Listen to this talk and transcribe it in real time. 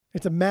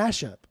It's a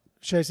mashup.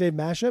 Should I say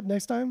mashup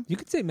next time? You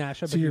could say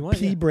mashup So if you your want.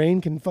 pea brain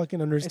can fucking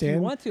understand. If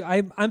you want to.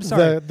 I'm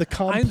sorry. The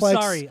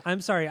complex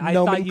I'm sorry. I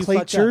thought you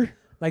fucked up. nomenclature.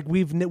 Like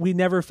we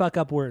never fuck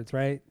up words,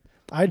 right?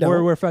 I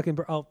don't. We're fucking.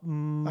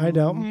 I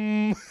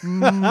don't.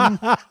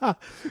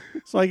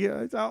 So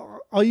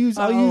I'll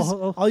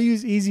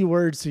use easy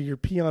words so your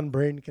peon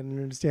brain can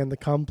understand the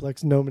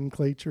complex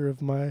nomenclature of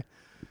my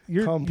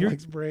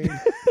complex brain.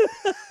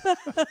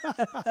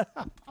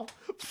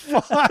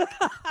 Fuck.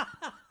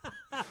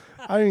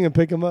 I ain't gonna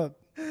pick him up.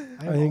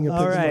 All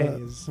right.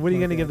 What are you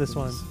gonna give this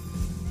one?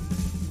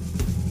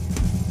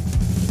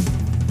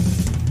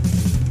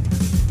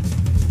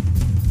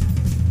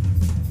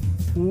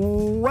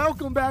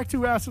 Welcome back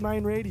to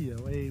Asinine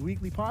Radio, a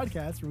weekly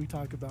podcast where we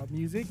talk about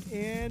music,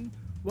 and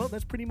well,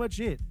 that's pretty much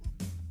it.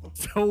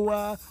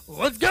 So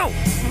let's go.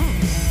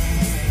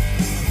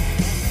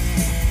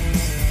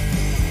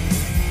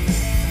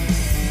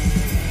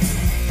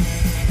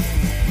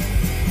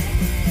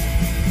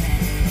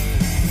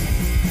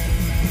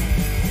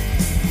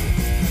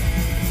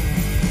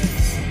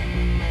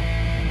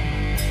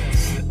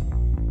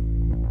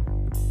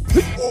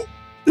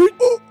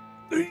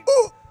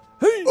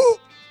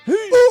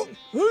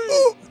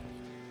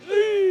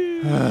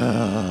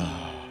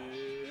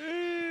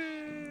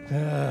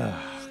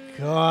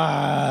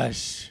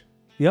 Gosh.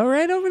 You all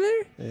right over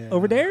there? Yeah.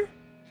 Over there?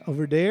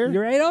 Over there? You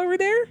right over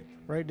there?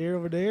 Right there,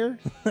 over there?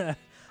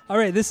 All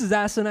right, this is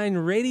Asinine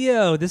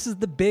Radio. This is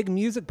the big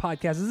music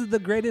podcast. This is the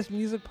greatest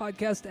music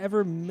podcast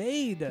ever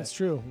made. That's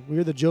true.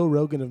 We're the Joe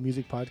Rogan of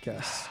music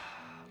podcasts.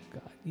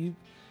 God, you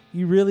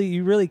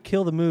really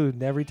kill the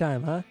mood every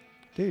time, huh?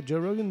 Dude, Joe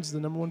Rogan's the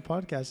 #1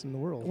 podcast in the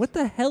world. What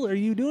the hell are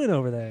you doing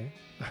over there?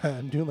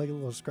 I'm doing like a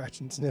little scratch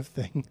and sniff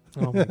thing.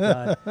 Oh my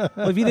God.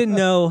 Well, if you didn't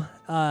know,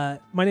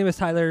 my name is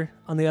Tyler.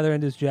 On the other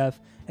end is Jeff.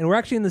 And we're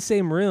actually in the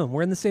same room.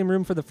 We're in the same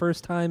room for the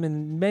first time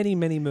in many,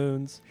 many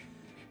moons.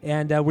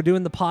 And we're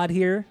doing the pod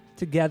here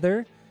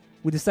together.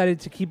 We decided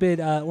to keep it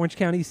Orange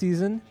County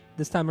season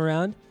this time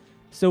around.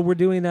 So we're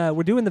doing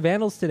the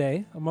Vandals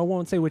today. I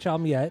won't say which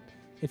album yet,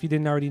 if you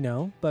didn't already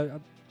know. But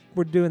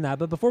we're doing that.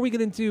 But before we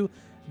get into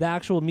the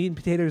actual meat and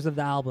potatoes of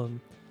the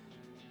album,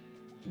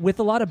 with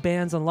a lot of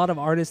bands and a lot of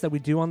artists that we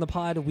do on the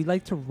pod, we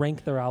like to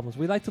rank their albums.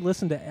 We like to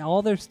listen to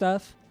all their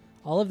stuff,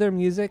 all of their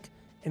music,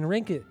 and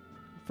rank it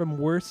from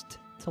worst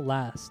to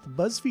last.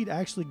 BuzzFeed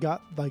actually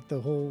got like the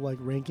whole like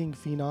ranking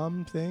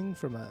phenom thing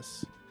from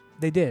us.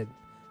 They did.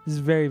 This is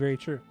very, very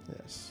true.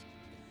 Yes.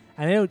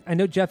 And I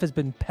know Jeff has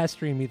been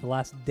pestering me the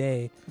last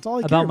day That's all I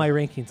about care my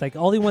rankings. Like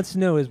all he wants to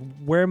know is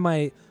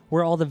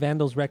where all the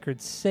Vandals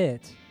records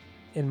sit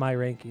in my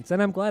rankings.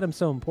 And I'm glad I'm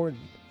so important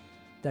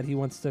that he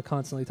wants to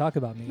constantly talk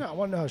about me. No, I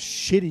want to know how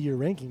shitty your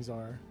rankings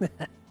are.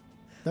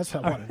 That's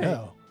what I want to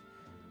know.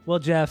 Well,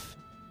 Jeff,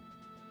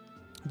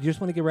 do you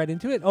just want to get right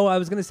into it? Oh, I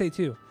was going to say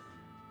too,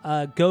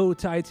 go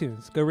to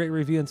iTunes, go rate,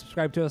 review, and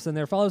subscribe to us in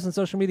there. Follow us on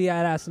social media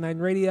at Asinine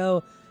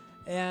Radio.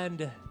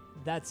 And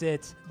that's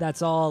it.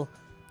 That's all.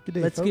 Good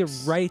day, Let's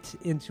folks. get right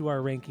into our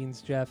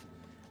rankings, Jeff.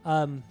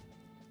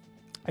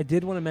 I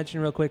did want to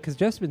mention real quick because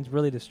Jeff's been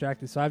really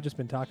distracted, so I've just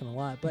been talking a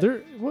lot. But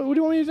what do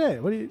you want me to say?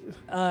 What do you?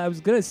 I was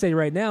gonna say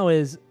right now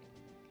is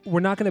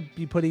we're not gonna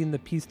be putting the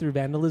Peace Through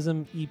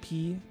Vandalism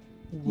EP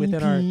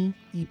within our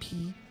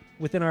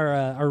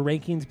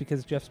rankings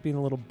because Jeff's being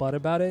a little butt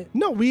about it.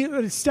 No, we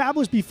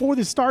established before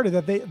this started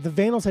that the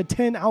Vandals had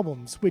 10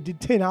 albums. We did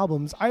 10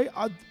 albums.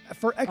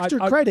 For extra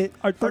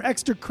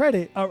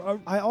credit,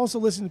 I also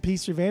listened to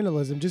Peace Through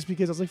Vandalism just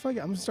because I was like, fuck it,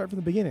 I'm gonna start from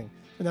the beginning,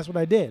 and that's what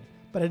I did.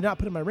 But I did not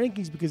put it in my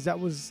rankings because that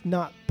was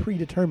not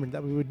predetermined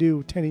that we would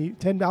do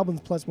 10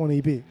 albums plus 1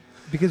 EP.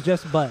 Because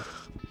Jeff's a butt.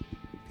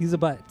 He's a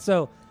butt.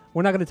 So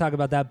we're not going to talk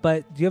about that.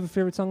 But do you have a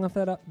favorite song off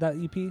that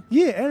EP?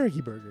 Yeah,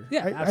 Anarchy Burger.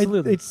 Yeah,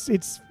 absolutely. It's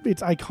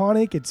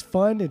iconic. It's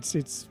fun. It's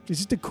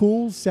just a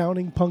cool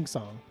sounding punk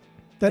song.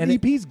 That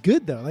EP's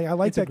good though. Like I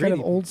like that kind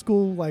of old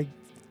school like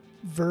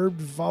verb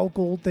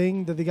vocal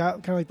thing that they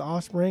got, kind of like the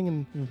Offspring,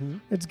 and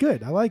it's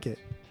good. I like it.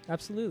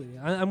 Absolutely,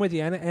 I'm with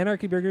you.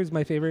 Anarchy Burger is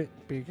my favorite.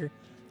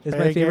 Is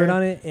my favorite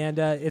on it, and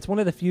it's one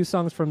of the few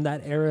songs from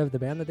that era of the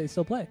band that they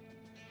still play.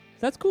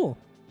 That's cool.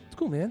 It's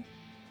cool, man.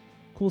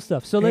 Cool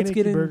stuff. So let's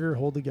get in. Burger,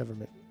 hold the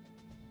government.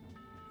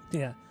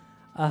 Yeah.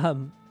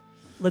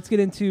 Let's get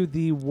into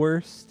the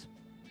worst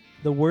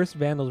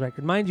Vandals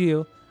record. Mind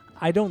you,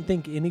 I don't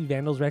think any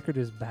Vandals record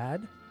is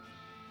bad.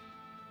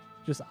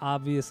 Just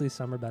obviously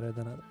some are better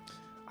than others.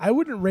 I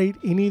wouldn't rate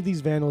any of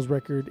these Vandals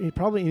record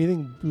probably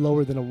anything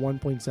lower than a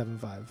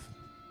 1.75.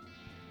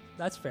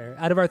 That's fair.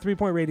 Out of our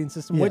 3-point rating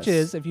system, yes. Which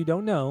is, if you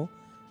don't know,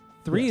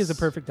 3 is a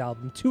perfect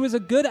album. 2 is a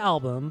good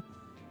album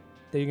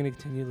that you're going to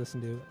continue to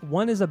listen to.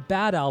 1 is a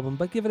bad album,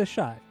 but give it a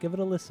shot. Give it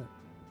a listen.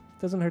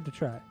 It doesn't hurt to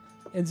try.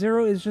 And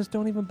 0 is just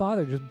don't even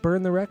bother. Just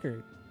burn the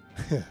record.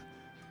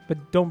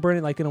 But don't burn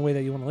it like in a way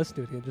that you want to listen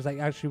to it. Just like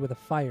actually with a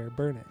fire,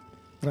 burn it.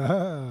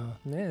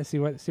 Yeah, see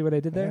what I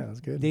did there? Yeah, that's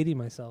good. Dating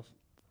myself.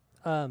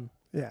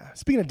 Yeah.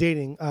 Speaking of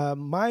dating,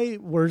 my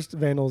worst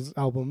Vandals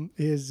album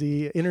is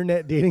the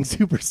Internet Dating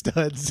Super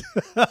Studs.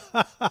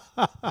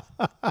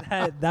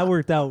 That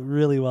worked out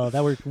really well.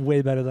 That worked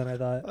way better than I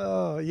thought.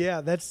 Oh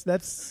yeah, that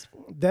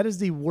is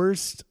the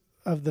worst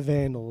of the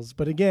Vandals.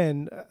 But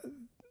again,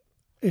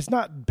 it's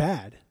not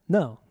bad.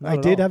 No, I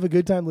did have a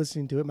good time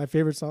listening to it. My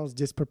favorite song is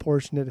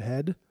 "Disproportionate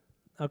Head."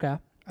 Okay,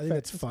 I think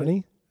that's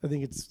funny. Good. I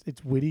think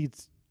it's witty.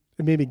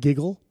 It made me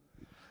giggle.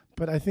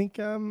 But I think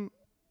a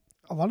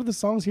lot of the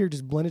songs here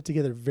just blended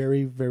together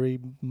very, very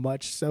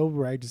much so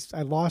where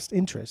I lost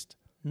interest.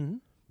 Mm-hmm.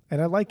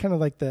 And I like kind of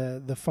like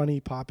the funny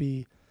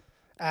poppy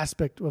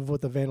aspect of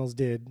what the Vandals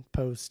did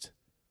post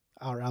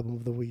our album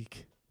of the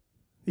week,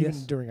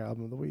 even during our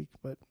album of the week.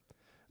 But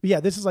yeah,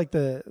 this is like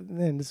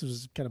this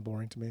was kind of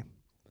boring to me.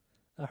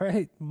 All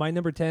right, my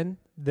number 10,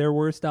 their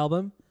worst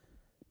album,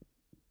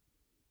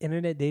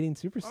 Internet Dating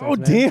Superstars. Oh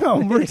man.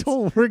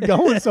 Damn, we're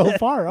going so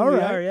far. All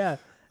right, yeah.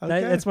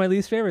 Okay. That's my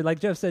least favorite. Like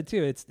Jeff said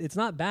too, it's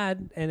not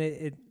bad and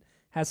it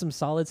has some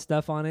solid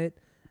stuff on it.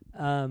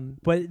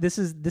 But this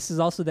is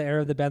also the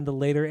era of the band, the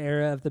later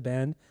era of the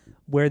band,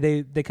 where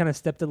they kind of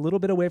stepped a little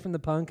bit away from the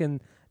punk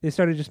and they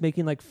started just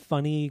making like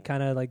funny,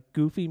 kind of like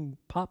goofy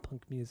pop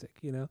punk music,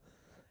 you know,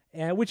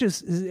 and which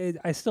is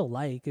I still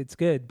like. It's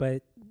good,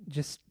 but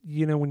just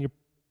when you're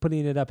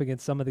putting it up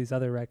against some of these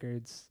other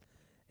records,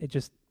 it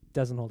just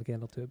doesn't hold a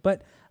candle to it.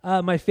 But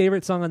my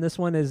favorite song on this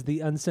one is the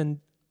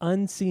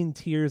Unseen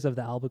Tears of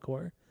the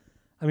Albacore.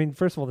 I mean,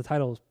 first of all, the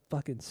title is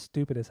fucking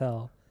stupid as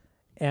hell.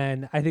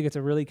 And I think it's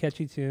a really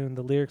catchy tune.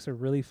 The lyrics are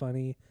really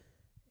funny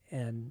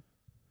and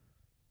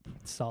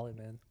it's solid,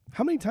 man.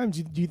 How many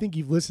times do you think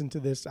you've listened to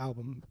this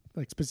album,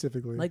 like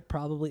specifically? Like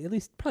probably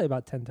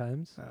about 10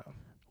 times. Oh.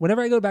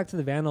 Whenever I go back to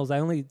the Vandals, I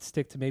only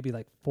stick to maybe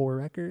like 4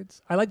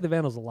 records. I like the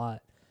Vandals a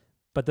lot,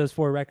 but those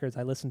 4 records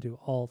I listen to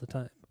all the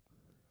time.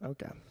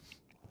 Okay.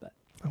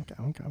 Okay.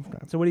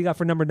 So what do you got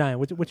for number 9?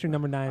 What's your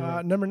number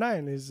 9? Number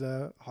 9 is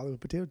Hollywood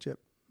Potato Chip.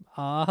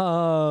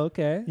 Oh,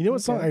 okay. You know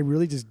what song I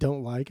really just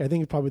don't like? I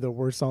think it's probably the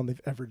worst song they've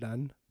ever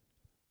done.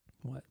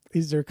 What?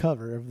 Is their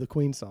cover of the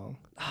Queen song.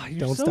 Oh,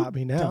 Don't so Stop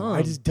Me Now. Dumb.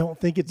 I just don't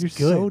think it's you're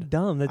good. So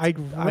dumb. That's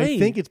great. I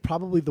think it's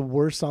probably the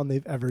worst song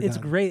they've ever done. It's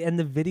great, and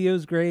the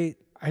video's great.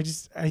 I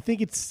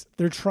think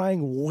they're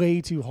trying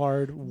way too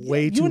hard,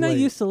 way too late. You and I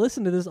used to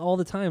listen to this all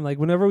the time. Like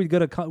whenever we'd go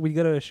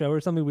to a show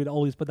or something, we'd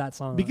always put that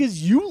song on.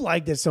 Because you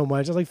liked it so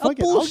much. I was like, fuck it,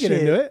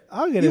 bullshit.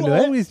 I'll get into it.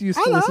 You always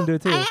used to listen to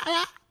it too.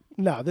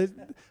 No, the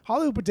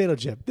Hollywood Potato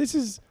Chip. This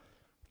is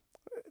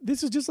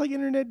just like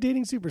Internet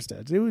Dating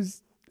Superstars. It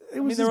was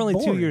they're only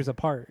boring. 2 years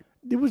apart.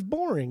 It was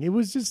boring. It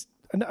was just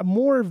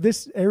more of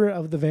this era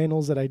of the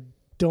Vandals that I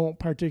don't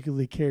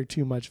particularly care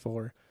too much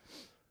for.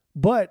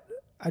 But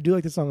I do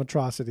like the song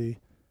Atrocity,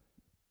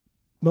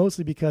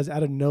 mostly because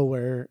out of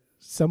nowhere,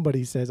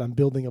 somebody says, I'm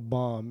building a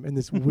bomb in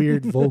this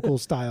weird vocal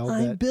style.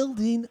 I'm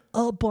building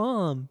a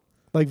bomb.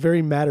 Like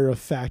very matter of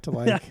fact.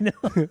 Like, I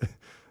know.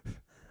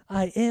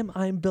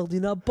 I'm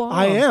building a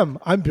bomb.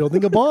 I'm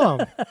building a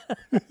bomb.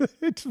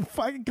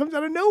 It comes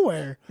out of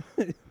nowhere.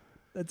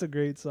 That's a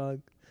great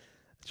song.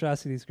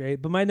 Atrocity's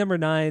great. But my number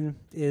 9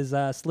 is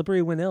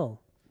Slippery When Ill.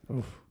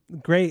 Oof.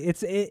 Great.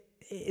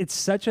 It's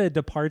such a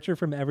departure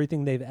from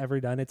everything they've ever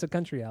done. It's a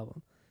country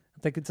album. I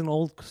think it's an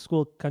old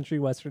school country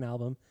western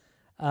album.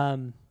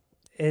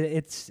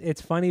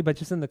 It's funny, but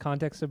just in the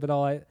context of it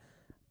all, I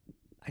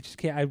just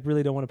can't. I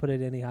really don't want to put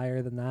it any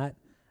higher than that.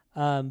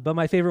 But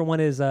my favorite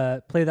one is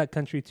Play That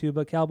Country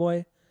Tuba,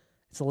 Cowboy.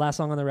 It's the last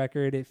song on the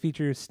record. It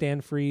features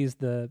Stan Freeze,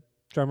 the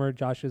drummer,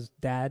 Josh's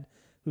dad,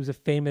 who's a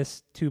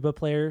famous tuba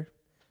player.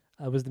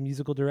 Was the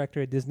musical director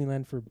at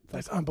Disneyland for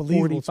that's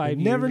unbelievable. 45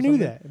 years. Never knew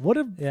that. What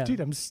a dude!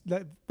 I'm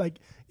like,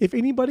 if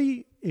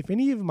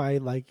any of my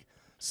like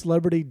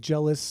celebrity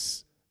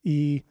jealous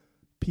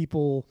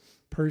people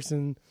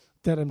person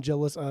that I'm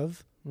jealous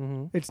of,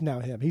 it's now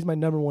him. He's my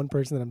number one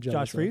person that I'm jealous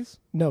of. Josh Freeze?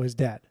 No, his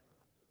dad.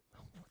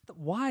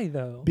 Why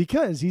though?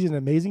 Because he's an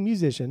amazing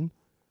musician.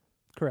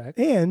 Correct.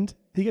 And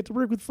he got to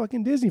work with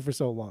fucking Disney for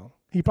so long.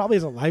 He probably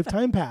has a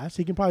lifetime pass.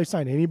 He can probably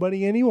sign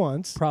anybody he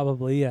wants.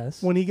 Probably,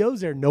 yes. When he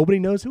goes there, nobody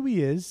knows who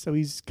he is. So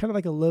he's kind of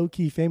like a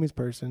low-key famous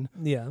person.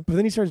 Yeah. But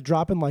then he starts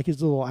dropping like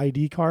his little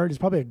ID card. It's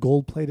probably a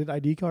gold-plated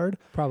ID card.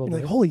 Probably. And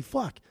you're like, holy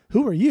fuck,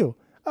 who are you?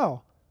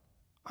 Oh,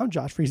 I'm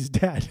Josh Freeze's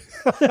dad.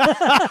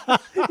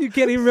 You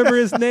can't even remember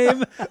his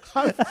name.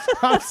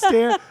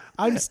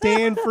 I'm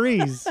Stan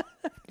Freeze.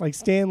 Like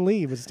Stan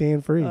Lee, but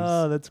Stan Freeze.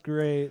 Oh, that's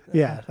great.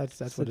 Yeah,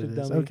 that's what it is.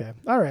 Dummy. Okay.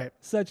 All right.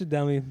 Such a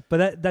dummy.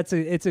 But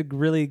it's a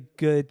really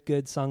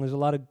good song. There's a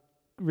lot of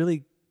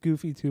really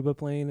goofy tuba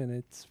playing and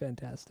it's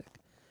fantastic.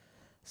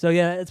 So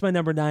yeah, it's my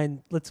number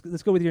 9. Let's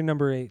go with your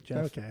number 8,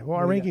 Jeff. Okay. Well,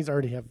 our rankings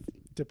already have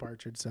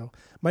departed, so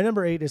my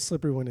number 8 is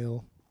Slippery When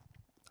Ill.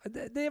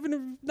 They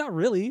haven't, not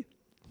really.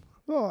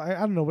 Well, I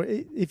don't know.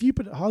 If you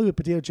put Hollywood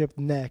Potato Chip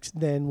next,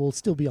 then we'll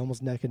still be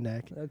almost neck and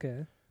neck.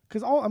 Okay.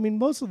 Because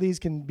most of these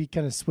can be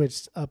kind of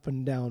switched up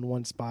and down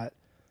one spot.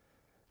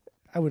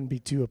 I wouldn't be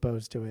too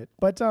opposed to it.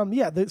 But so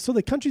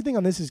the country thing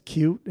on this is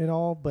cute and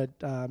all, but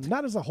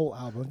not as a whole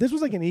album. If this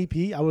was like an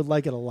EP, I would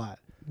like it a lot.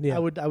 Yeah. I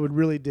would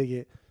really dig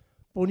it.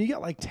 But when you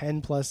got like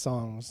 10 plus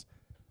songs,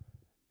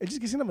 it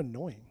just gets kind of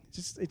annoying.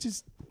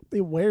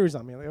 it wears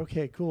on me. Like,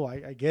 okay, cool,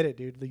 I get it,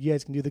 dude. You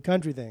guys can do the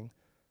country thing.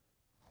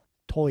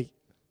 Toy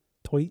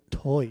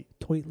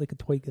like a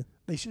toy.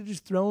 They should have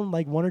just thrown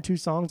like 1 or 2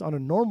 songs on a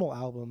normal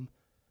album,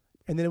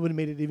 and then it would have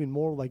made it even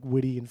more like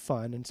witty and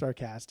fun and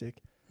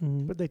sarcastic.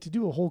 Mm-hmm. But like to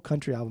do a whole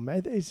country album,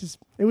 it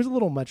was a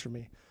little much for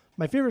me.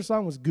 My favorite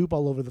song was "Goop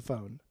All Over the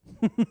Phone,"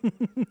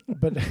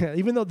 but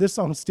even though this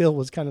song still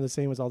was kind of the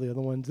same as all the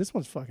other ones, this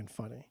one's fucking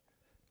funny.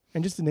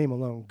 And just the name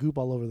alone, "Goop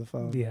All Over the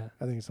Phone," yeah,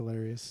 I think it's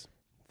hilarious.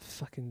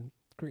 Fucking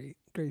great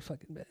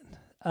fucking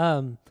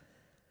band.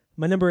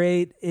 My number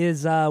 8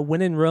 is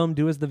 "When in Rome,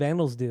 Do as the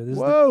Vandals Do."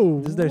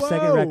 This is their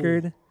second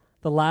record,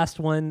 the last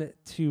one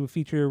to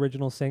feature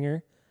original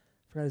singer.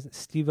 I forgot his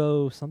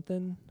Steve-O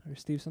something or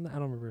Steve something. I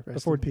don't remember.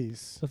 Rest in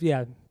peace.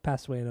 Yeah,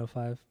 passed away in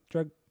 2005.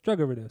 Drug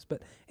overdose.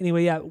 But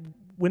anyway, yeah,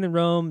 "When in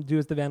Rome, Do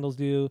as the Vandals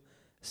Do."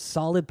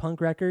 Solid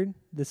punk record.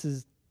 This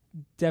is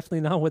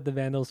definitely not what the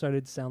Vandals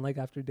started to sound like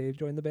after Dave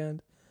joined the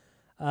band.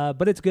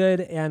 But it's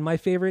good. And my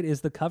favorite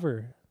is the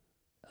cover,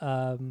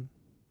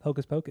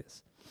 Hocus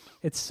Pocus.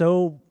 It's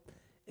so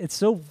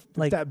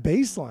like that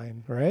bass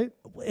line, right?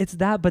 It's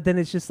that, but then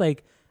it's just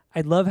like,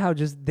 I love how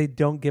just they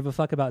don't give a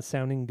fuck about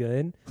sounding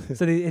good.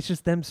 So it's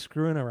just them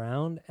screwing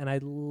around, and I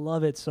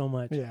love it so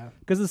much. Yeah.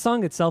 Because the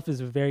song itself is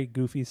a very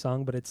goofy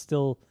song, but it's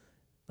still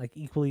like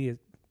equally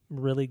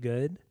really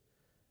good.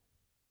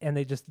 And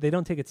they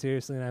don't take it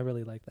seriously, and I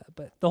really like that.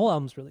 But the whole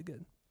album's really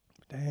good.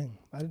 Dang.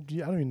 I don't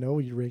even know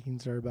what your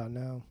rankings are about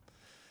now.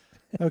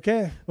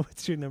 Okay.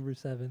 What's your number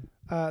 7?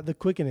 The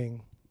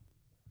Quickening.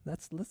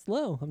 That's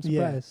low. I'm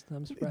surprised.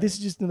 Yeah. This is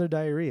just another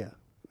diarrhea.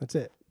 That's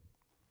it.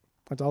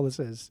 That's all this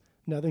is.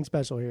 Nothing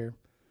special here.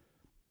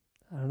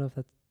 I don't know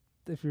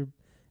if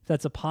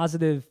that's a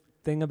positive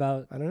thing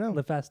about I don't know.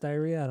 Live Fast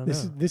Diarrhea. I don't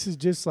know. This is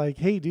just like,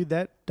 hey, dude,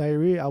 that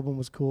Diarrhea album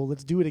was cool.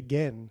 Let's do it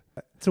again.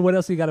 So what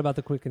else you got about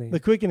The Quickening? The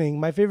Quickening.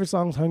 My favorite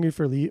song is Hungry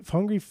for You.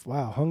 Hungry for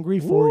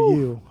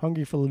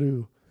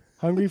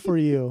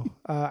You.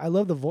 I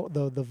love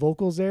the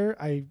vocals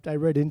there. I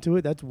read into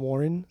it. That's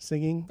Warren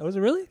singing. Oh, is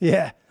it really?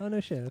 Yeah. Oh, no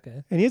shit.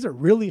 Okay. And he has a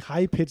really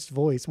high pitched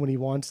voice when he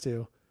wants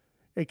to.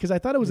 Because I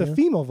thought it was a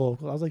female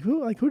vocal. I was like,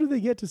 who do they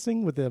get to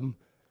sing with him?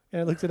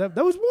 And I looked it up.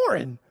 That was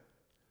Warren.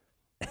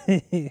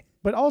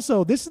 But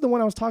also, this is the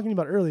one I was talking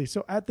about earlier.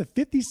 So at the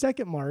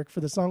 50-second mark for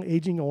the song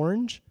Aging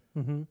Orange,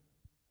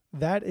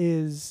 that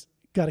is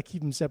Gotta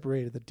Keep Them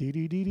Separated. The do.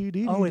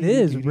 Oh, it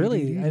is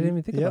really. I didn't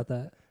even think about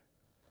that.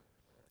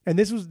 And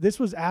this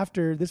was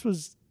after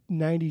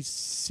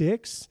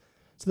 96.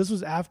 So this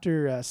was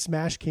after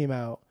Smash came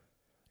out,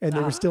 and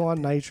they were still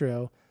on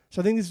Nitro.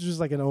 So I think this is just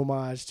like an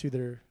homage to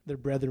their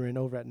brethren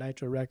over at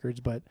Nitro Records,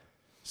 but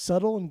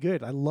subtle and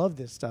good. I love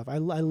this stuff. I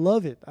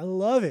love it. I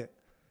love it.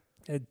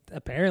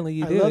 Apparently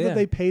you do. I love that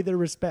they pay their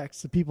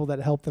respects to people that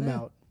help them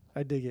out.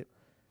 I dig it.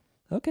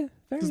 Okay.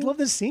 I just love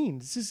this scene.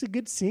 It's just a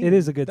good scene. It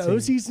is a good scene. The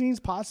OC scene's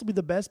possibly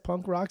the best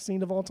punk rock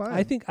scene of all time.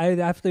 I think I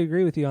have to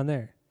agree with you on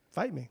there.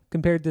 Fight me.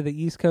 Compared to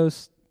the East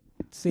Coast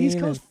scene. East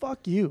Coast,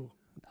 fuck you.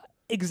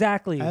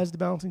 Exactly. As the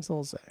Bouncing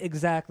Souls say.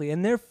 Exactly.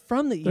 And they're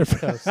from the East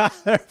Coast.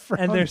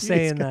 They're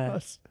saying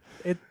that.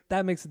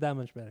 That makes it that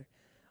much better.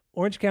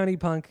 Orange County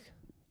punk,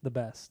 the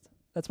best.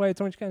 That's why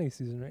it's Orange County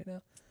season right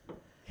now.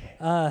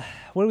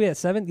 What are we at?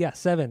 7? Yeah,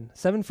 7.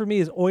 7 for me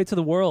is Oi to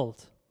the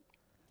World.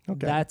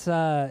 Okay. That's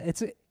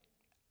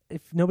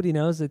if nobody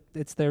knows it,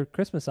 it's their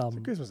Christmas album.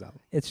 It's a Christmas album.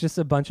 It's just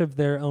a bunch of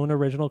their own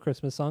original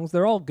Christmas songs.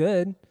 They're all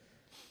good.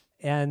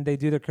 And they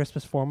do their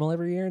Christmas formal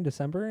every year in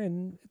December,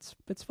 and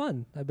it's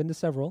fun. I've been to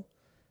several.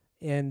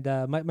 And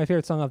my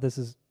favorite song of this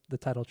is the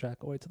title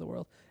track, Oi to the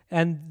World.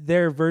 And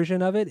their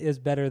version of it is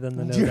better than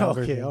the no doubt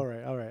version.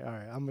 Okay, all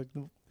right.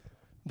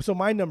 So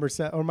my number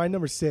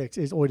 6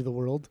 is Oi to the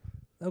World.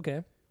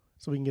 Okay.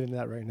 So we can get into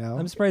that right now.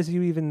 I'm surprised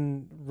you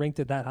even ranked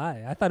it that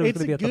high. I thought it was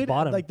going to be at the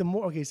bottom. Like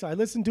so I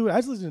listened to it. I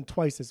was listening to it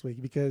twice this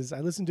week because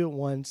I listened to it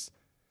once.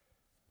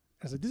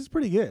 I was like, this is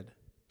pretty good.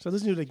 So I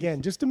listened to it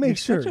again just to make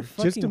sure.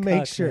 Just to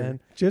make sure. Man.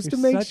 Just You're to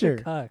make such sure.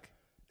 a cuck.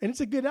 And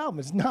it's a good album.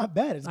 It's not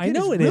bad. It's good. I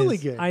know it's really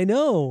good. I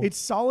know. It's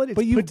solid. It's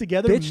but you put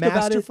together bitched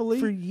masterfully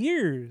about it for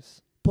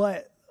years.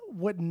 But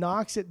what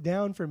knocks it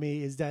down for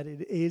me is that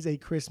it is a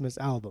Christmas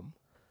album.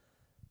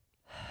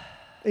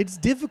 It's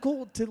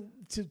difficult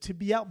to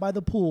be out by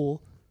the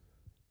pool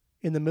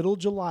in the middle of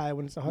July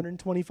when it's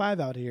 125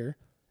 out here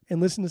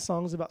and listen to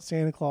songs about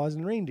Santa Claus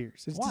and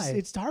reindeers.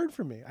 It's hard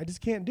for me. I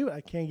just can't do it.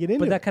 I can't get into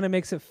it. But that kind of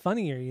makes it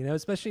funnier,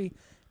 especially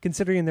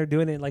considering they're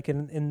doing it like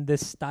in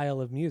this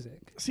style of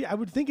music. See, I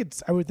would think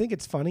it's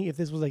funny if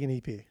this was like an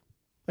EP.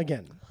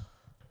 Again.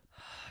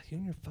 You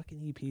and your fucking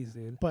EPs,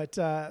 dude. But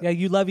yeah,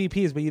 you love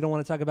EPs, but you don't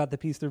want to talk about the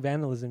Peace Through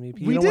Vandalism EP.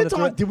 We did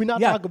talk. Did we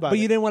not talk about it? But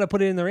you didn't want to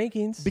put it in the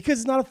rankings because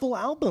it's not a full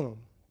album.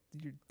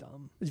 You're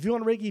dumb. If you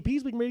want to rank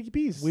EPs, we can rank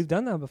EPs. We've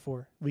done that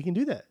before. We can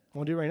do that.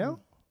 Want to do it right now?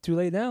 Too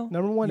late now.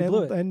 Number one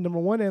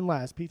and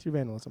last, Peace Through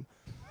Vandalism.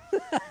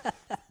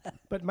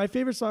 But my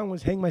favorite song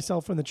was "Hang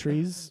Myself from the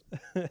Trees."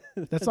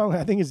 That song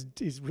I think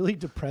is really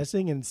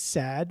depressing and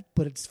sad,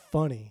 but it's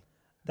funny.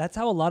 That's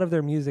how a lot of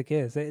their music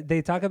is.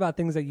 They talk about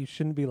things that you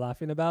shouldn't be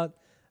laughing about,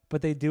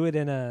 but they do it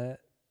in a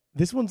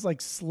This one's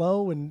like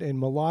slow and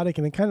melodic,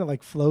 and it kind of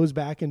like flows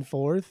back and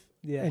forth.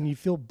 Yeah. And you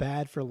feel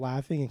bad for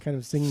laughing and kind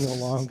of singing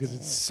along because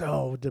it's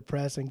so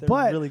depressing. They're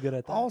but really good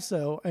at that.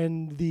 Also,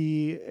 and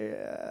the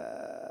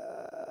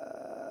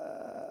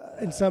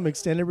in some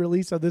extended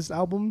release of this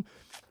album,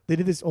 they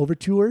did this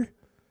overture,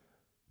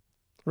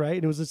 right?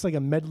 And it was just like a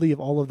medley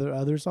of all of their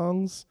other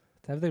songs.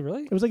 Have they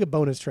really? It was like a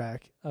bonus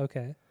track.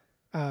 Okay.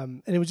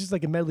 And it was just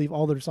like a medley of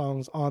all their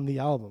songs on the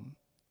album.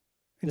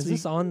 And Is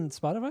this on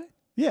Spotify?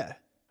 Yeah.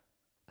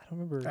 I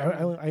don't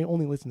remember. I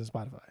only listen to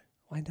Spotify.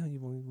 I know you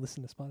only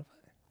listen to Spotify.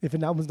 If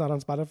an album's not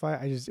on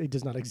Spotify, it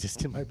does not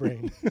exist in my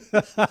brain.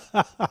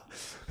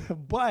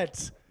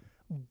 But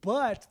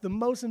the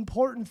most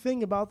important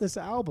thing about this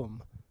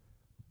album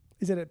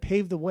is that it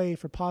paved the way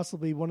for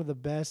possibly one of the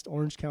best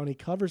Orange County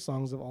cover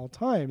songs of all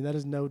time. And that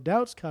is No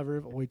Doubt's cover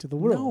of Oi to the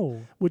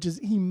World, which is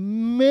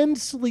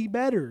immensely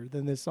better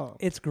than this song.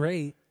 It's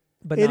great,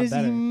 but not better. It is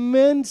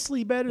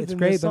immensely better than this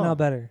song. It's great, but not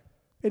better.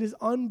 It is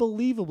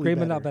unbelievably great,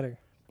 better. but not better.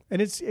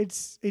 And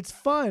it's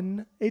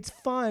fun. It's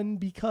fun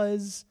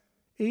because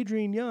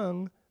Adrian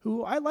Young,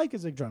 who I like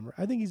as a drummer,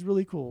 I think he's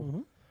really cool.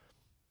 Mm-hmm.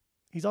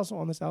 He's also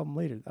on this album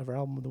later, of our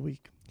album of the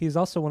week. He's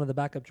also one of the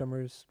backup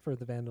drummers for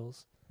the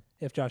Vandals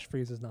if Josh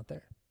Freese is not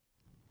there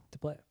to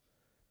play.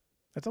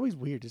 That's always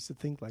weird just to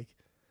think like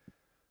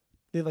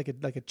they have like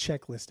a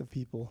checklist of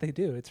people. They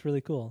do. It's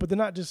really cool. But they're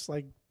not just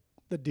like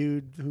the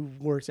dude who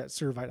works at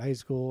Servite High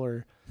School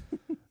or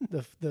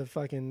the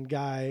fucking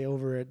guy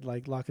over at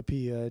like La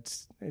Capilla.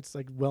 It's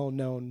like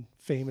well-known,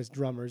 famous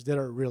drummers that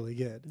are really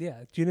good.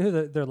 Yeah. Do you know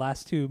who their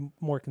last two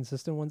more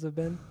consistent ones have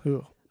been?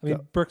 Who? I mean,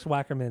 Brooks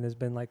Wackerman has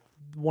been like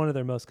one of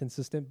their most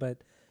consistent,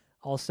 but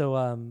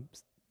also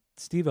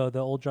Steve-O, the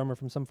old drummer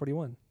from Sum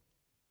 41.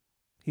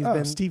 He's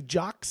been Steve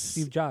Jocks.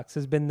 Steve Jocks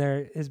has been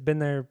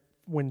there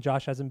when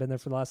Josh hasn't been there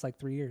for the last like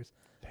 3 years.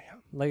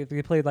 Damn. Like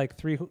they played like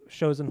 3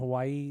 shows in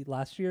Hawaii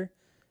last year,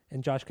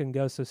 and Josh couldn't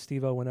go, so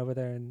Steve-O went over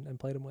there and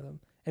played him with him.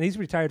 And he's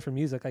retired from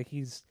music. Like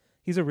he's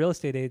a real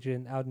estate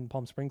agent out in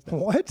Palm Springs now.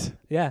 What?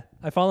 Yeah,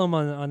 I follow him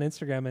on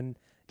Instagram, and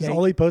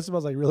all he posts about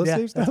is like real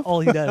estate stuff. That's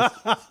all he does.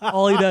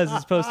 All he does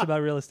is post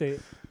about real estate,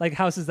 like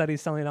houses that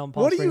he's selling out in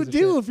Palm Springs. What do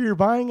you do if you're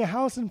buying a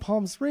house in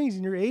Palm Springs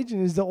and your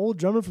agent is the old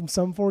drummer from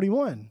Sum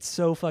 41?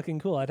 So fucking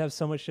cool. I'd have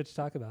so much shit to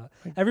talk about.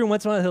 Every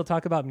once in a while he'll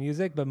talk about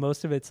music, but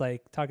most of it's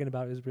like talking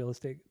about his real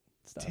estate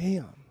stuff.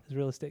 Damn. His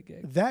real estate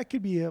gig. That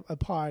could be a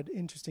pod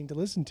interesting to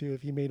listen to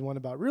if you made one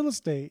about real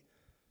estate,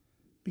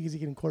 because you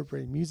can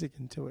incorporate music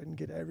into it and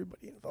get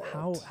everybody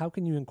involved. How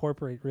can you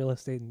incorporate real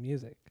estate and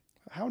music?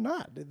 How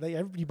not?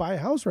 You buy a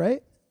house,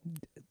 right?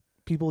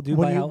 People do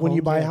when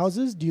you buy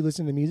houses, do you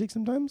listen to music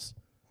sometimes?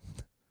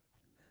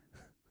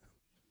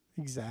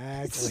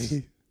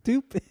 Exactly.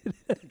 Stupid.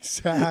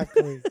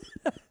 Exactly.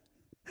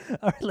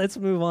 All right, let's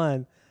move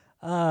on.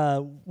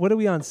 What are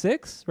we on,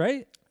 6,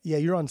 right? Yeah,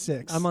 you're on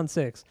 6. I'm on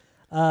 6.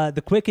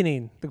 The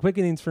Quickening. The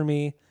Quickening's for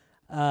me,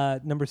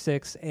 number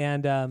 6.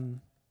 And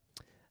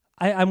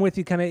I'm with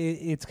you.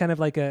 It's kind of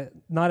like a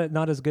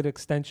not as good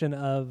extension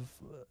of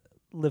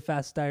Live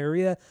Fast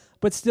Diarrhea,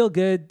 but still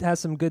good. Has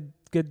some good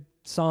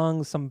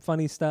songs, some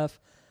funny stuff.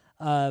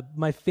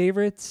 My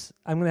favorites,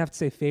 I'm gonna have to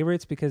say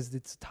favorites because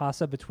it's a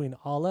toss up between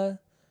Allah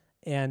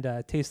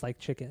and Taste Like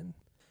Chicken.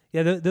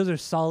 Yeah, those are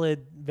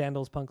solid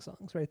Vandals punk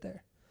songs right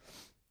there.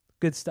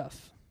 Good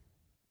stuff.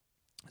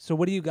 So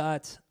what do you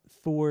got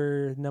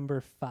for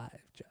number 5,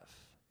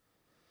 Jeff?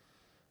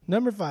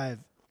 Number 5,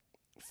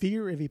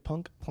 Fear of a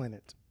Punk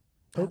Planet.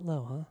 That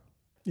low, huh?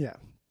 Yeah.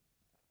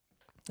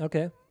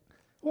 Okay.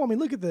 Well, I mean,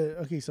 look at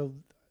so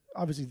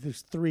obviously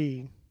there's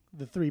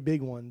the 3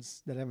 big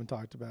ones that I haven't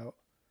talked about.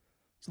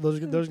 So those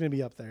are going to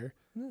be up there.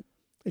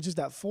 It's just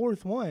that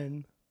 4th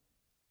one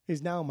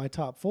is now my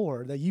top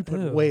 4 that you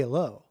put way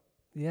low.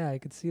 Yeah, I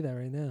could see that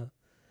right now.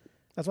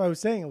 That's why I was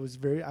saying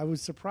I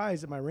was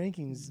surprised at my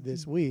rankings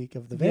this week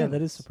of the Vandals. Yeah,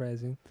 that is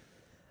surprising.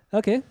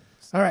 Okay.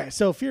 All right,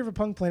 so Fear of a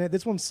Punk Planet.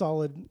 This one's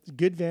solid.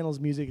 Good Vandals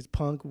music. It's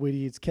punk,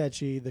 witty, it's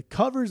catchy. The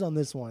covers on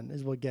this one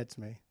is what gets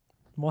me.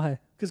 Why?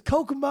 Because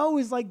Kokomo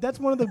is that's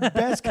one of the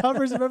best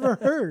covers I've ever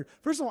heard.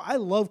 First of all, I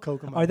love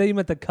Kokomo. I thought you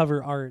meant the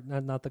cover art,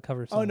 not the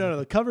cover song. Oh no,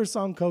 the cover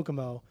song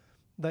Kokomo.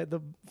 I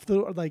don't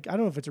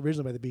know if it's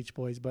originally by the Beach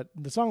Boys, but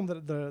the song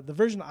the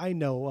version I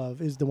know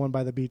of is the one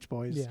by the Beach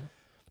Boys. Yeah.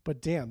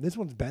 But damn, this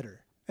one's better.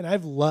 And I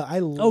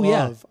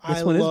love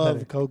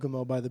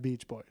Kokomo by the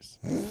Beach Boys.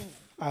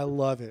 I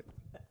love it.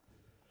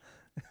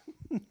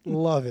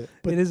 Love it.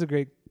 But it is a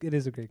great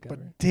cover.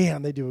 But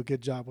damn, they do a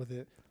good job with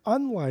it.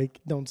 Unlike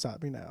Don't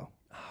Stop Me Now.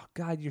 Oh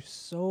God, you're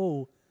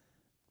so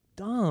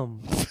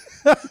dumb.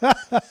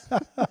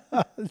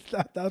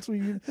 That's what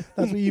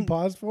you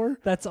paused for?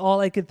 That's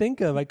all I could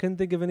think of. I couldn't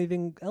think of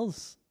anything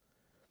else.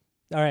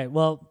 All right.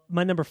 Well,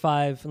 my number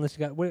 5, unless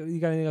you got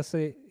anything else to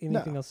say?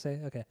 Anything else to say?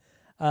 Okay.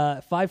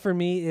 5 for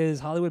me is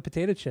Hollywood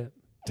Potato Chip.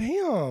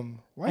 Damn.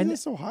 Why is it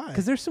so high?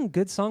 Because there's some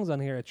good songs on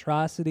here.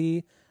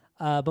 Atrocity.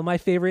 But my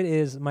favorite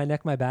is My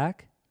Neck, My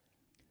Back.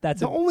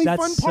 That's the only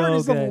fun part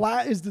is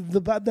the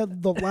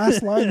the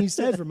last line he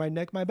says for My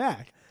Neck, My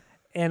Back.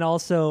 And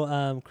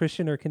also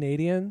Christian or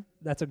Canadian.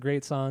 That's a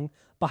great song.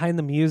 Behind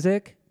the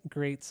Music,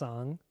 great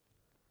song.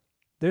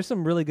 There's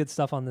some really good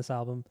stuff on this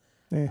album.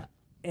 Yeah.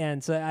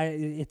 And so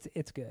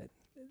it's good.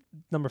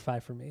 Number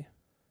 5 for me.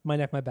 My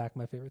Neck, My Back,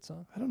 my favorite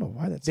song. I don't know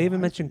why that's. They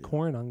even mentioned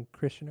Korn on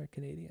Christian or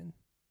Canadian.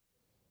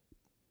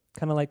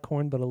 Kind of like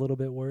Korn, but a little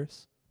bit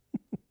worse.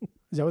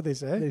 Is that what they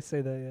say? They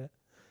say that, yeah.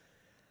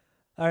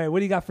 All right, what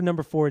do you got for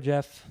number 4,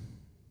 Jeff?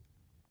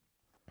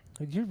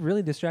 You're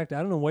really distracted.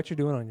 I don't know what you're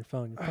doing on your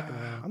phone. You're fucking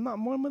around. I'm not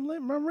more my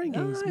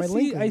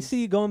rankings. I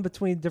see you going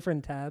between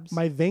different tabs.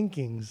 My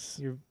Vankings.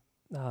 You're.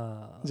 Is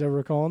that what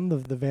we're calling the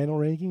Vandal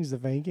rankings? The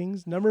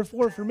Vankings. Number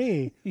 4 for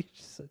me You're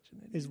such an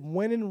idiot. is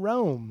When in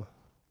Rome.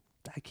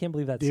 I can't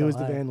believe that's Do so as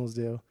high. the Vandals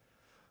do.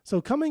 So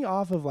coming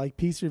off of like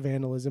Peace or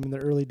Vandalism in the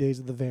early days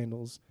of the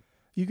Vandals,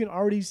 you can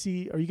already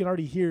see, or you can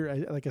already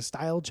hear like a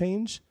style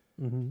change.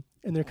 Mm-hmm.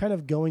 And they're kind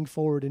of going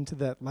forward into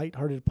that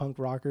lighthearted punk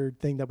rocker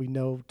thing that we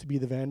know to be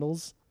the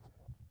Vandals.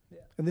 Yeah.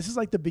 And this is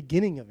like the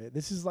beginning of it.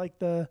 This is like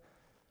the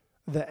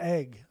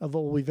egg of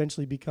what will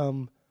eventually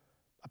become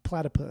a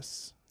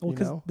platypus. Well,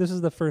 because this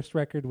is the first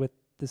record with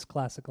this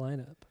classic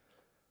lineup.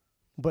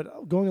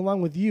 But going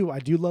along with you, I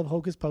do love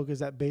Hocus Pocus.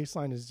 That bass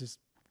line is just...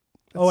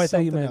 I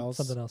thought you meant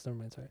something else. Never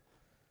mind, sorry.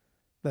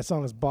 That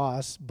song is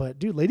Boss. But,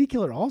 dude, Lady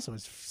Killer also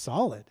is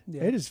solid.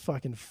 Yeah. It is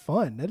fucking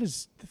fun.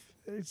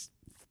 It's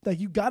like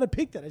you got to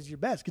pick that as your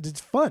best because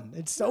it's fun.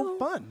 It's so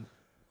fun.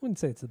 I wouldn't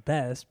say it's the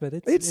best, but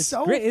it's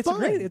so great.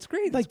 Fun. It's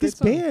great. Like this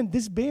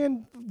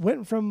band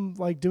went from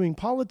like doing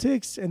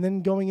politics and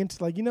then going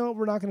into like,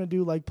 we're not going to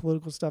do like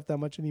political stuff that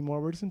much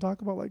anymore. We're just going to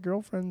talk about like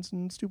girlfriends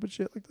and stupid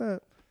shit like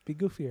that. Be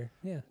goofier.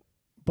 Yeah.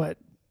 But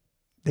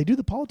they do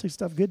the politics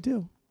stuff good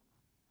too.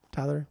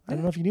 Tyler, I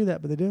don't know if you knew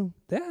that, but they do.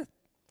 Yeah,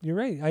 you're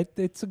right.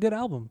 It's a good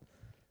album.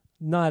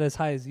 Not as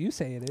high as you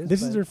say it is.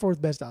 This is their 4th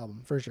best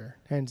album for sure,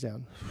 hands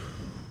down.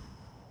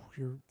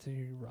 You're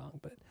wrong,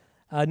 but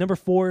number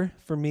 4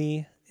 for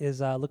me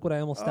is Look What I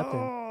Almost Stepped In.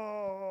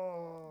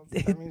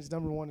 That means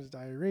number 1 is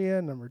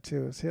Diarrhea, number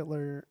 2 is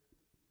Hitler.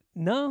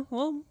 No,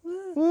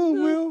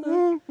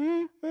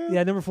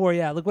 yeah, number 4,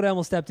 yeah. Look What I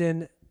Almost Stepped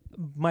In.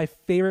 My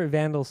favorite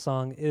Vandals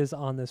song is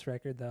on this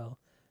record though,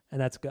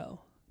 and that's Go.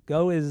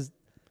 Go is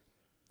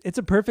it's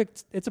a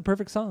perfect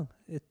song.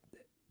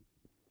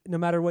 No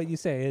matter what you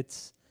say,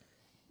 it's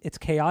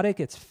chaotic,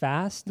 it's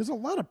fast. There's a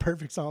lot of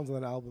perfect songs on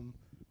that album.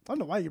 I don't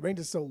know why you ranked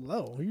it so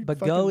low.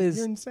 Go is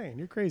you're insane.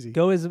 You're crazy.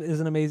 Go is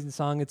an amazing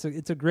song. It's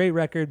a great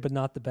record, but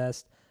not the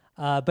best.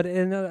 But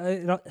it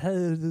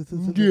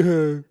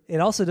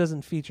also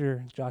doesn't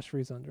feature Josh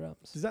Freese on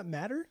drums. Does that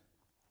matter?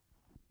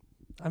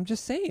 I'm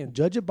just saying.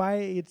 Judge it by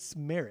its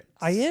merits.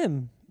 I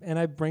am, and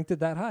I ranked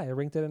it that high. I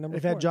ranked it at number 4.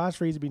 If had Josh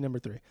Freese, it'd be number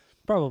 3.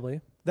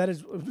 Probably. That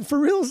is for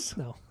reals.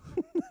 No.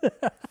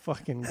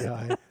 Fucking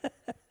guy.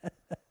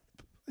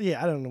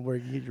 Yeah, I don't know where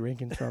you get your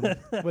rankings from.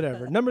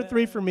 Whatever. Number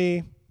 3 for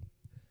me.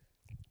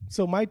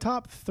 So my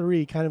top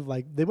 3 kind of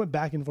like they went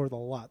back and forth a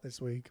lot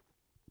this week.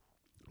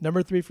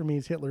 Number 3 for me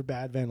is Hitler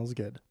Bad, Vandals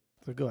Good.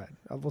 So go ahead.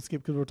 We'll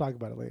skip because we'll talk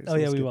about it later. Oh,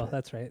 yeah, we will.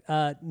 That's right.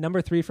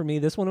 Number 3 for me.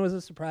 This one was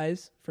a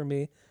surprise for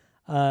me.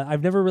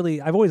 I've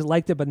always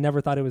liked it, but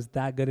never thought it was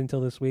that good until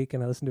this week,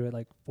 and I listened to it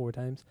like 4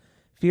 times.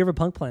 Fear of a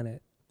Punk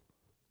Planet.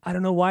 I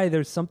don't know why.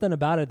 There's something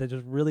about it that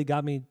just really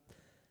got me.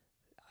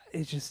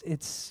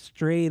 It's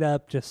straight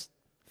up just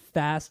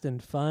fast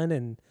and fun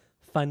and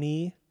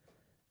funny.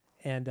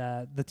 And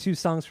the 2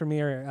 songs for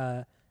me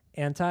are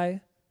Anti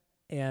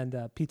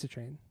and Pizza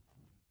Train.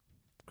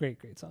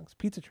 Great songs.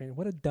 Pizza Train.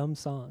 What a dumb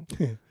song.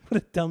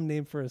 What a dumb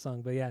name for a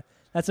song. But yeah,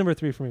 that's number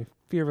 3 for me.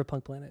 Fear of a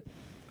Punk Planet.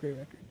 Great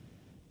record.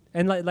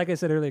 And like I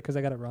said earlier, because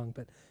I got it wrong,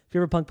 but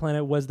Fear of a Punk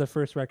Planet was the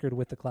first record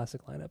with the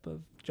classic lineup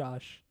of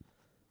Josh,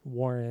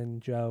 Warren,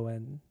 Joe,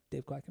 and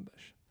Dave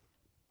Quackenbush.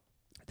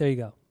 There you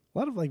go. A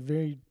lot of like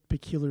very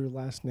peculiar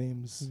last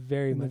names.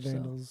 Very much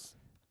Vandals. so.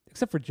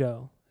 Except for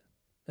Joe.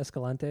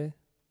 Escalante.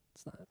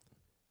 It's not.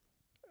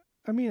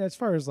 I mean, as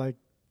far as like,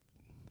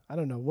 I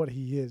don't know what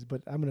he is,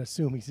 but I'm going to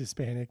assume he's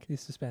Hispanic.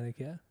 He's Hispanic,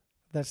 yeah.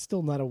 That's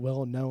still not a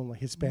well-known like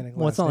Hispanic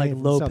well, last name.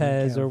 Well, it's not like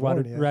Lopez or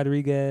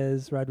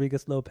Rodriguez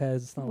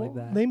Lopez. It's not like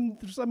that.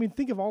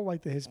 Think of all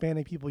like the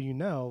Hispanic people you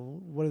know.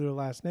 What are their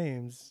last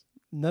names?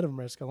 None of them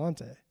are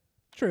Escalante.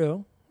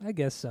 True. I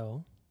guess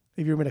so.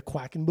 Have you ever met a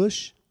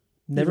Quackenbush?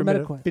 Never met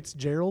a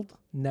Fitzgerald?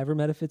 Never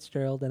met a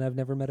Fitzgerald, and I've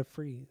never met a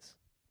Freeze.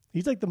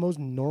 He's like the most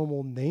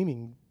normal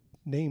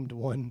named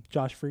one.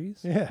 Josh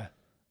Freeze? Yeah.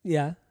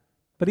 Yeah.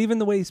 But even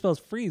the way he spells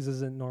Freeze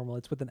isn't normal.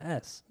 It's with an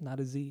S,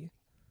 not a Z.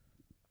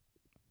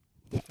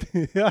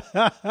 Maybe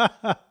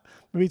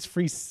it's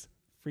Freeze.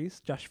 Freeze?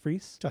 Josh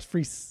Freeze? Josh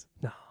Freeze.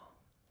 No.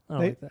 I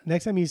don't like that.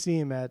 Next time you see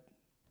him at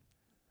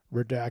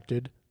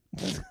Redacted,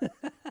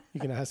 you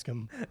can ask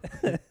him.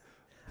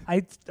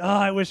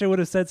 I wish I would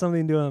have said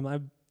something to him.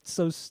 I'm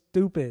so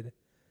stupid.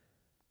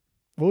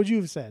 What would you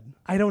have said?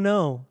 I don't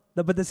know.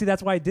 But see,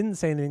 that's why I didn't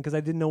say anything, because I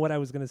didn't know what I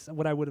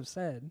would have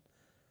said.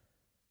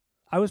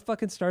 I was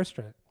fucking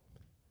starstruck.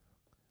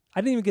 I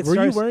didn't even get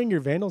Were you wearing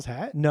your Vandals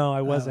hat? No,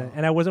 I wasn't.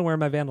 And I wasn't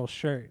wearing my Vandals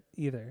shirt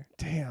either.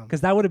 Damn.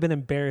 Because that would have been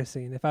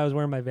embarrassing if I was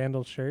wearing my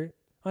Vandals shirt.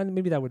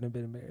 Maybe that wouldn't have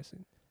been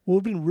embarrassing. What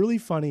would have been really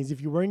funny is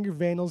if you're wearing your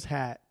Vandals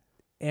hat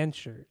and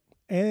shirt,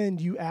 and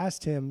you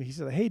asked him, he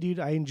said, "Hey, dude,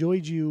 I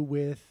enjoyed you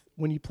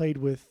when you played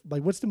with,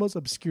 like, what's the most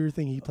obscure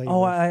thing he played with?"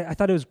 I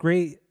thought it was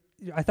great.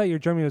 I thought your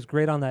drumming was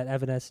great on that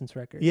Evanescence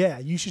record. Yeah,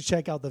 you should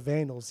check out the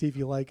Vandals, see if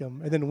you like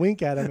them, and then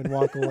wink at him and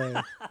walk away.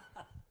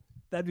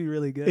 That'd be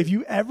really good. If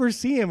you ever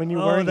see him and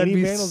you're wearing that'd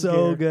any be Vandals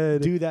so gear,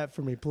 good. do that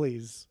for me,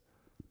 please.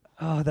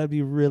 Oh, that'd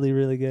be really,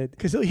 really good.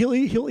 Because he'll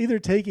either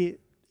take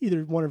it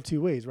either one of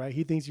two ways, right?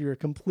 He thinks you're a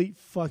complete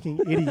fucking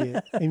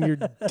idiot and you're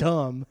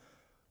dumb,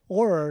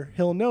 or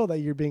he'll know that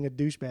you're being a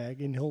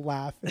douchebag and he'll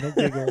laugh and he'll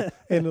giggle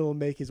and it'll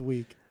make his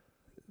week.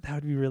 That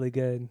would be really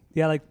good.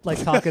 Yeah,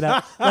 like talk it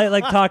up,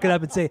 like talk it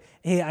up and say,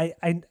 "Hey,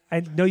 I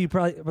know you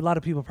probably a lot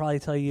of people probably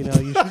tell you,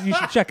 you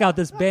should check out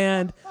this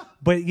band,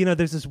 but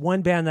there's this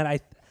one band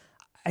that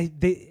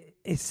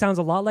it sounds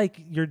a lot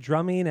like your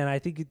drumming, and I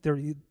think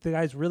the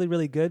guy's really,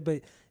 really good, but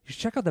you should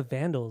check out the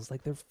Vandals.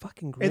 Like, they're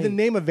fucking great." And the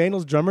name of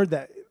Vandals drummer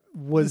that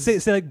was say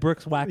like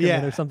Brooks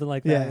Wackerman or something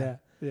like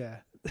that. Yeah.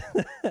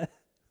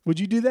 Would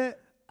you do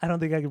that? I don't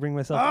think I could bring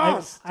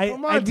myself.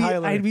 Come on,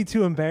 Tyler. I'd be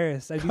too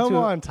embarrassed. I'd be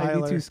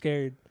too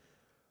scared.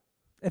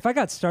 If I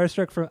got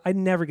starstruck I'd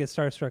never get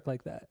starstruck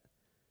like that.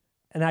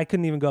 And I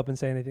couldn't even go up and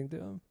say anything to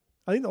him.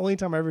 I think the only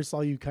time I ever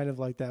saw you kind of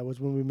like that was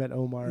when we met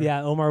Omar.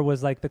 Yeah, Omar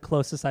was like the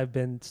closest I've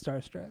been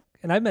starstruck.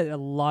 And I've met a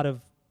lot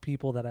of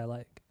people that I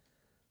like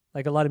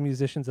a lot of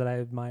musicians that I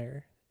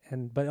admire.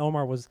 But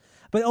Omar was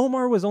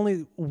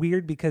only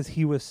weird because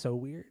he was so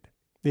weird.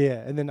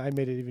 Yeah, and then I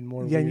made it even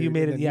more weird. You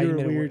made it. Yeah, you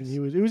made weird. It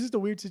worse. And it was just a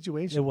weird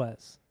situation. It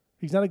was.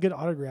 He's not a good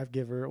autograph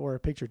giver or a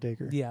picture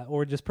taker. Yeah,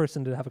 or just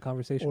person to have a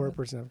conversation with. Or a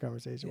person to have a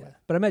conversation with.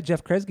 But I met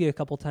Jeff Kresge a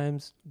couple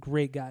times.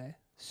 Great guy.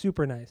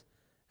 Super nice.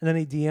 And then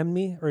he DM'd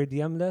me, or he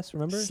DM'd us,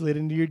 remember? Slid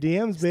into your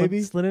DMs,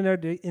 baby. Slid into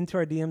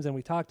our DMs, and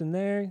we talked in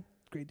there.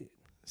 Great dude.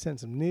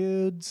 Sent some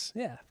nudes.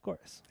 Yeah, of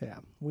course. Yeah.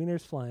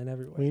 Wieners flying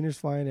everywhere. Wieners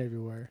flying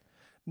everywhere.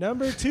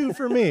 Number 2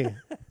 for me.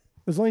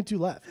 There's only 2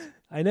 left.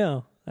 I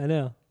know.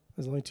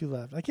 There's only 2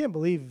 left. I can't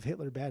believe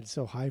Hitler Bad is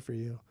so high for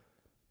you.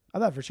 I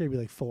thought for sure it'd be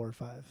like 4 or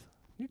 5.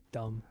 You're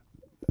dumb.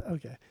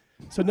 Okay.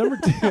 So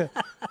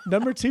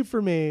number 2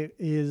 for me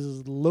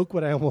is Look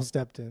What I Almost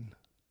Stepped In.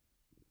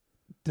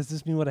 Does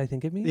this mean what I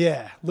think it means?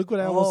 Yeah. Look What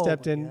I Almost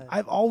Stepped In. God.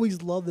 I've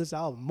always loved this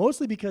album,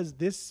 mostly because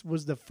this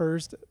was the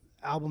first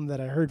album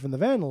that I heard from the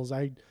Vandals.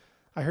 I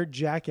heard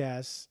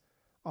Jackass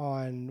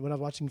when I was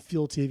watching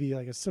Fuel TV,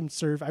 like some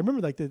surf. I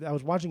remember I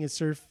was watching a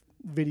surf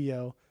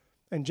video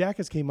and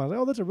Jackass came on. I was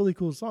like, oh, that's a really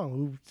cool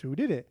song. Who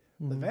did it?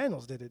 Mm-hmm. The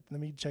Vandals did it. Let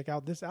me check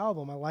out this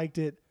album. I liked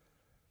it.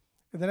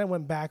 And then I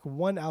went back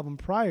one album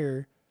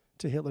prior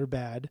to Hitler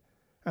Bad.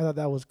 I thought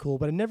that was cool,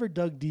 but I never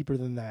dug deeper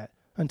than that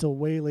until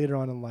way later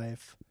on in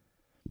life.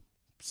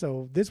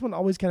 So this one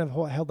always kind of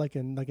held like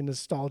a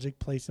nostalgic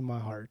place in my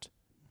heart.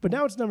 But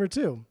now it's number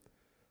 2.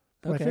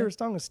 Okay. My favorite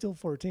song is still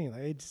 14.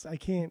 I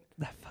can't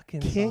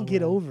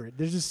get over it.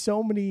 There's just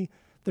so many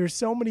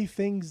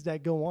things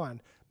that go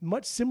on.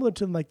 Much similar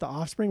to like the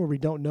Offspring, where we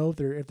don't know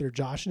if they're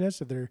joshing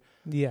us, if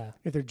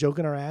they're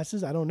joking our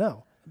asses. I don't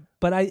know.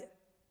 But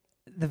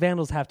the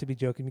Vandals have to be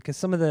joking, because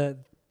some of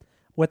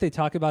what they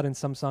talk about in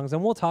some songs,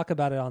 and we'll talk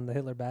about it on the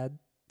Hitler Bad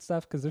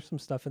stuff, because there's some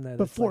stuff in there.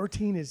 But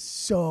 14 is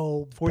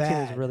so 14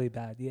 bad. Is really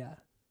bad. Yeah,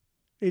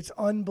 it's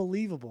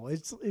unbelievable.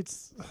 It's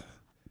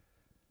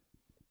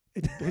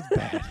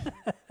bad.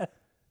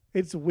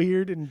 It's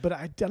weird, but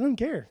I don't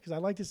care, because I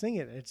like to sing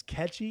it. It's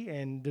catchy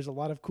and there's a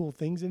lot of cool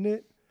things in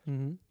it.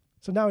 Mm-hmm.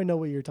 So now I know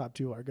what your top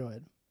 2 are. Go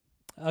ahead.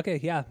 Okay,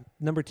 yeah.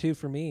 Number 2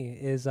 for me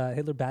is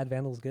Hitler Bad,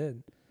 Vandals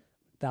Good,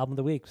 the album of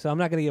the week. So I'm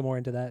not going to get more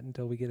into that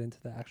until we get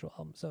into the actual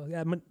album. So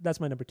yeah, that's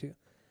my number 2.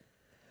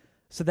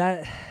 So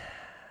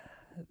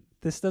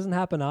this doesn't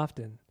happen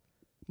often.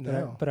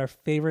 No. But our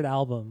favorite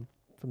album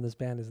from this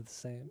band is the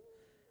same.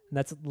 And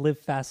that's Live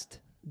Fast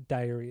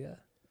Diarrhea.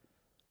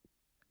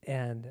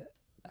 And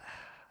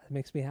it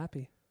makes me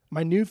happy.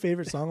 My new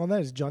favorite song on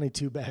that is Johnny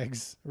Two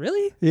Bags.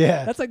 Really?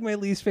 Yeah. That's like my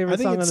least favorite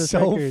song on this record.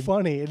 I think record. it's so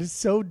funny. It is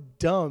so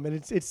dumb. And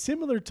it's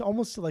similar to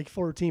almost to like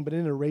 14, but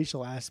in a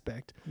racial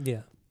aspect.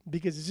 Yeah.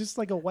 Because it's just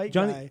like a white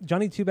guy.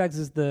 Johnny Two Bags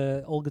is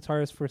the old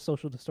guitarist for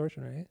Social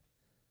Distortion, right?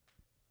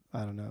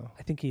 I don't know.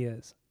 I think he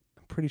is.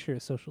 I'm pretty sure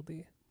it's Social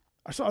D.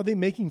 So are they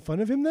making fun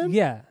of him then?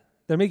 Yeah.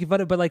 They're making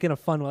fun of it, but like in a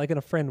fun way, like in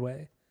a friend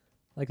way.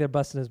 Like they're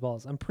busting his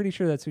balls. I'm pretty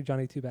sure that's who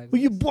Johnny Two Bags is.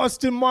 Well, you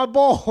busting my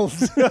balls.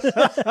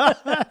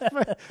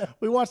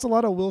 We watched a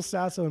lot of Will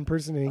Sasso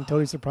impersonating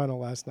Tony Soprano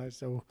last night.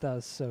 So that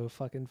was so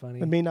fucking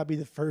funny. It may not be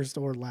the first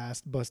or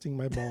last busting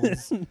my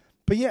balls.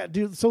 But yeah,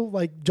 dude. So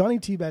like Johnny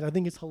Two Bags, I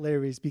think it's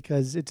hilarious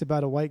because it's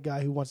about a white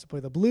guy who wants to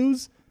play the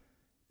blues,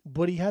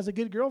 but he has a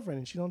good girlfriend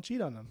and she don't cheat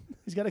on him.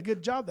 He's got a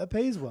good job that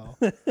pays well.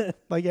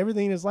 Like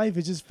everything in his life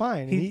is just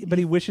fine. But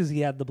he wishes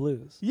he had the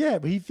blues. Yeah,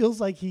 but he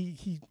feels like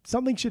he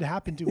something should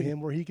happen to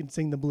him where he can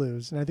sing the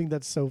blues. And I think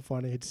that's so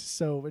funny. It's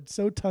so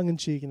tongue in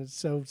cheek and it's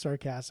so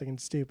sarcastic and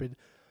stupid.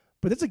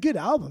 But it's a good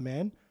album,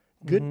 man.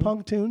 Good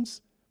punk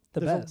tunes.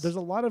 There's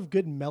a lot of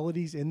good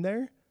melodies in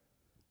there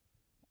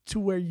to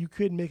where you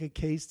could make a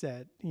case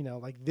that,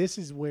 like this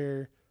is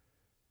where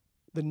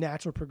the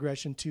natural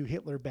progression to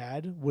Hitler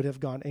Bad would have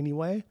gone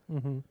anyway.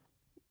 Mm-hmm.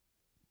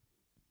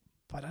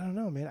 But I don't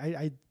know, man.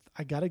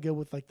 I got to go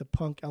with like the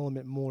punk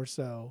element more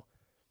so.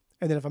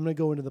 And then if I'm going to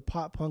go into the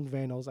pop punk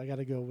Vandals, I got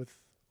to go with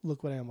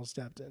Look What I Almost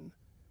Stepped In.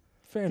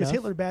 Fair enough. Because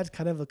Hitler Bad's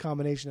kind of a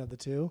combination of the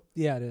two.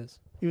 Yeah, it is.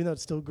 Even though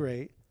it's still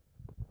great.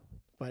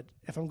 But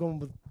if I'm going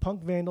with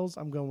punk Vandals,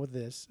 I'm going with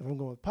this. If I'm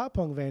going with pop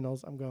punk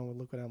Vandals, I'm going with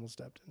Look What I Almost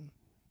Stepped In.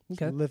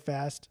 Okay. So Live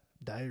Fast,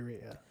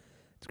 Diarrhea.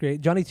 It's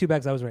great. Johnny Two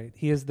Bags, I was right.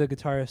 He is the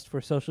guitarist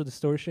for Social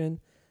Distortion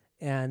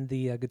and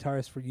the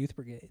guitarist for Youth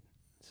Brigade.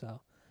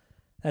 So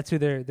that's who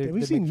they're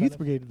we've seen Youth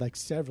Brigade like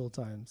several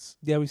times.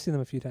 Yeah, we've seen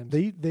them a few times.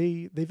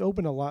 They've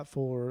opened a lot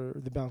for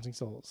the Bouncing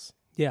Souls.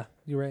 Yeah,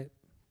 you're right.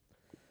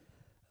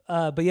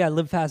 But yeah,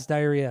 Live Fast,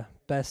 Diarrhea,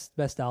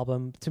 best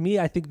album. To me,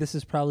 I think this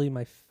is probably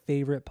my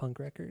favorite punk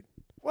record.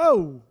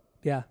 Whoa!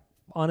 Yeah,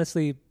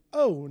 honestly.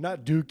 Oh,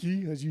 not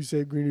Dookie, as you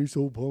said, Green Day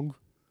Soul Punk.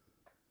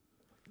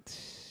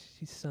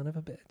 You son of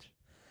a bitch.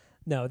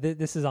 No,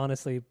 this is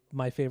honestly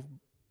my favorite.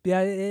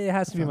 Yeah, it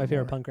has to be my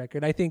favorite punk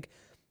record. I think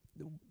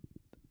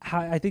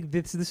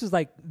this is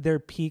like their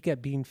peak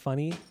at being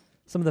funny.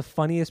 Some of the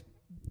funniest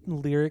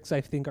lyrics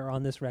I think are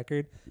on this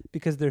record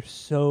because they're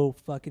so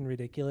fucking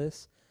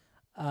ridiculous.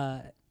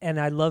 And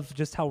I love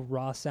just how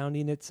raw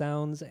sounding it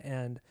sounds,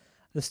 and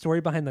the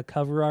story behind the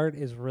cover art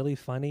is really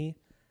funny,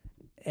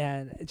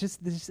 and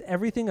just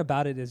everything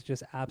about it is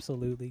just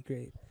absolutely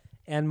great.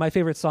 And my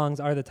favorite songs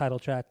are the title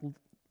track,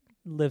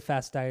 Live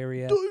Fast,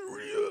 Diarrhea.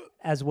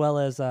 As well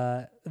as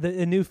another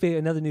new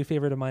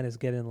favorite of mine is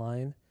Get in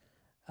Line,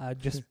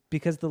 just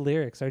because the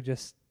lyrics are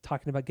just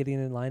talking about getting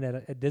in line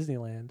at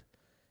Disneyland,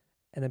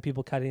 and then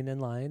people cutting in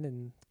line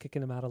and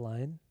kicking them out of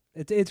line.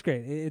 It's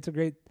great. It's a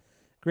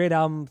great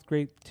album,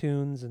 great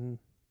tunes, and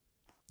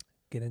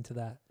get into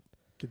that.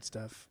 Good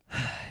stuff.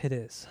 It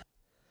is.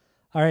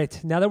 All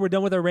right, now that we're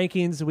done with our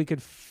rankings, we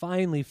could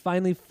finally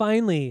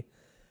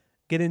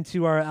get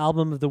into our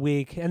album of the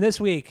week. And this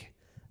week,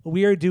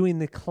 we are doing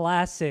the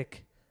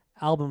classic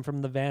album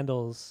from the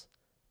Vandals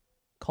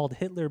called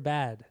Hitler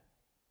Bad,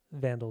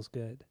 Vandals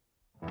Good.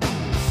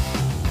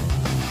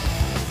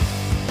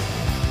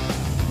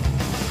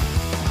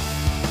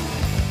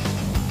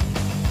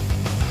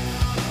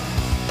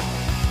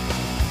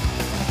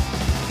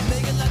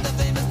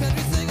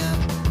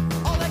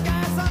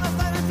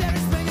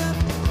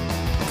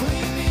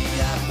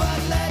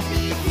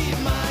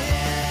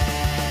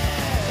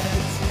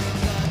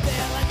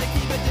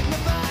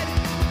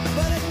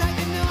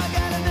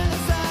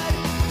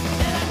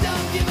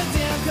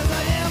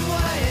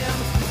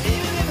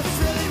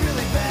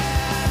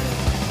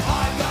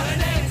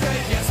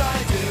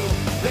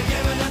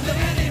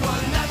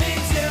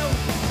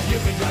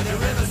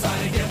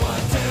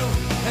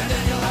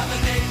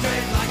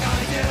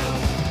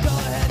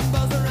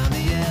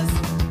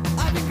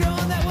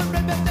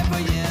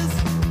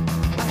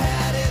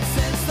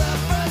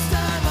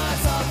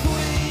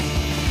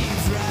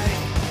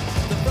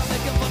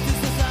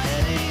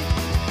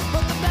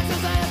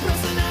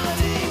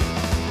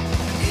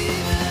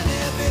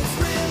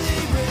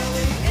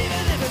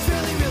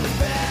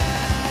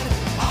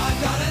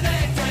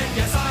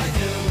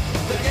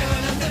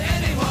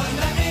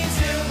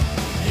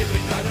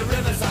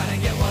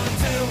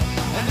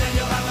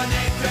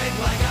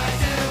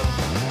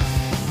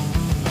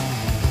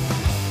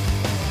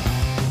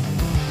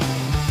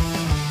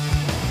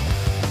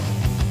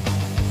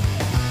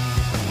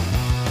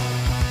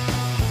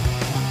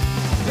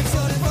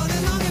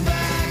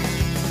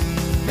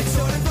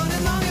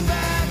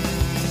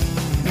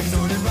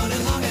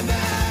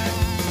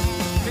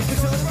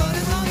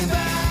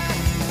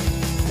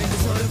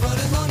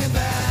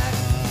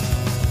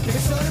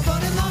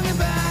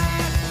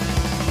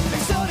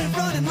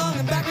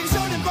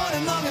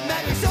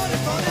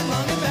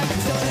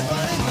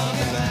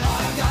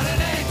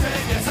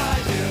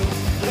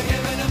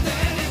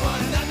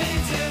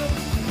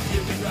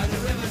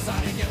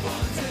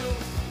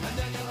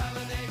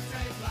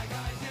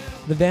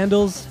 The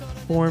Vandals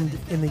formed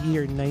in the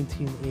year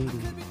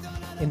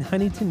 1980 in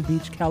Huntington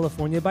Beach,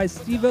 California by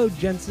Steve-O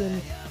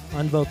Jensen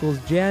on vocals,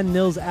 Jan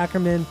Nils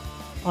Ackerman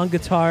on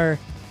guitar,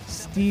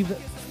 Steve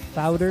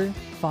Fodder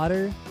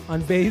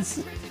on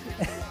bass,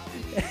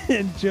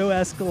 and Joe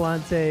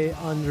Escalante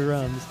on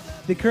drums.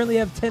 They currently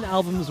have 10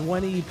 albums,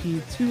 1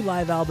 EP, 2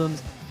 live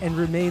albums, and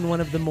remain one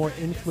of the more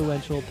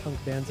influential punk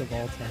bands of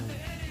all time.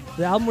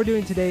 The album we're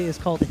doing today is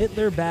called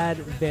Hitler Bad,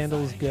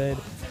 Vandals Good,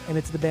 and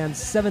it's the band's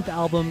 7th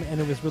album, and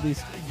it was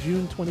released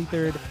June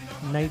 23rd,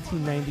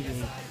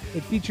 1998.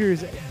 It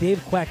features Dave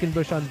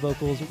Quackenbush on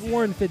vocals,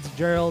 Warren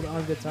Fitzgerald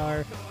on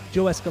guitar,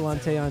 Joe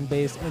Escalante on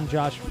bass, and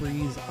Josh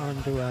Freese on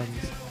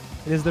drums.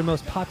 It is their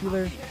most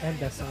popular and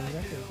best-selling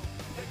record.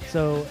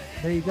 So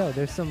there you go.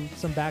 There's some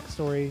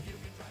backstory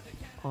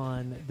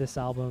on this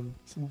album.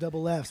 Some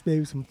double F's,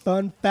 baby. Some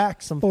fun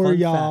facts for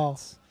y'all.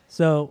 Facts.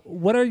 So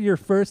what are your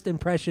first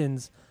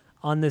impressions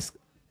on this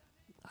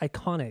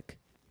iconic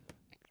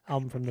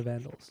album from the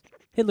Vandals?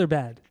 Hitler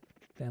Bad,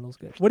 Vandals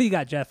Good. What do you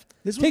got, Jeff?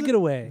 Take it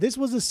away. This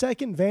was the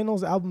second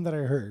Vandals album that I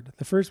heard.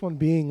 The first one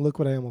being Look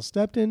What I Almost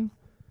Stepped In.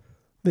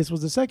 This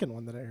was the second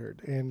one that I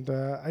heard, and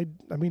I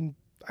mean,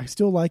 I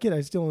still like it.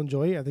 I still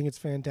enjoy it. I think it's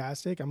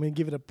fantastic. I'm going to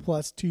give it a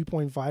plus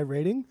 2.5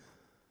 rating.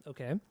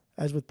 Okay.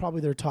 As with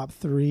probably their top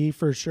 3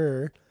 for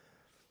sure.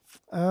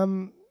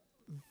 There's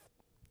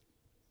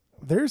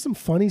some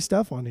funny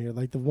stuff on here,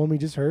 like the one we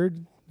just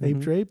heard, Ape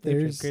Drape.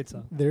 Great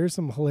song. There's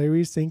some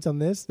hilarious things on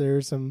this.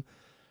 There's some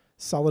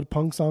solid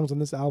punk songs on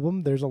this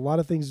album. There's a lot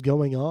of things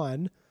going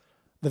on.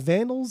 The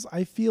Vandals,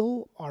 I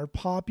feel, are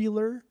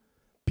popular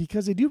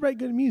because they do write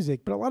good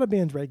music, but a lot of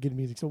bands write good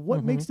music. So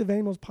what makes the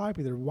Vandals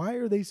popular? Why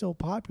are they so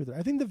popular?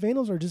 I think the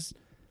Vandals are just,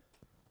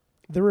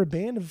 they're a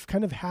band of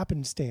kind of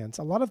happenstance.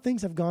 A lot of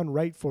things have gone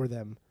right for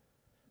them.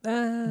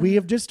 We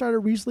have just started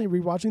recently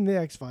rewatching The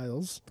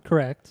X-Files.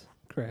 Correct.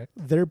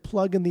 Their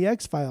plug in The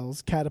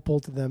X-Files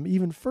catapulted them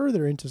even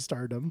further into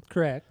stardom.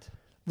 Correct.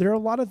 There are a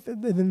lot of,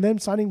 and them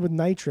signing with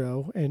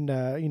Nitro, and,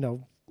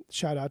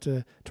 shout out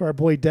to our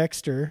boy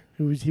Dexter,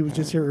 he was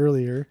just here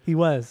earlier. He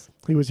was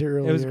here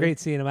earlier. It was great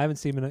seeing him. I haven't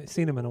seen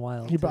him in a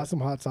while. He brought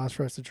some hot sauce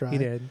for us to try. He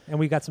did. And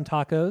we got some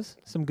tacos,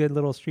 some good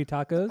little street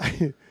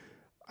tacos.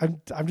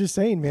 I'm just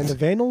saying, man, the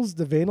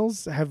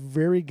Vandals have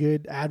very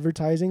good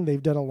advertising.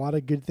 They've done a lot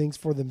of good things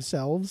for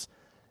themselves.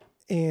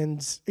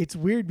 And it's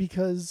weird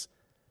because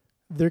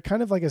they're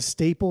kind of like a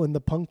staple in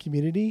the punk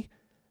community.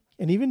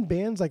 And even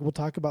bands like we'll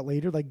talk about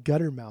later, like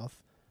Guttermouth,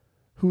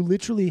 who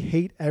literally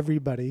hate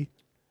everybody.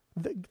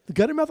 The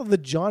Guttermouth are the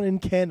John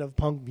and Ken of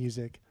punk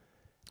music.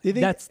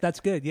 That's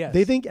good, yes.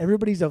 They think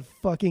everybody's a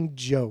fucking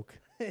joke,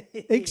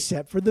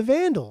 except for the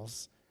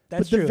Vandals.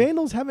 That's true. The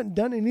Vandals haven't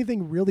done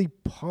anything really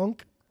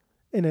punk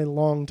in a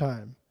long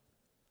time.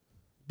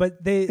 But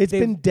it's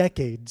been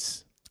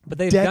decades. But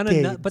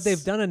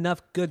they've done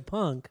enough good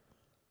punk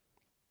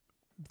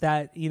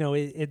that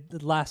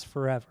it lasts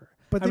forever.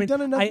 But they've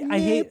done enough I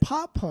hate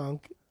pop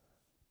punk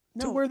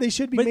to where they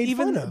should be made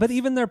fun of. But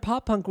even their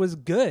pop punk was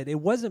good.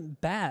 It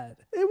wasn't bad.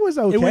 It was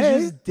okay. It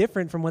was just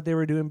different from what they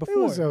were doing before. It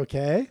was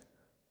okay.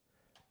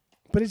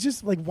 But it's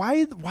just like,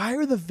 why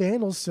are the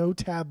Vandals so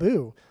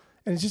taboo?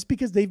 And it's just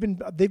because they've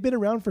been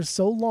around for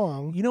so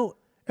long,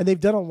 and they've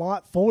done a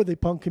lot for the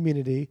punk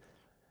community.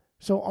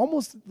 So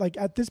almost like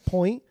at this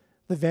point,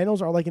 the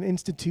Vandals are like an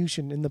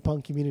institution in the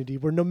punk community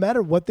where no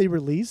matter what they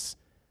release,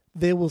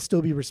 they will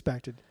still be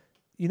respected.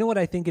 You know what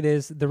I think it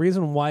is? The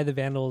reason why the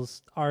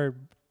Vandals are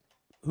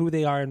who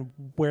they are and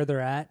where they're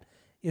at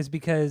is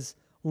because,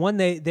 one,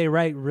 they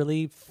write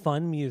really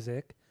fun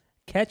music,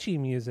 catchy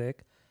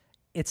music.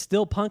 It's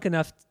still punk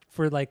enough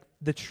for like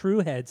the true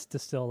heads to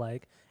still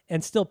like,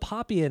 and still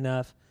poppy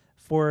enough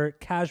for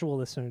casual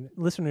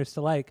listeners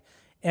to like.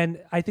 And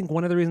I think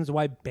one of the reasons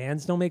why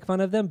bands don't make fun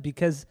of them,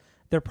 because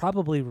they're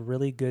probably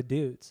really good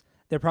dudes.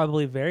 They're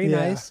probably very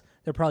nice.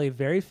 They're probably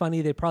very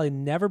funny. They probably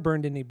never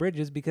burned any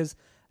bridges because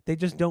they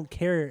just don't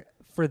care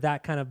for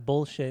that kind of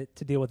bullshit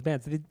to deal with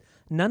bands.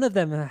 None of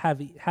them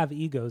have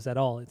egos at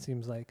all. It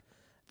seems like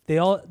they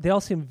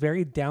all seem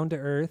very down to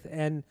earth,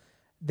 and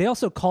they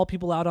also call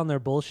people out on their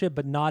bullshit,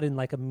 but not in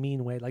like a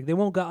mean way. Like they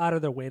won't go out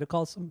of their way to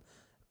call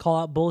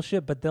out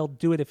bullshit, but they'll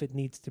do it if it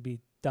needs to be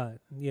done.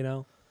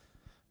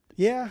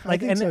 Yeah,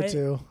 like, I think so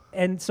too.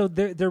 And so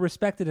they're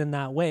respected in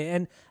that way.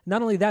 And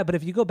not only that, but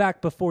if you go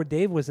back before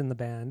Dave was in the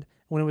band,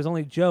 when it was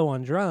only Joe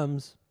on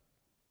drums,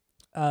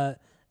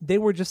 they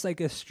were just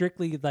like a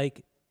strictly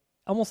like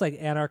almost like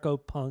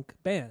anarcho-punk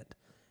band.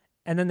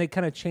 And then they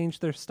kind of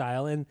changed their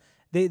style, and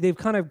they've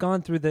kind of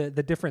gone through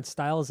the different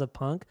styles of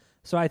punk.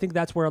 So I think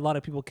that's where a lot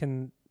of people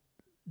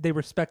they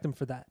respect them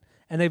for that.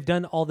 And they've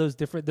done all those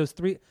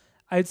three.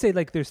 I'd say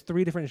like there's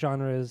 3 different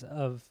genres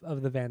of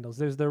the Vandals.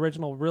 There's the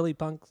original really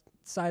punk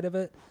side of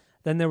it.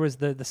 Then there was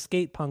the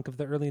skate punk of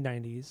the early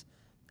 90s.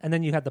 And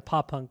then you had the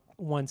pop punk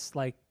once,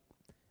 like,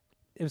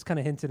 it was kind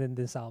of hinted in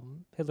this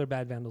album. Hitler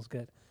Bad, Vandals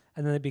Good.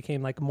 And then it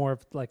became like more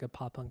of like a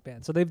pop punk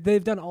band. So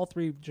they've done all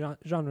 3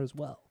 genres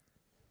well.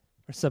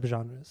 Or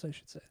subgenres, I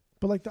should say.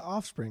 But like the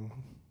Offspring,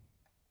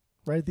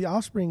 right? The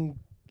Offspring,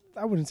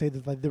 I wouldn't say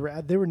that like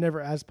they were never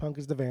as punk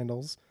as the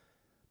Vandals.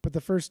 But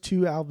the first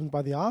 2 albums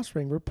by The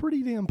Offspring were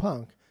pretty damn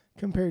punk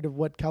compared to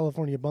what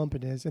California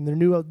Bumpin' is, and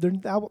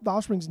The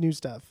Offspring's new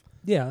stuff.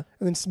 Yeah.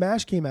 And then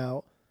Smash came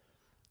out,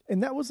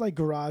 and that was like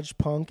garage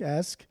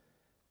punk-esque.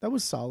 That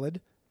was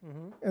solid.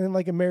 Mm-hmm. And then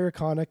like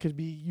Americana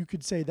you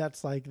could say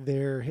that's like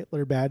their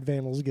Hitler Bad,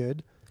 Vandals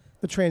Good.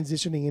 The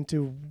transitioning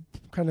into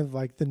kind of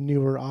like the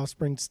newer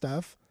Offspring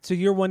stuff. So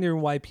you're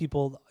wondering why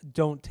people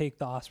don't take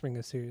The Offspring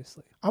as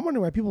seriously? I'm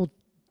wondering why people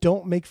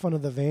don't make fun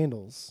of the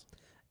Vandals.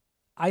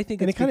 I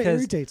think it kind of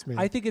irritates me.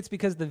 I think it's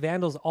because the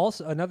Vandals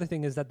also. Another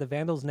thing is that the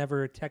Vandals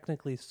never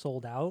technically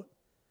sold out.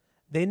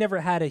 They never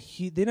had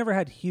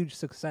huge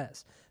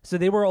success. So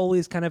they were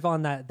always kind of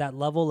on that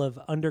level of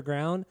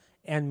underground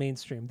and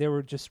mainstream. They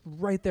were just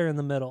right there in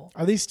the middle.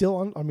 Are they still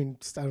on? I mean,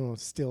 I don't know,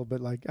 still, but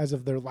like as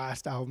of their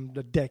last album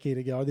a decade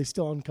ago, are they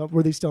still on?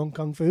 Were they still on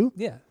Kung Fu?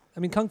 Yeah, I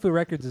mean, Kung Fu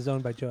Records is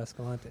owned by Joe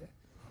Escalante.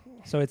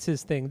 So it's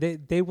his thing.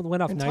 They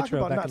went off and Nitro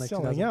talk about back not in like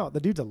selling 2000. out. The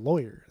dude's a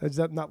lawyer. Is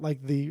that not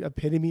like the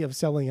epitome of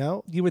selling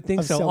out? You would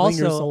think so.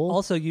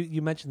 Also,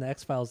 you mentioned the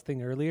X-Files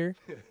thing earlier,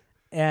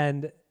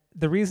 and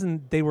the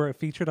reason they were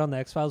featured on the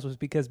X-Files was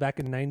because back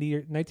in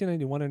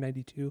 1991 or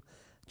 92,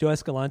 Joe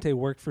Escalante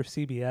worked for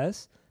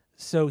CBS,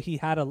 so he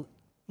had a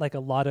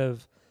lot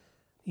of,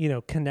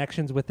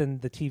 connections within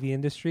the TV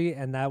industry,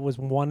 and that was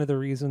one of the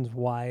reasons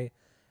why,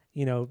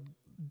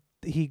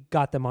 he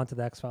got them onto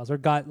the X-Files, or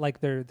got like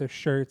their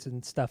shirts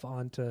and stuff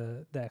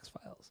onto the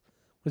X-Files,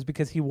 was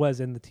because he was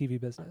in the TV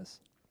business.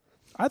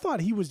 I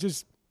thought he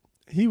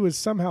was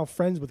somehow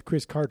friends with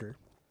Chris Carter.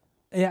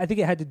 Yeah, I think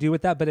it had to do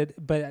with that,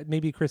 but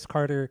maybe Chris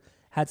Carter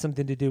had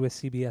something to do with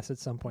CBS at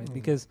some point,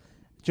 because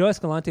Joe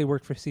Escalante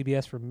worked for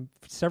CBS for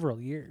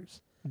several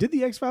years. Did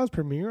the X-Files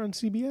premiere on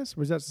CBS?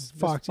 Or was that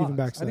Fox even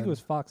back then? I think it was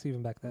Fox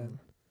even back then.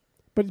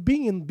 But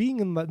being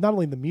in not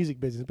only the music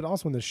business, but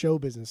also in the show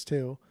business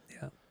too.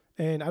 Yeah.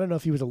 And I don't know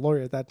if he was a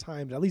lawyer at that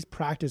time, but at least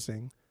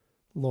practicing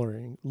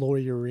lawyering.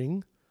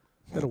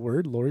 Is that a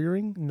word?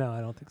 Lawyering? No,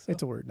 I don't think so.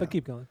 It's a word. But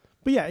keep going.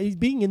 But yeah,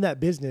 being in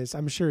that business,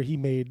 I'm sure he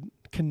made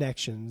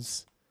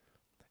connections.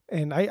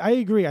 And I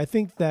agree. I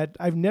think that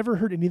I've never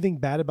heard anything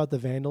bad about the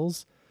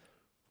Vandals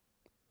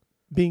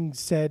being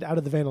said out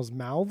of the Vandals'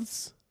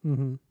 mouths.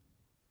 Mm-hmm.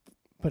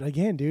 But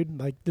again, dude,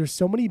 like there's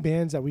so many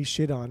bands that we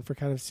shit on for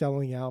kind of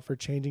selling out, for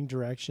changing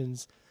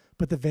directions.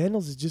 But the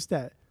Vandals is just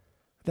that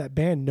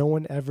band no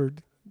one ever,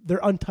 they're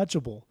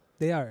untouchable.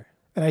 They are.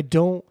 And I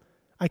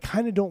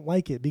kind of don't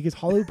like it because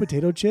Hollywood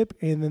Potato Chip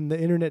and then the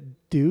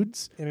Internet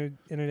Dudes.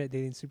 Internet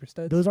Dating Super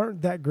Studs. Those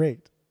aren't that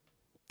great.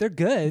 They're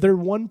good. They're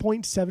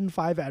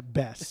 1.75 at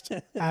best.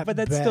 But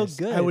that's still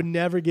good. I would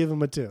never give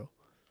them a 2.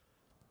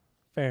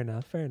 Fair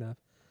enough.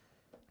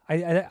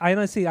 I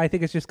honestly, I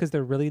think it's just because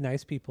they're really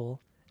nice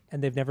people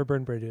and they've never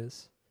burned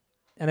bridges.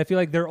 And I feel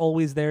like they're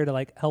always there to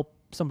like help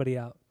somebody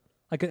out,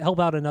 like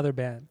help out another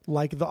band.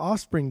 Like the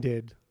Offspring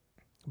did.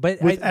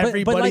 But with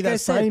everybody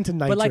that signed to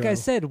Nitro. But like I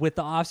said, with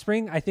the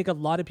Offspring, I think a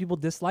lot of people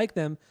dislike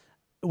them,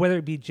 whether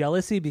it be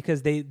jealousy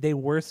because they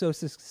were so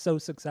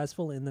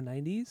successful in the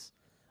 90s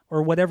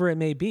or whatever it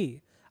may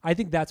be. I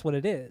think that's what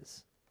it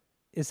is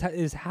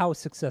how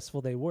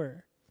successful they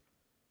were.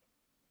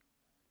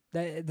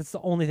 That's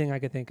the only thing I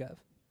could think of.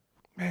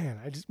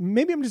 Man,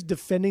 maybe I'm just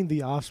defending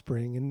the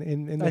Offspring and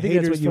the I think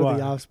haters that's what for you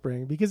the are.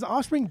 Offspring, because the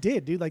Offspring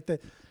did, dude. Like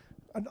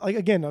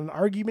again, an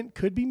argument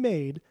could be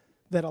made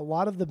that a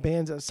lot of the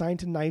bands that signed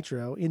to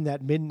Nitro in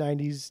that mid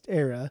 '90s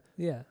era,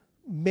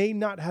 may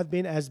not have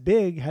been as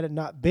big had it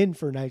not been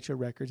for Nitro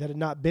Records, had it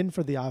not been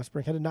for the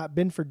Offspring, had it not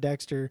been for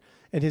Dexter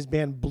and his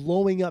band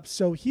blowing up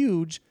so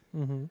huge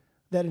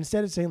that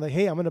instead of saying like,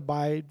 "Hey, I'm going to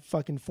buy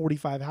fucking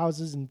 45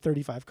 houses and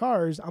 35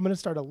 cars," I'm going to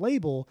start a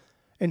label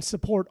and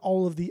support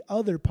all of the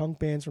other punk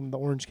bands from the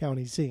Orange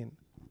County scene.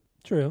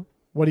 True.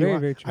 What do you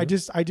want? Very true.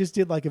 I just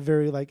did like a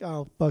very like,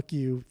 oh fuck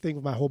you thing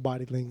with my whole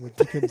body language.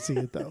 You couldn't see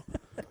it though.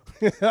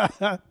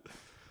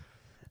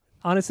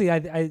 Honestly,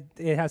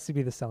 it has to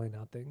be the selling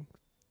out thing.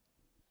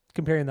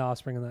 Comparing the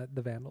Offspring and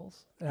the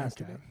Vandals. It has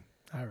to be.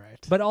 All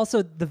right. But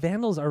also the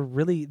Vandals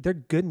they're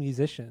good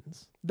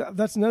musicians.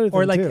 That's another thing.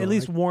 Or like too. at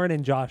least Warren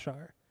and Josh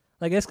are.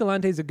 Like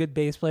Escalante's a good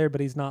bass player,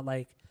 but he's not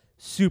like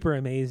super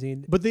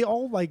amazing. But they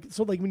all when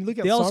you look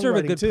at they all serve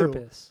a good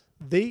purpose.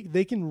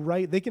 They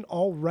can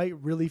all write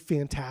really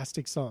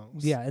fantastic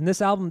songs. Yeah, and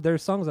this album,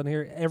 there's songs on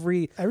here.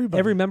 Every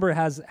member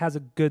has a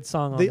good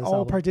song on this album. They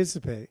all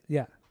participate.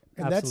 Yeah.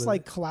 And absolutely. that's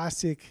like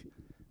classic,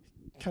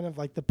 kind of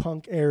like the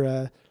punk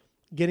era,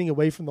 getting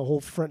away from the whole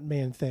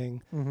frontman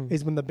thing,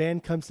 is when the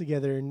band comes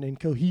together and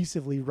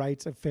cohesively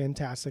writes a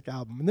fantastic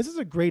album. And this is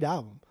a great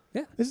album.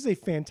 Yeah. This is a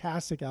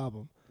fantastic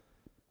album.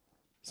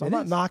 So I'm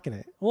not knocking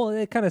it. Well,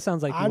 it kind of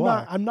sounds like I'm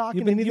not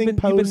knocking anything You've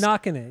been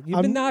knocking it.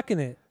 You've been knocking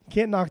it.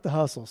 Can't knock the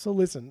hustle. So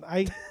listen,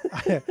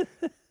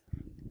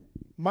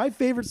 my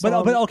favorite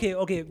song. But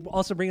okay.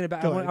 Also bringing it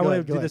back. I want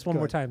to do this one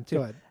more time too.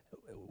 Go ahead.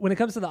 When it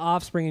comes to the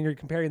Offspring and you're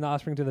comparing the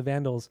Offspring to the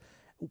Vandals,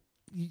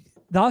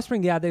 the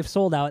Offspring, they've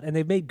sold out and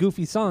they've made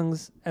goofy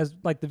songs as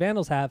like the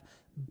Vandals have.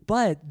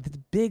 But the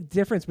big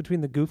difference between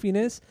the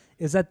goofiness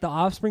is that the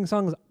Offspring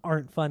songs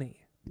aren't funny.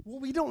 Well,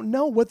 we don't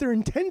know what their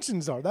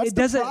intentions are. That's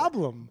the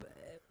problem.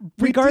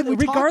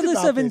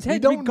 Regardless of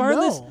intentions,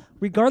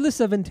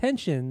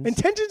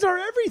 intentions are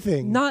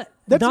everything.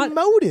 That's a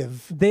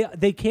motive.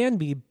 They can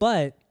be,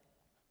 but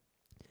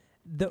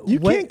you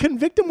can't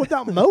convict them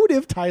without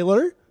motive,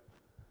 Tyler.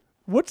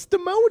 What's the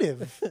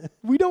motive?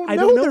 We don't know. I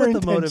don't know their what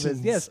intentions. the motive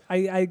is. Yes, I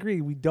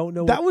agree. We don't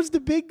know. That was the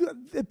big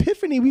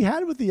epiphany we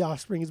had with the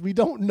Offspring. Is we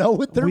don't know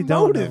what their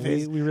motive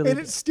is, we really and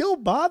it still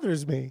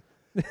bothers me.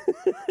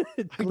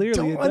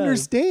 Clearly, I don't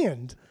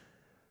understand.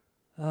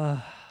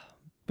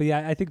 But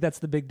yeah, I think that's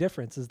the big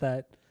difference is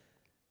that,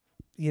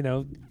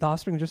 the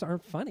Offspring just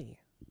aren't funny.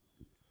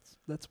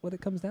 That's what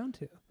it comes down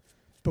to.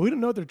 But we don't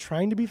know if they're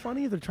trying to be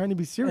funny or they're trying to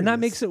be serious. And that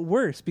makes it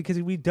worse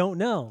because we don't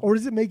know. Or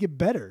does it make it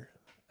better?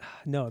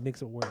 No, it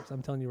makes it worse.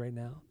 I'm telling you right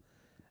now.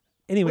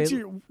 Anyway.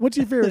 What's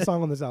your favorite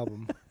song on this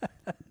album?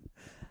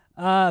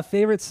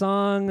 Favorite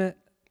song?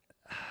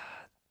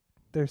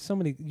 There's so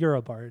many.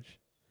 Eurobarge.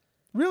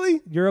 Really?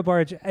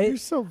 Eurobarge. You're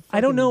so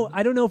I don't know.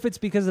 I don't know if it's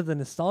because of the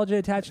nostalgia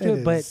attached to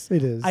it, but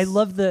it is. I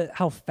love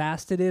how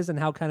fast it is and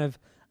how kind of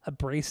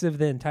abrasive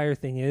the entire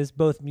thing is,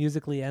 both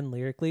musically and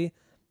lyrically.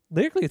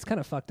 Lyrically, it's kind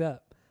of fucked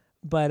up.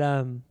 But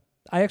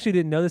I actually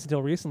didn't know this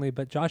until recently,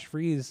 but Josh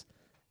Freese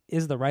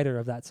is the writer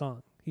of that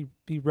song.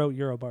 He wrote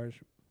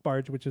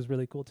Barge, which is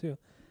really cool too.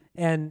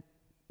 And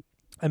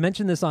I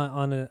mentioned this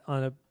on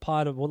a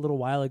pod a little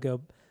while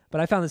ago, but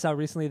I found this out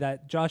recently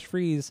that Josh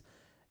Freese,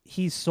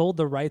 he sold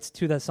the rights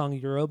to that song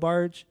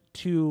Barge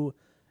to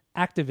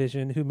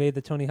Activision, who made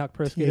the Tony Hawk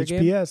Pro Skater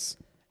game.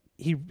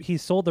 He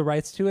sold the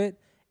rights to it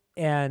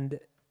and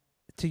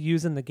to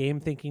use in the game,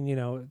 thinking,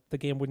 the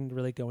game wouldn't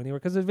really go anywhere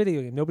because it's a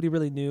video game. Nobody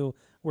really knew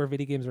where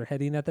video games were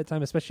heading at that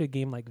time, especially a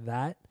game like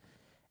that.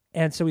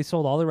 And so he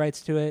sold all the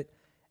rights to it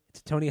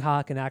to Tony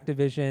Hawk and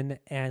Activision,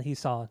 and he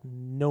saw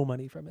no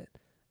money from it.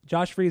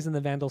 Josh Freese and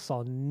the Vandals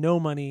saw no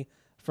money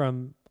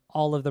from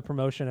all of the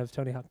promotion of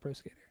Tony Hawk Pro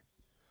Skater.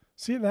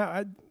 See,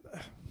 now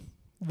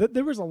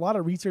there was a lot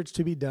of research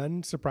to be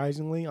done,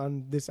 surprisingly,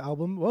 on this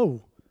album.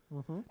 Whoa.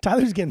 Mm-hmm.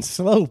 Tyler's getting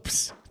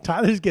slopes.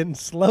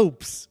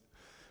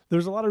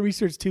 There's a lot of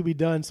research to be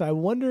done, so I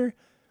wonder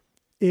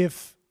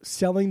if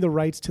selling the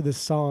rights to the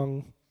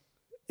song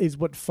is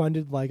what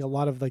funded like a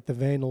lot of like the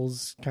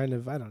Vandals kind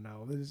of, I don't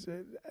know,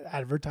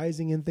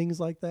 advertising and things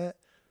like that.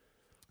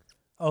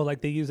 Oh,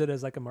 like they use it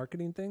as like a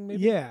marketing thing,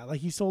 maybe? Yeah,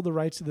 like he sold the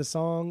rights to the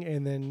song,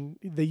 and then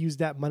they used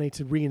that money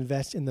to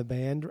reinvest in the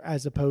band,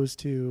 as opposed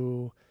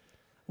to...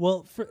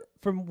 Well,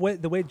 from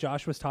the way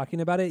Josh was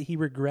talking about it, he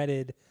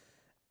regretted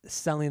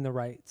selling the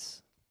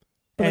rights.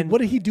 But like,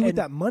 what did he do with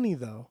that money,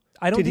 though?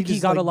 I don't think he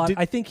got a lot.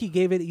 I think he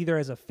gave it either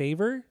as a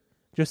favor,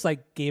 just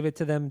like gave it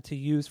to them to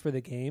use for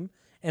the game,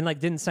 and like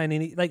didn't sign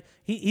any... Like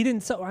he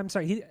didn't sell... I'm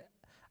sorry,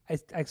 I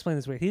explained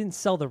this weird. He didn't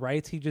sell the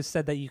rights. He just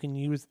said that you can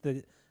use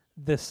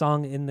the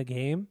song in the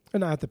game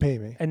and not have to pay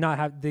me, and not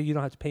have you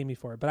don't have to pay me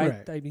for it.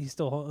 But right. He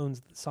still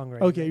owns the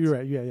songwriting. Okay, you're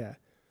right. Yeah.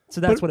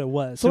 So that's what it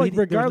was. So like,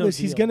 regardless,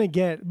 he's gonna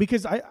get,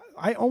 because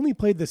I only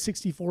played the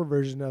 64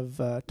 version of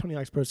Tony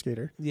Hawk's Pro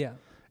Skater. Yeah.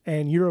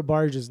 And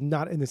Barge is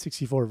not in the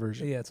 64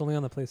 version. Yeah, it's only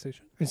on the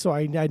PlayStation. And so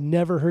I'd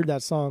never heard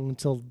that song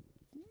until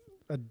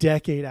a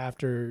decade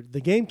after the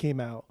game came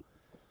out.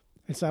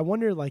 And so I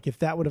wonder like if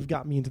that would have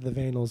got me into the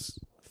Vandals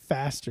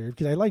faster,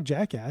 because I like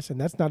Jackass, and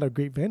that's not a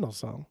great Vandals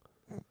song.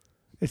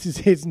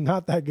 It's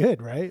not that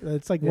good, right?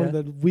 It's like one of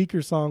the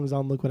weaker songs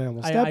on Look What I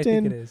Almost Stepped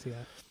In. I think it is, yeah.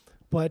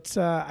 But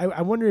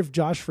I wonder if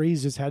Josh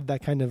Freese just had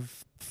that kind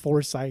of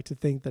foresight to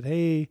think that,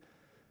 hey,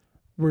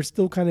 we're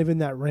still kind of in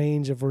that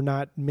range of we're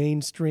not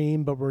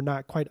mainstream, but we're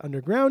not quite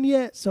underground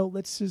yet. So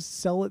let's just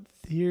sell it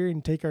here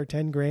and take our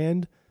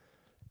 $10,000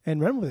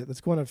 and run with it.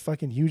 Let's go on a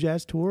fucking huge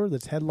ass tour.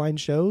 Let's headline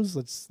shows.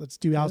 Let's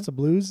do House of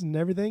Blues and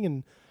everything.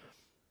 And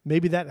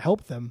maybe that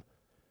helped them.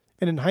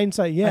 And in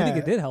hindsight, I think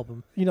it did help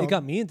them. It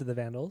got me into the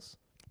Vandals.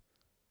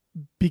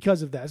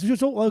 Because of that. So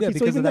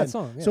because of that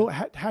song. Yeah. So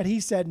had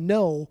he said,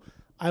 no,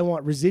 I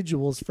want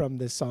residuals from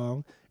this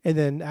song, and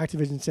then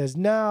Activision says,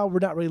 no, we're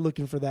not really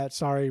looking for that.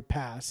 Sorry,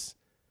 pass.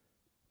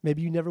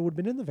 Maybe you never would have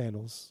been in the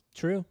Vandals.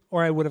 True.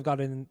 Or I would have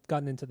gotten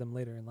into them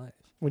later in life.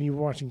 When you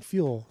were watching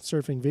Fuel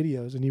surfing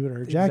videos and you would have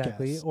heard Jackass.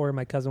 Exactly. Or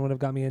my cousin would have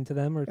got me into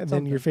them. And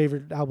then your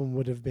favorite album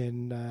would have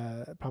been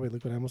probably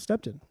Look What I Almost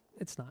Stepped In.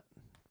 It's not.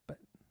 But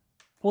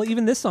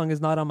even this song is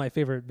not on my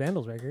favorite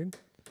Vandals record.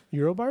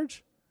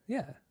 Eurobarge?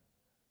 Yeah.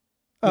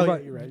 Oh, yeah,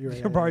 you're right.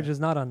 Eurobarge is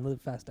not on Live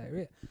Fast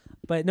Diarrhea,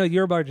 but no,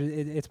 Eurobarge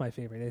it's my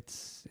favorite.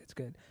 It's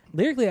good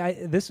lyrically.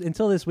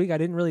 Until this week I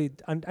didn't really.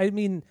 I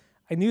mean,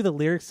 I knew the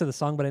lyrics to the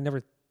song, but I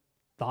never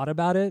thought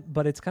about it.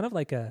 But it's kind of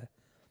like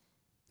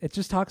it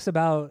just talks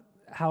about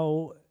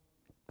how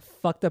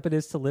fucked up it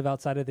is to live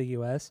outside of the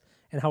U.S.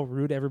 and how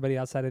rude everybody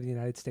outside of the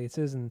United States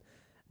is, and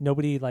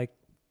nobody like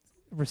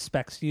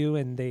respects you,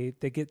 and they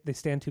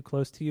stand too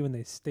close to you, and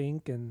they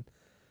stink, and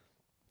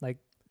like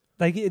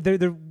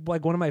they're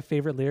like, one of my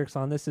favorite lyrics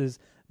on this is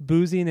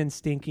boozing and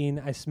stinking.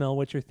 I smell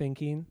what you're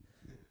thinking.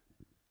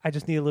 I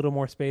just need a little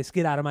more space.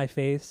 Get out of my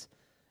face.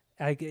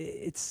 I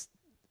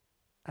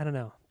don't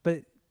know,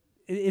 but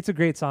it's a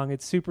great song.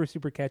 It's super,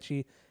 super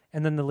catchy.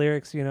 And then the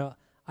lyrics,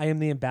 I am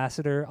the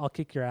ambassador. I'll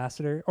kick your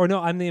asseter. Or no,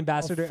 I'm the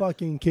ambassador. I'll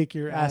fucking kick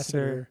your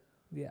asseter.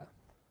 Yeah.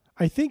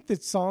 I think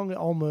that song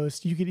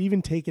almost, you could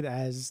even take it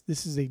as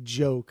this is a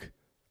joke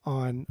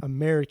on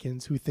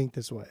Americans who think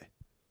this way.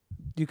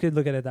 You could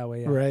look at it that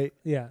way, yeah. Right?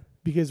 Yeah.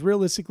 Because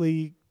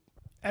realistically,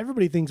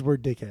 everybody thinks we're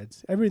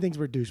dickheads. Everybody thinks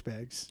we're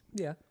douchebags.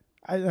 Yeah.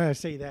 I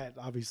say that,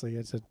 obviously.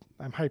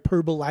 I'm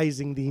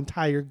hyperbolizing the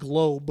entire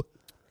globe.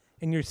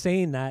 And you're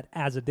saying that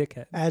as a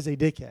dickhead. As a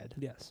dickhead.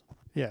 Yes.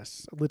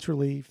 Yes.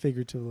 Literally,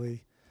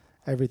 figuratively,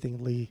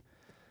 everything Lee.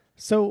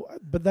 So,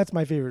 but that's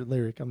my favorite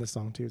lyric on this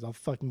song, too, is I'll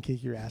fucking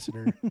kick your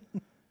asseter.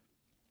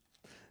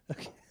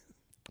 Okay.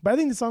 But I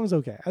think the song's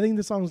okay. I think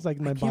the song's like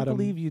my bottom. I can't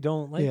believe you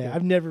don't like it. Yeah,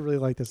 I've never really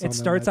liked this song. It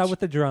starts out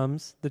with the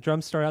drums. The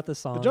drums start out the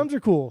song. The drums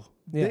are cool.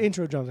 Yeah. The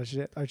intro drums, I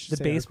should say.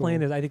 The bass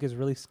playing I think is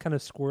really kind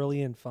of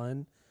squirrely and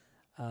fun.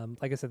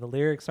 Like I said, the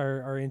lyrics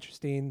are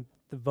interesting.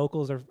 The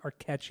vocals are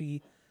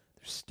catchy.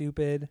 They're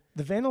stupid.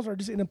 The Vandals are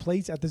just in a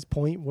place at this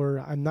point where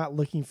I'm not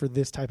looking for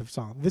this type of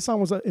song.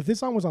 If this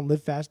song was on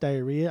Live Fast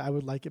Diarrhea, I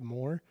would like it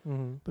more.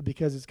 Mm-hmm. But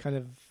because it's kind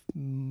of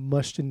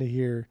mushed into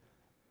here,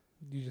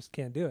 you just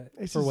can't do it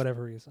it's for just,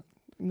 whatever reason.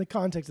 In the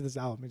context of this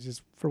album, it's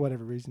just for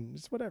whatever reason.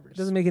 It's whatever. It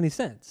doesn't make any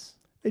sense.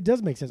 It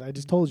does make sense. I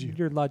just told you.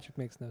 Your logic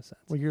makes no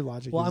sense. Well, your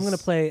logic. Well, I'm gonna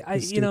play.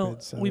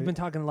 Stupid, we've been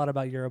talking a lot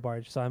about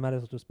Eurobarge, so I might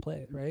as well just play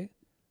it. Right?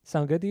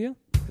 Sound good to you?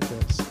 It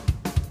does.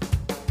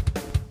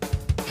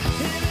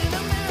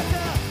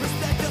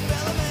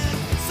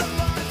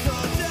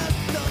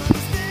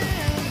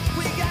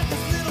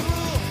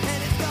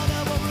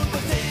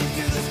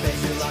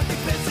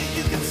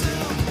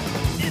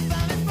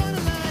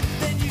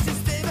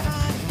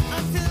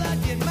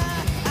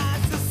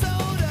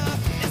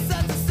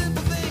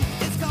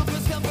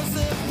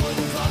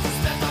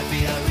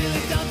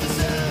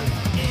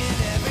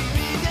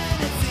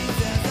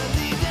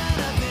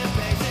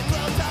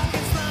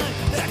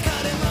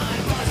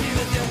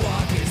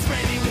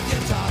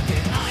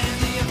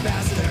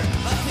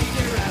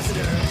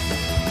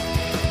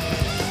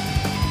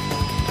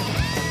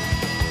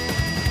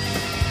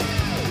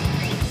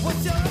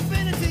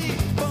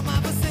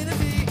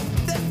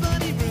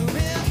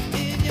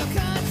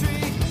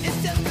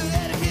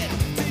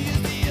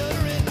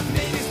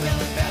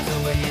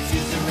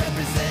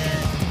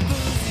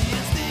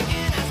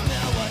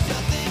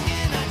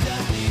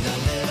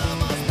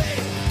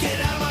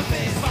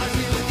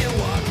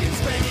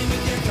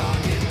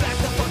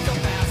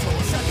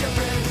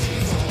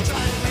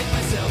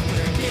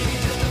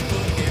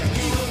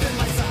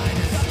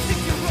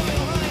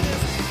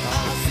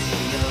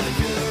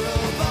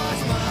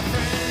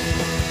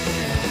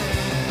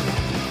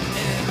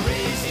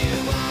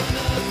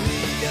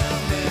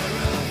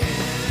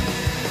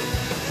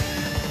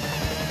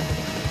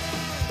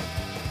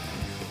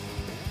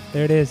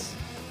 There it is.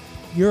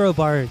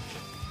 Eurobarge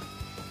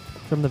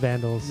from the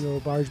Vandals.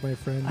 Eurobarge, my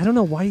friend. I don't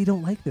know why you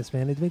don't like this,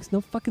 man. It makes no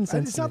fucking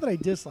sense. It's not that I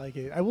dislike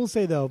it. I will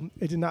say, though,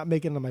 it did not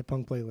make it on my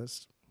punk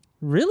playlist.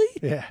 Really?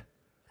 Yeah.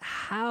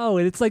 How?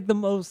 It's like the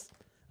most...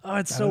 Oh,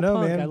 it's so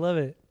punk. Man. I love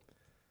it.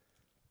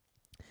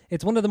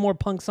 It's one of the more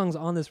punk songs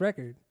on this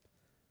record.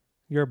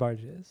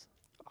 Eurobarge is.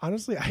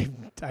 Honestly,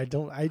 I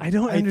don't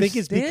understand think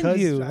it's because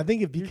you. I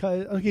think it's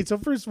because okay. So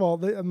first of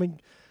all, I mean,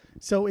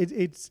 so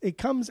it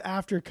comes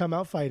after Come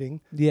Out Fighting,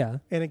 yeah,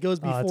 and it goes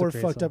before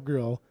Fucked song. Up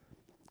Girl,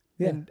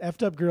 yeah. And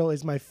Effed Up Girl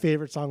is my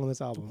favorite song on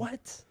this album.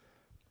 What?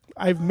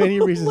 I have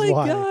many reasons my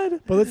why.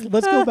 God. But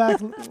let's go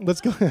back.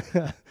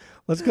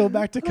 Let's go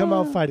back to Come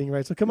Out Fighting.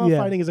 Right. So Come Out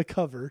Fighting is a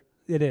cover.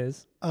 It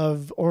is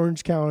of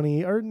Orange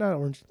County or not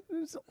Orange,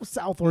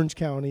 South Orange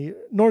County,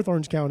 North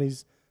Orange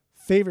County's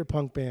favorite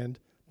punk band,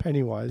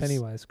 Pennywise.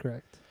 Pennywise,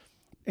 correct.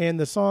 And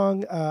the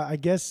song, I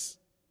guess,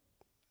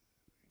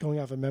 going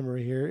off of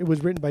memory here, it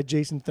was written by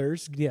Jason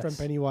Thirsk from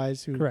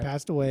Pennywise, who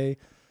passed away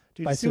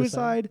due to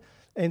suicide.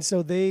 And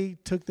so they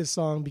took this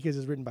song because it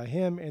was written by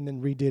him and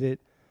then redid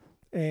it.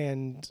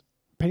 And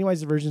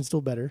Pennywise's version is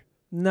still better.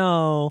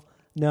 No.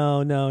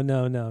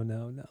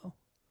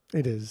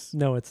 It is.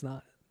 No, it's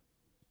not.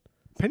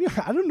 I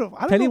don't know.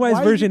 Pennywise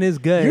version is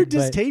good. Your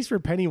distaste for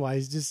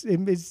Pennywise just it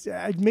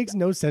makes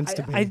no sense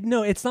to me. I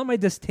know it's not my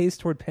distaste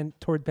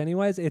toward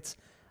Pennywise.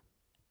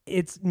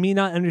 It's me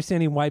not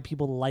understanding why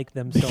people like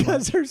them so much.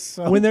 Because they're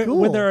so cool.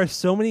 When there are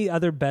so many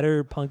other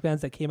better punk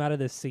bands that came out of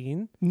this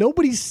scene.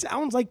 Nobody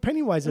sounds like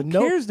Pennywise. Who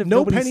cares if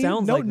nobody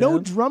sounds like them? No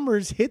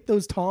drummers hit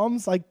those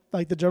toms like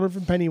the drummer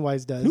from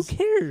Pennywise does. Who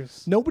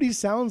cares? Nobody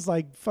sounds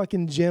like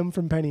fucking Jim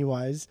from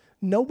Pennywise.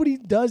 Nobody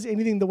does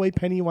anything the way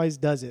Pennywise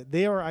does it.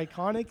 They are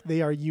iconic.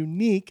 They are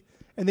unique.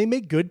 And they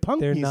make good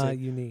punk music. They're not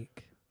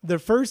unique. Their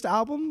first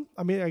album,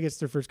 I mean, I guess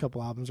their first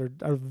couple albums are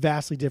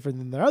vastly different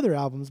than their other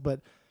albums,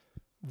 but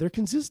they're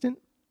consistent.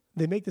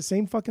 They make the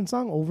same fucking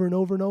song over and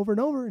over and over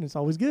and over, and it's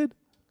always good.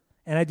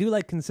 And I do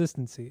like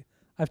consistency.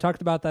 I've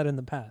talked about that in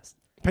the past.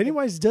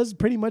 Pennywise does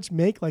pretty much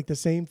make like the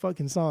same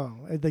fucking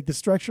song. Like the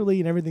structurally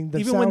and everything,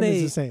 the sound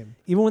is the same.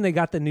 Even when they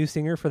got the new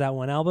singer for that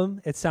one album,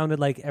 it sounded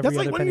like every other That's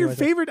like one Pennywise of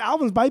your favorite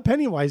albums by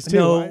Pennywise, too.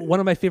 No, one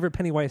of my favorite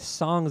Pennywise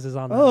songs is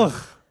on that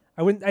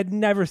album. I'd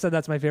never said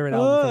that's my favorite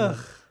album from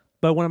them,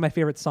 but one of my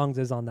favorite songs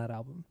is on that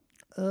album.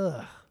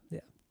 Ugh. Yeah.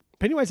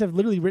 Pennywise have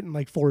literally written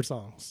like 4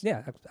 songs.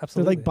 Yeah,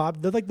 absolutely.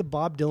 They're like the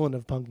Bob Dylan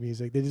of punk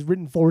music. They just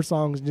written 4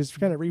 songs and just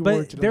kind of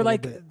reworked it. They're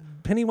like bit.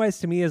 Pennywise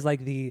to me is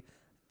like the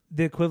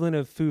equivalent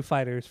of Foo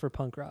Fighters for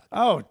punk rock.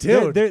 Oh,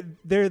 dude,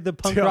 they're the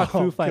punk rock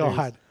Foo Fighters.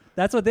 God.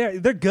 That's what they're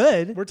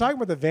good. We're talking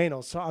about the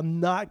Vandals, so I'm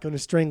not going to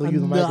strangle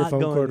you with the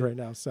microphone cord right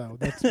now. So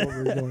that's what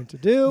we're going to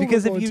do.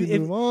 Because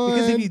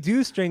if you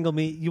do strangle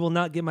me, you will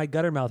not get my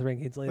Guttermouth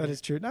rankings later. That is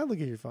true. Now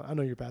look at your phone. I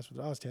know your password.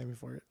 I was Tammy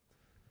for it.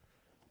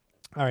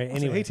 All right.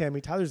 Anyway, hey Tammy,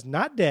 Tyler's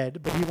not dead,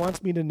 but he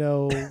wants me to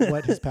know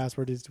what his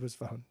password is to his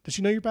phone. Does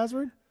she know your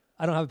password?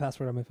 I don't have a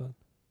password on my phone.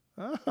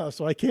 Oh,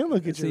 so I can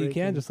look at so you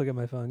can just look at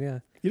my phone. Yeah.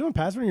 You don't have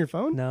a password on your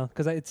phone? No,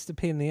 because it's a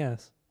pain in the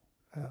ass.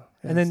 Oh,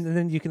 and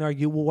then you can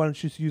argue, well, why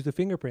don't you just use the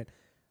fingerprint?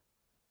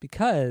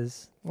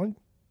 Because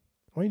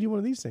Why don't you do one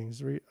of these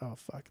things? Oh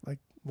fuck! Like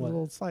a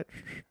little slide.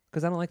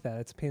 Because I don't like that.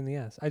 It's a pain in the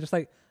ass.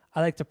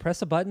 I like to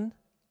press a button,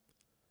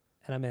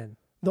 and I'm in.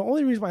 The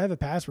only reason why I have a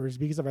password is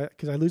because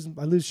I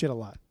lose shit a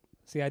lot.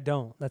 See, I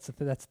don't. That's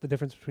the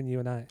difference between you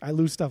and I. I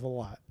lose stuff a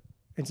lot,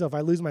 and so if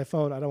I lose my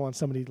phone, I don't want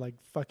somebody like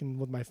fucking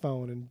with my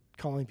phone and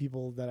calling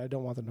people that I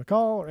don't want them to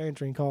call or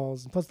answering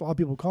calls. And plus, a lot of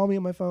people call me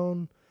on my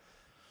phone.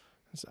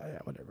 So yeah,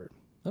 whatever.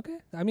 Okay,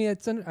 I mean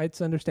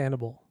it's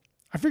understandable.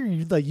 I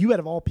figure you out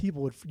of all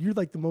people, you're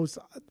like the most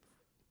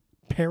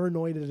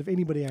paranoid of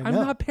anybody I know. I'm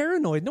not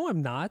paranoid. No,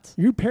 I'm not.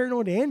 You're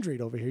paranoid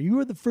Android over here. You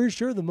are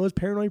the most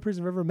paranoid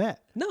person I've ever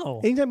met. No.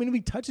 Anytime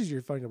anybody touches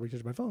your phone, nobody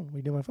touches my phone.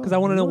 We do my phone. Because I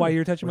want to know why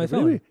you're touching my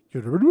phone.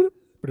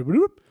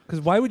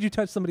 Because why would you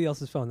touch somebody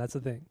else's phone? That's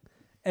the thing.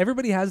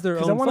 Everybody has their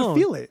own phone. Because I want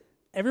to feel it.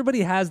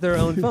 Everybody has their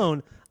own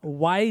phone.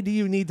 Why do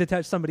you need to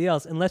touch somebody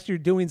else unless you're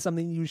doing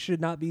something you should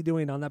not be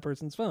doing on that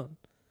person's phone?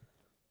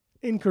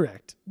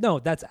 Incorrect. No,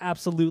 that's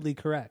absolutely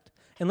correct.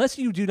 Unless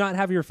you do not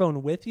have your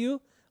phone with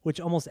you, which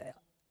almost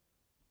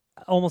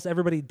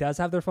everybody does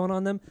have their phone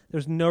on them,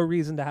 there's no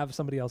reason to have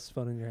somebody else's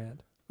phone in your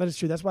hand. That is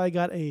true. That's why I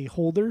got a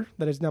holder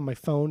that is now my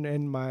phone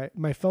and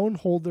my phone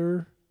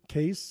holder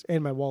case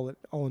and my wallet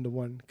all into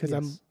one.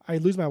 Because I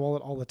lose my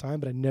wallet all the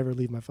time, but I never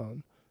leave my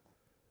phone.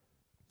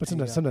 But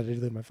sometimes I do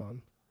leave my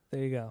phone.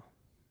 There you go.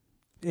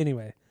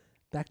 Anyway,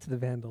 back to the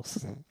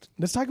Vandals.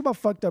 Let's talk about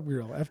Fucked Up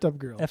Girl, Effed Up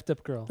Girl. Effed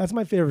Up Girl. That's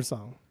my favorite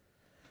song.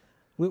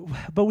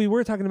 But we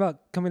were talking about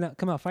come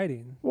out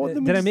fighting. Well,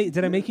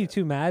 did I make you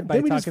too mad by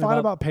then we talking just fought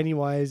about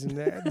Pennywise and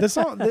the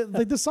song?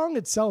 the song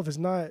itself is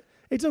not.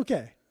 It's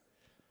okay.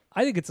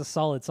 I think it's a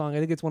solid song. I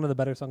think it's one of the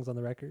better songs on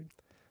the record.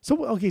 So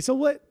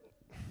what?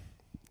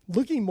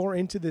 Looking more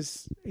into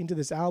this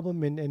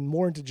album and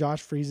more into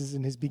Josh Freese's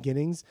in his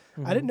beginnings,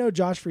 I didn't know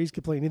Josh Freese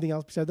could play anything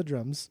else besides the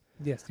drums.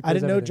 Yes, I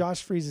didn't know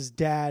Josh Freese's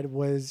dad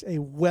was a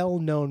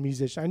well-known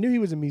musician. I knew he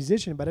was a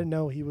musician, but I didn't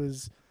know he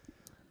was.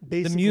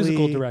 Basically, the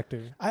musical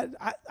director. I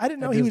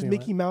didn't know he was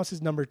Mickey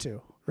Mouse's number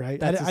 2, right?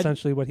 That's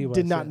essentially what he was.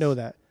 Did not know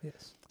that.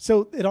 Yes.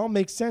 So it all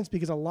makes sense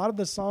because a lot of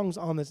the songs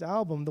on this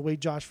album, the way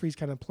Josh Freese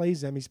kind of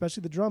plays them,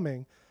 especially the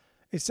drumming,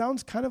 it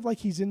sounds kind of like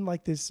he's in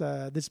like this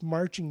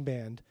marching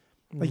band.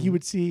 Like you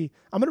would see.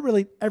 I'm going to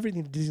relate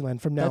everything to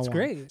Disneyland from now on. That's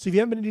great. So if you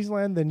haven't been to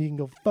Disneyland, then you can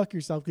go fuck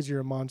yourself because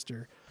you're a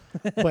monster.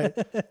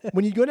 But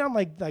when you go down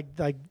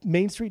like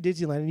Main Street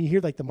Disneyland and you hear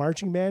like the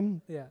marching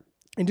band, yeah.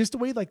 And just the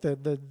way like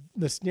the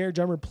snare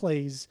drummer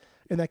plays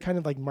in that kind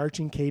of like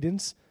marching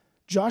cadence,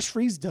 Josh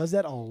Freese does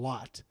that a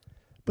lot.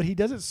 But he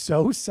does it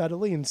so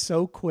subtly and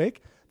so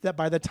quick that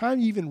by the time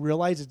you even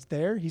realize it's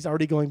there, he's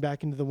already going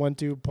back into the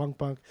 1-2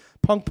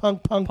 punk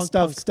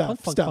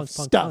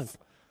stuff.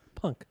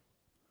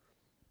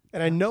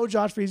 And I know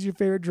Josh Freese is your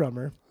favorite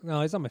drummer.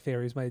 No, he's not my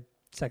favorite. He's my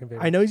second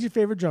favorite. I know he's your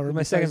favorite drummer. He's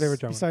my second favorite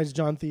drummer. Besides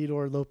John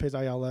Theodore, Lopez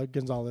Ayala,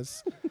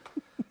 Gonzalez.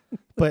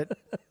 But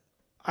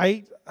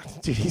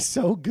dude, he's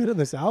so good on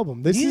this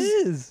album. This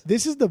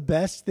is the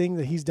best thing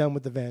that he's done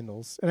with the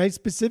Vandals. And I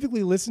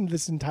specifically listened to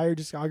this entire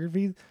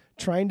discography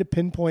trying to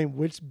pinpoint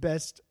which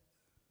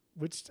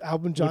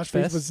album Josh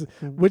Freese was,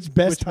 which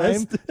best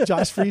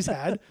Josh Freese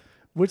had,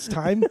 which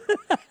time.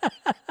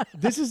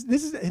 This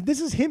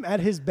is him at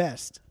his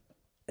best.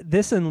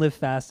 This and Live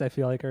Fast, I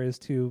feel like, are his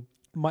two.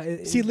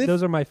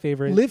 Those are my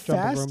favorite. Live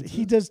Fast,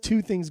 he does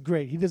two things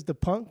great. He does the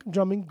punk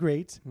drumming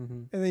great,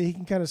 and then he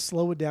can kind of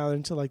slow it down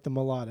into like the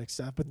melodic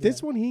stuff. But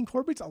this one, he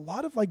incorporates a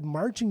lot of like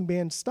marching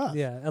band stuff.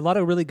 Yeah, a lot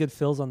of really good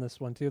fills on this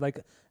one too. Like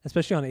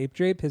especially on Ape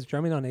Drape, his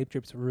drumming on Ape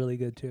Drape's really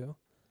good too.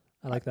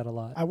 I like that a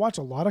lot. I watch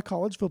a lot of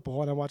college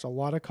football and I watch a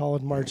lot of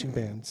college marching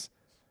bands,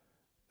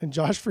 and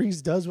Josh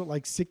Freese does what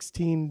like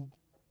 16,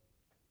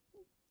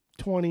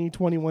 20,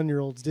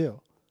 21-year-olds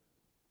do,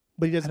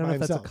 but he does it by himself. I don't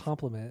know if that's a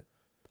compliment.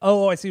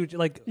 Oh, I see what you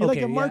like. You're okay,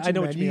 like a marching I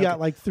know band. what you mean. You got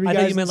like three guys.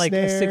 I thought you meant like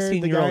snare, a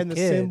 16-year-old the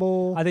kid.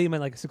 cymbal. I thought you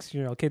meant like a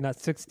 16-year-old kid, not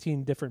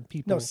 16 different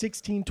people. No,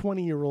 16,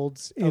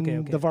 20-year-olds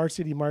in the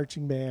varsity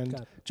marching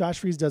band. Josh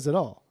Freese does it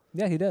all.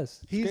 Yeah, he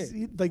does. He's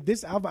like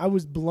this album. I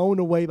was blown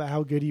away by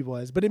how good he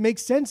was. But it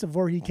makes sense of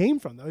where he came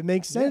from, though. It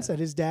makes sense that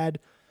his dad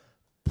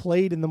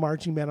played in the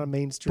marching band on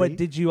Main Street. But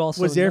did you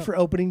also was there for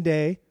opening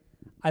day?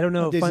 I don't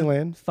know.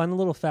 Disneyland. Fun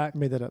little fact. I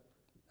made that up.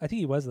 I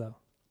think he was though.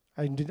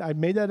 I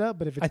made that up,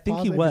 but if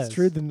it's he was. If it's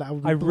true, then I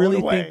would be I really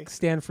away. think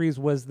Stan Freese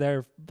was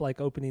there like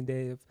opening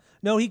day of.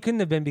 No, he couldn't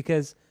have been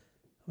because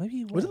maybe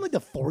he was. it like the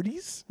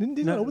 40s? Didn't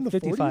it open the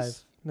 55,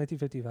 40s?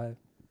 1955.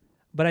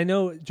 But I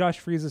know Josh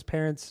Freese's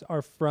parents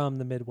are from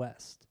the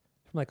Midwest,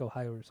 from like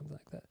Ohio or something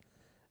like that.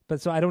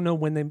 But so I don't know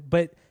when they.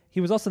 But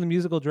he was also the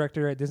musical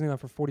director at Disneyland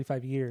for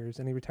 45 years,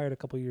 and he retired a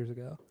couple years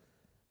ago.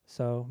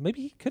 So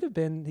maybe he could have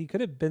been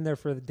there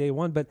for the day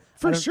one, but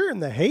for sure in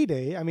the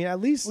heyday. I mean, at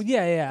least. Well,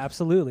 yeah,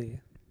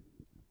 absolutely.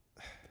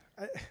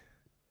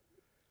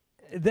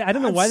 I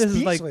don't know why this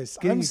is like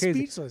getting I'm crazy,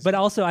 speechless. but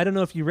also I don't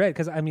know if you read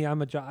because I mean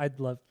I'd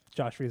love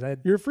Josh Freese.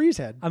 You're a Freese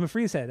head. I'm a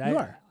Freese head. You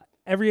are.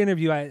 Every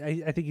interview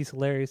I think he's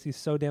hilarious. He's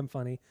so damn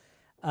funny.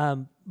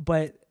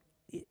 But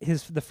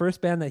the first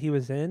band that he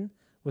was in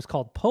was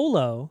called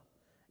Polo,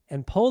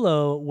 and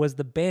Polo was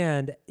the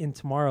band in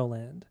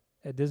Tomorrowland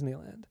at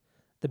Disneyland.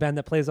 the band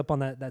that plays up on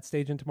that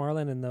stage in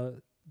Tomorrowland in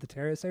the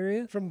terrace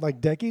area from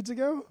like decades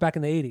ago, back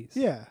in the 80s.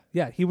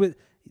 Yeah. He was.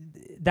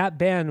 That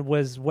band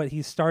was what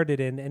he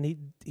started in, and he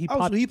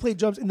so he played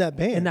drums in that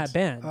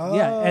band. Oh.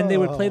 Yeah, and they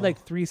would play like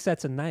 3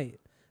 sets a night.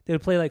 They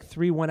would play like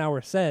 3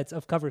 1-hour sets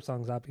of cover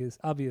songs,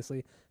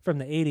 obviously from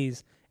the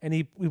 80s, and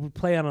we would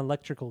play on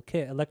electric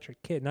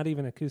kit, not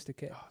even acoustic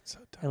kit. Oh, it's so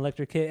dope. An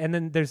electric kit, and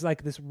then there's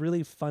like this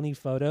really funny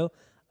photo,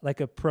 like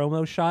a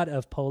promo shot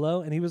of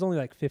Polo, and he was only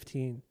like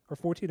 14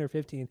 or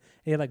 15.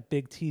 He had like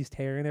big teased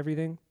hair and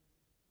everything.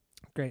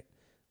 Great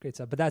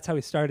stuff. But that's how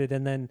he started,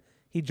 and then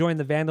he joined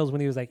the Vandals when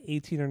he was like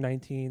 18 or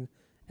 19,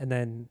 and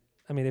then,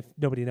 I mean, if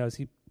nobody knows,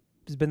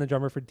 he's been the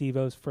drummer for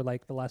Devos for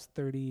like the last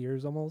 30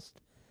 years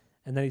almost,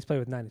 and then he's played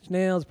with Nine Inch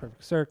Nails,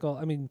 Perfect Circle.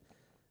 I mean,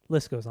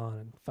 list goes on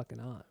and fucking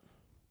on.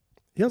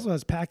 He also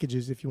has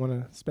packages. If you want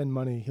to spend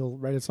money, he'll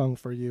write a song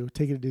for you,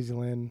 take it to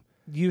Disneyland.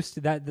 Used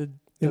to that. You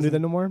don't do that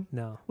no more?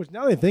 No. Which,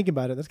 now that I think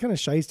about it, that's kind of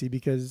shysty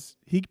because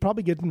he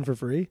probably gets them for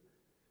free.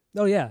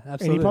 Oh yeah,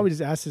 absolutely. And he probably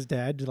just asks his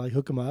dad to like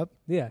hook him up.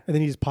 Yeah. And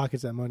then he just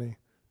pockets that money.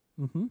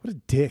 Mm-hmm. What a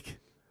dick.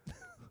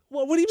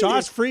 Well, what do you mean?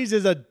 Josh Freese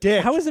is a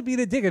dick. How is it being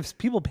a dick if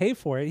people pay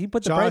for it? He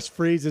put the Josh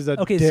Freese is a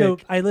dick. Okay, so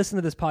I listened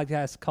to this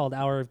podcast called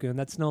Hour of Goon.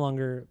 That's no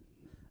longer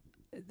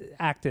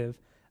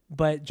active,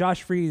 but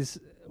Josh Freese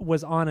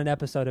was on an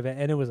episode of it,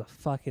 and it was a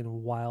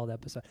fucking wild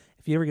episode.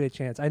 If you ever get a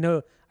chance, I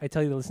know I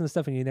tell you to listen to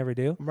stuff, and you never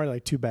do. I'm writing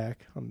like 2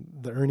 back on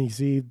the Ernie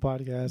C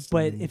podcast.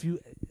 But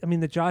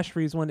the Josh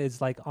Freese one is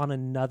like on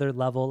another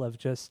level of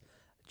just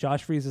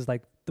Josh Freese is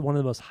like one of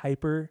the most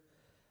hyper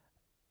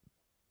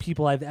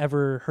people I've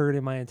ever heard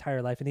in my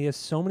entire life, and he has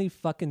so many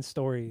fucking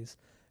stories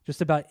just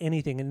about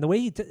anything, and the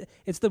way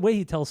it's the way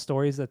he tells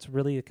stories that's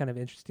really kind of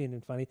interesting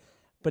and funny.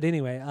 But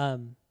anyway, I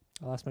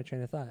lost my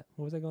train of thought.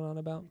 What was I going on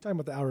about? You're talking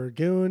about the Hour of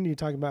Goon. You're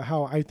talking about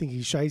how I think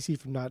he's shicey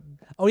from not.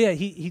 Oh yeah,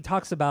 he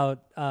talks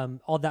about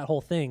all that whole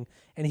thing,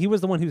 and he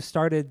was the one who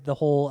started the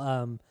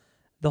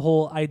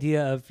whole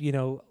idea of, you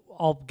know,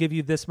 I'll give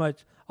you this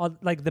much,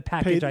 like the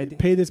package idea.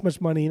 Pay this much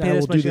money and I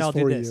will do this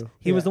for you.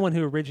 He was the one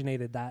who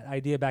originated that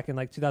idea back in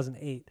like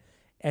 2008.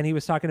 And he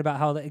was talking about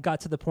how it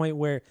got to the point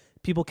where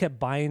people kept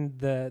buying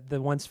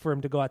the ones for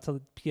him to go out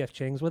to P.F.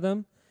 Chang's with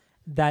him,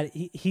 that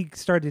he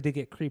started to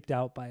get creeped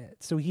out by it.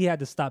 So he had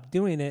to stop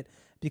doing it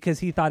because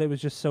he thought it was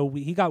just so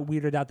he got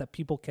weirded out that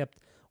people kept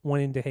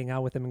wanting to hang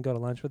out with him and go to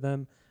lunch with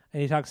him.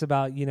 And he talks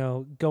about, you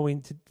know,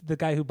 going to the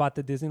guy who bought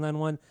the Disneyland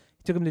one.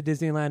 He took him to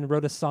Disneyland,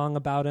 wrote a song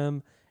about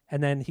him,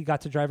 and then he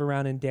got to drive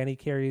around in Danny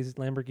Carey's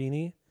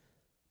Lamborghini.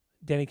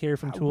 Danny Carey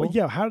from Tool.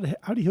 Yeah, how do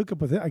you hook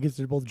up with it? I guess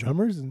they're both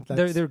drummers, and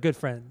they're good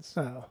friends.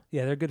 Oh,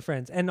 yeah, they're good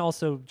friends. And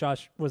also,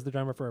 Josh was the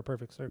drummer for A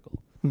Perfect Circle,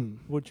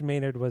 which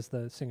Maynard was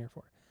the singer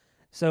for.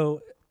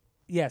 So,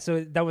 yeah,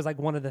 so that was like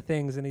one of the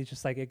things, and he's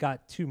just like, it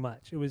got too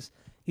much.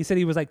 He said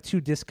he was like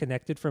too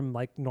disconnected from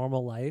like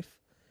normal life,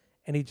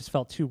 and he just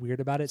felt too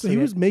weird about it. So he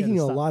was making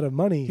a lot of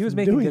money. He was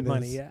making good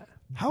money. Yeah.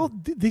 How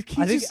did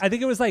I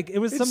think it was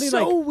something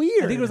so like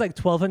weird. I think it was like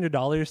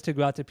 $1,200 to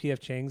go out to P.F.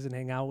 Chang's and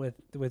hang out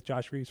with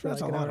Josh Freese for That's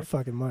like an a lot hour. of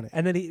fucking money.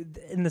 And then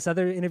in this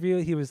other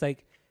interview, he was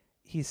like,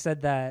 he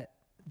said that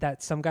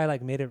some guy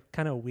like made it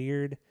kind of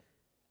weird.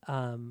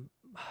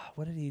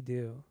 What did he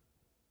do?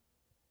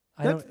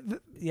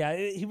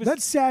 He was.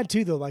 That's sad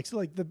too, though. Like, so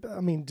like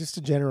just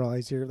to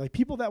generalize here, like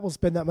people that will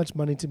spend that much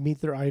money to meet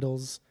their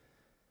idols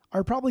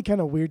are probably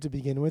kind of weird to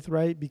begin with,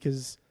 right?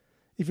 Because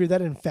if you're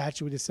that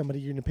infatuated with somebody,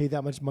 you're going to pay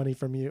that much money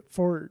from you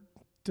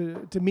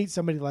to meet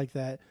somebody like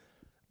that.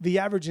 The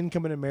average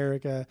income in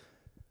America,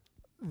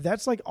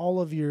 that's like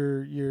all of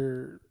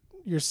your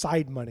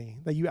side money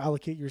that you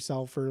allocate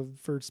yourself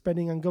for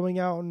spending on going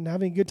out and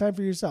having a good time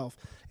for yourself.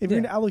 If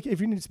you're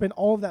going to spend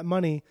all of that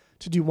money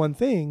to do one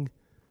thing,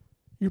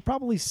 you're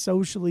probably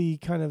socially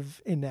kind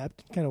of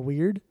inept, kind of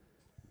weird.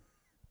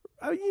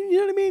 You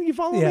know what I mean? You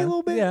follow me a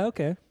little bit? Yeah,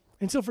 okay.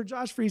 And so for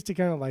Josh Freese to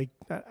kind of like,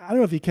 I don't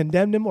know if he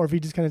condemned him or if he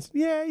just kind of,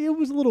 it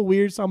was a little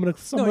weird, so I'm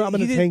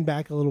gonna hang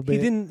back a little bit.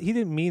 He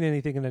didn't mean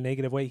anything in a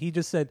negative way. He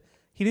just said,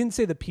 he didn't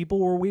say the people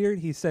were weird.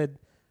 He said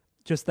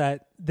just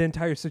that the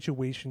entire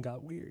situation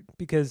got weird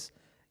because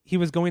he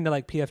was going to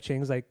like P.F.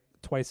 Chang's like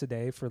twice a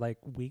day for like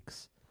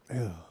weeks.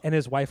 Ew. And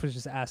his wife was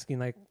just asking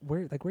like,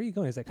 where are you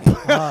going? He's like,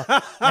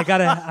 I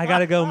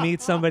gotta go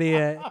meet somebody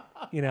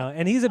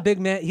and he's a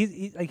big man.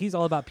 He's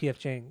all about P.F.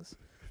 Chang's.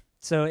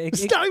 So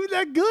it's not even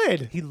that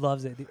good. He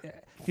loves it.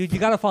 Dude, you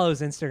got to follow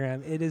his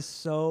Instagram. It is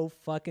so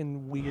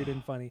fucking weird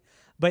and funny.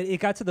 But it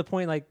got to the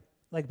point like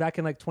back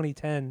in like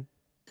 2010,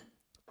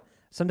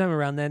 sometime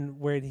around then,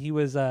 where he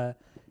was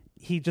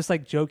he just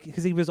like joked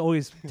because he was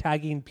always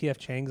tagging P.F.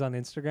 Chang's on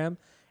Instagram,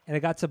 and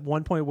it got to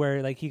one point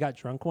where like he got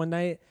drunk one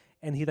night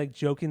and he like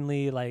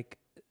jokingly like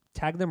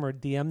tagged them or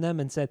DM'd them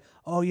and said,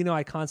 "Oh, you know,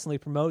 I constantly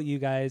promote you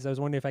guys. I was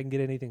wondering if I can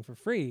get anything for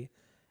free,"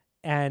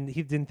 and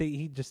he didn't think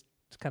he just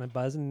kind of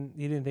buzzed and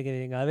he didn't think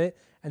anything of it,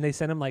 and they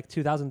sent him like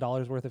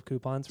 $2,000 worth of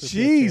coupons for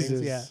Jesus. P.F.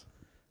 Chang's. Yeah,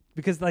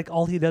 because like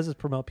all he does is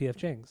promote P.F.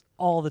 Chang's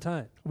all the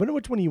time. I wonder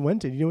which one he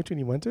went to. Do you know which one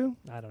he went to?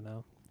 I don't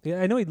know. Yeah,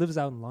 I know he lives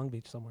out in Long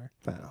Beach somewhere.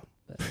 I know.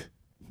 I'm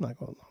not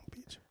going to Long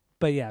Beach.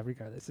 But yeah,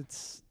 regardless,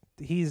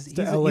 he's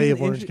the LA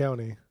of Orange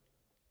County.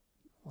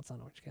 Well, it's not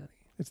Orange County.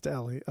 It's the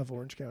LA of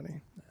Orange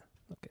County.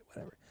 Okay,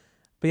 whatever.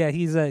 But yeah,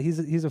 he's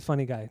a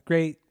funny guy.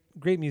 Great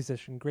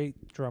musician,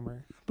 great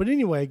drummer. But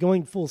anyway,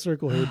 going full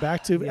circle here,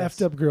 back to Yes.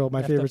 Effed Up Girl,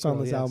 my Effed favorite Up song on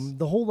Girl, this yes. album.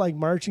 The whole like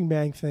marching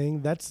band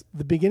thing, that's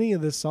the beginning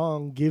of this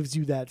song gives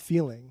you that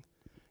feeling.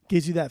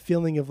 Gives you that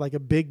feeling of like a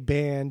big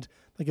band,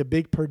 like a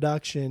big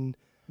production.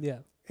 Yeah.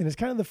 And it's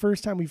kind of the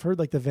first time we've heard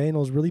like the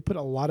Vandals really put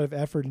a lot of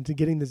effort into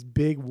getting this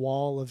big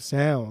wall of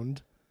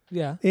sound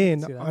Yeah.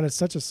 in on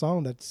such a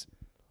song it's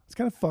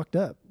kind of fucked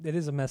up. It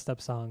is a messed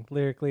up song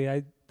lyrically.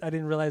 I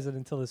didn't realize it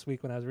until this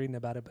week when I was reading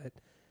about it, but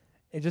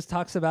it just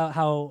talks about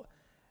how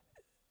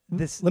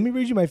this. Let me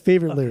read you my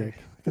favorite lyric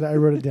because I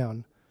wrote it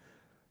down.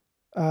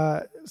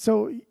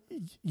 So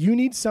you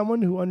need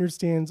someone who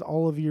understands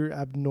all of your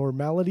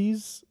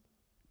abnormalities,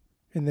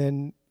 and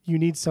then you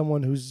need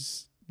someone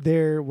who's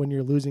there when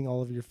you're losing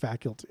all of your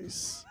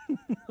faculties.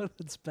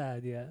 That's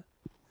bad, yeah.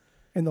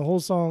 And the whole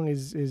song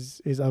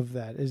is of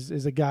that.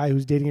 Is a guy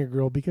who's dating a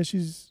girl because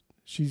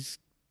she's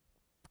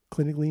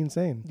clinically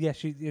insane. Yeah,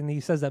 and he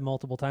says that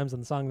multiple times in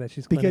the song that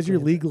she's because you're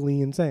insane.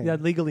 legally insane. Yeah,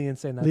 legally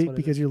insane. That's what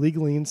because it is. you're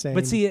legally insane.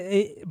 But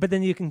see, but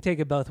then you can take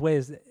it both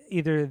ways.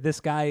 Either this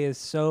guy is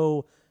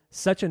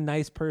such a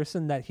nice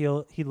person that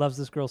he loves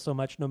this girl so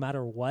much no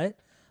matter what,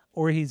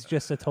 or he's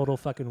just a total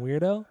fucking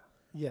weirdo.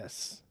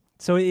 Yes.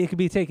 So it could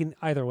be taken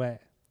either way.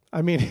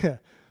 I mean, yeah.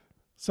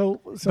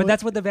 So but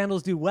that's what the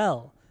Vandals do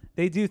well.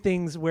 They do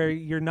things where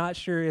you're not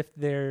sure if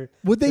they're...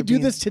 Would they do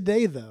this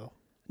today, though?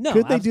 No.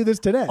 Could they do this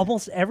today?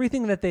 Almost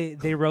everything that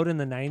they wrote in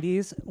the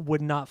 90s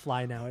would not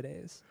fly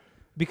nowadays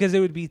because it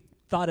would be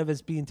thought of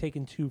as being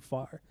taken too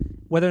far,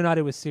 whether or not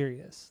it was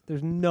serious.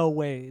 There's no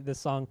way the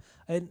song,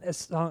 a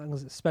song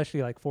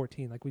especially like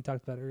 14, like we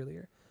talked about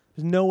earlier,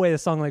 there's no way a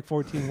song like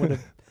 14 would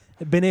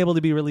have been able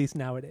to be released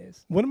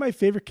nowadays. One of my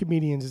favorite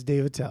comedians is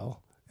Dave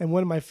Attell. And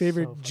one of my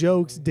favorite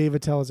jokes Dave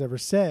Attell has ever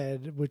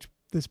said, which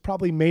this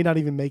probably may not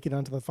even make it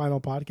onto the final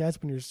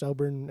podcast when you're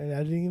sober and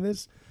editing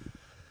this.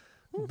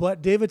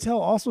 But Dave Attell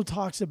also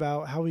talks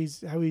about how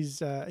he's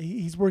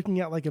working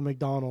at like a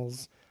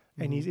McDonald's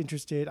and he's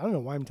interested. I don't know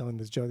why I'm telling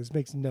this joke. This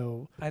makes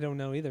no... I don't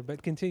know either,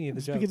 but continue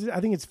the joke. Because I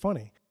think it's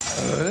funny.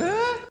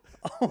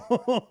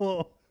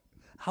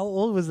 How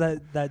old was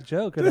that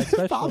joke or that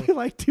special? Probably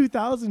like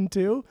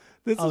 2002.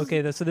 So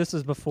this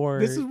was before.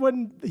 This is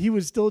when he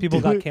was still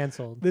people got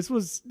canceled. This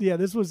was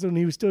when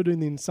he was still doing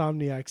the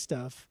Insomniac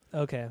stuff.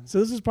 Okay. So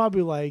this is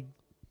probably like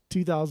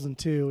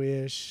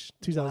 2002-ish,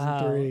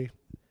 2003.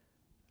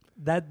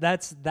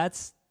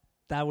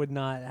 That would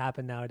not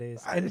happen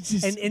nowadays.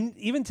 And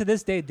even to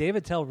this day, Dave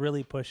Attell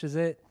really pushes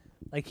it.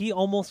 Like he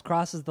almost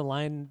crosses the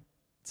line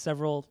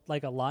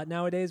a lot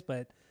nowadays,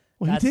 but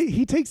well,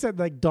 he takes that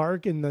like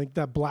dark and like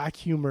that black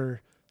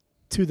humor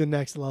to the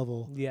next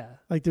level. Yeah.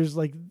 Like there's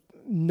like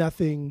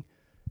nothing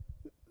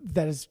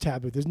that is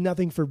taboo. There's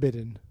nothing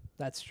forbidden.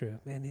 That's true.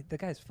 Man, the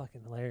guy's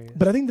fucking hilarious.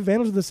 But I think the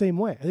Vandals are the same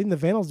way. I think the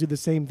Vandals do the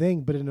same thing,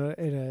 but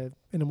in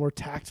a more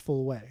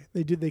tactful way.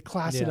 They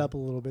class it up a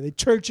little bit. They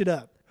church it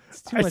up.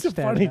 It's too much to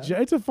edit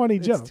out. It's a funny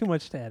joke. It's too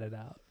much to edit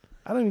out.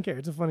 I don't even care.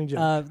 It's a funny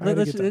joke.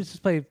 Let's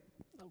just play.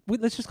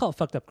 Let's just call it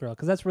 "Fucked Up Girl"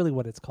 because that's really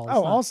what it's called.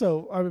 Oh,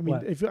 also, I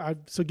mean,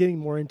 so getting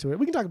more into it,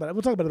 we can talk about it.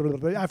 We'll talk about it a little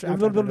bit after. We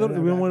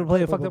don't want to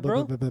play a "Fucked Up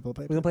Girl." We're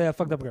gonna play a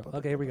 "Fucked Up Girl."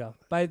 Okay, here we go.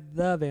 By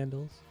the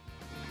Vandals.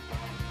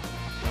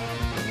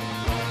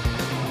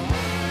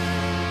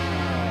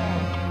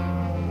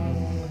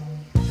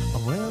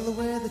 I'm well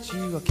aware that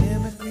you are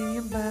chemically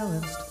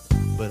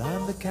imbalanced, but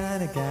I'm the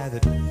kind of guy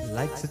that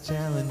likes a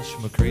challenge.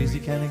 I'm a crazy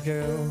kind of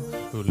girl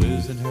who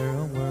lives in her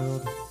own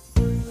world,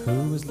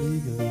 who is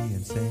legally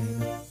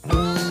insane.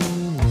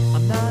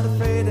 I'm not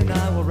afraid and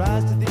I will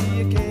rise to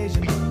the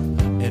occasion,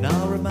 and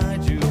I'll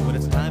remind you when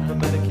it's time for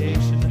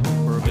medication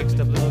for a mixed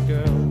up little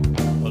girl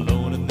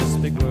alone in this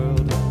big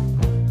world,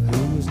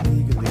 who is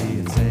legally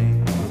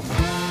insane.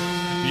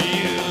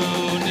 You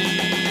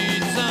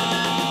need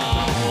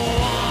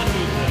someone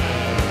who's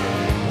there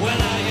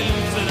when I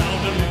use an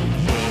old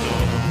delusion.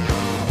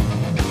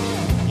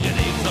 You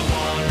need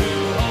someone who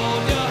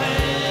holds your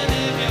hand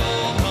if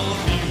you're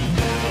confused.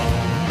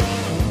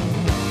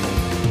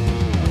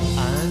 I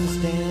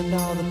understand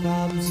all the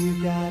problems you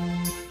got.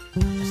 I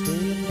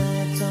stay at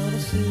nights on a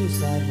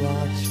suicide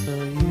watch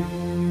for you.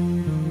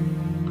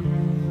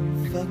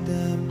 Fucked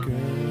up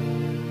girl.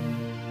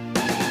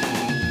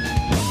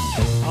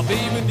 I'll be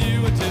with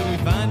you until we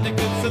find a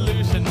good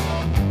solution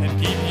and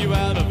keep you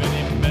out of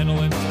any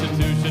mental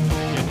institution.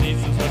 You need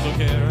some special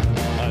care,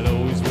 I'd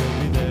always will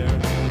be there,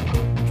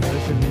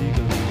 because you're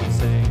legally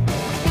insane.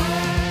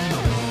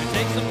 It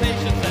takes some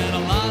patience and a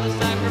lot of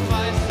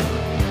sacrifice,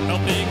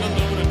 helping a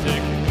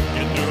lunatic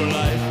get through her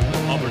life.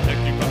 I'll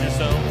protect you from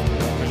yourself,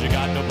 because you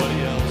got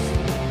nobody else,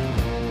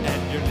 and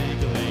you're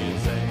legally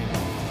insane.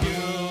 You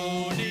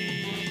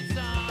need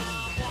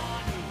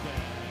someone who's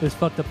there. This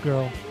 "Fucked Up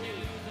Girl"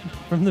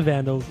 from the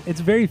Vandals. It's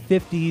very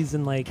 50s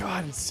and like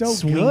God, it's so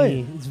swingy.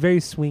 good. It's very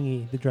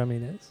swingy. The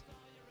drumming is.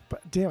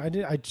 But damn,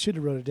 I should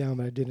have wrote it down,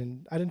 but I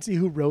didn't. I didn't see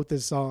who wrote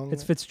this song.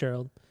 It's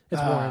Fitzgerald.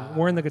 It's Warren.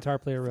 Warren, the guitar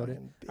player, wrote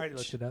it. I already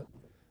looked it up.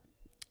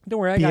 Don't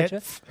worry,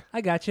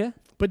 I got you.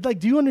 But like,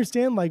 do you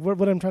understand like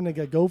what I'm trying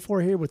to go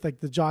for here with like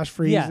the Josh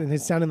Freese and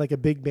his sounding like a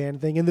big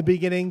band thing in the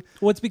beginning?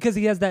 Well, it's because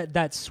he has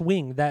that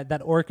swing,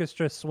 that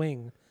orchestra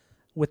swing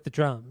with the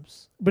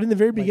drums. But in the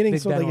very beginning,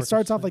 so like it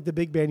starts off like the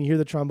big band, you hear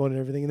the trombone and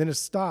everything, and then it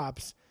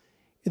stops,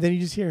 and then you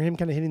just hear him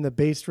kind of hitting the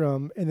bass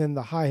drum and then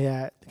the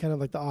hi-hat, kind of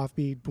like the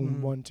offbeat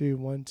boom 1 2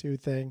 1 2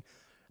 thing.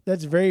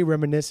 That's very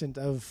reminiscent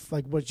of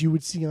like what you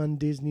would see on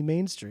Disney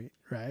Main Street,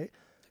 right?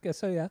 I guess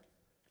so, yeah.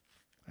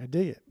 I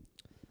dig it.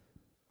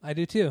 I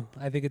do too.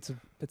 I think it's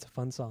a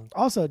fun song.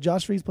 Also,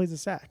 Josh Freese plays the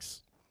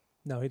sax.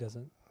 No, he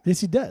doesn't.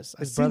 Yes, he does.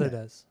 His brother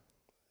does.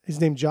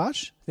 His name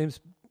Josh? His name's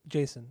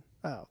Jason.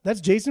 Oh, that's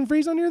Jason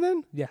Freese on here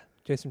then? Yeah,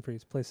 Jason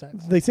Freese plays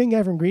sax. The same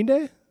guy from Green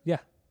Day? Yeah.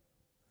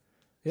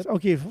 Yep.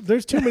 Okay,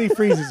 there's too many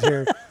Freezes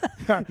here.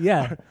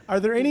 Yeah. Are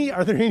there any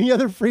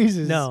other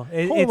Freezes? No.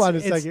 Hold on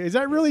a second. Is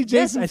that really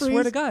Jason Freese? I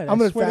swear to God. I'm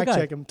going to fact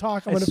check him. I'm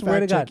going to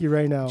fact check you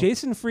right now.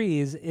 Jason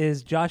Freese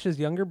is Josh's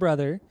younger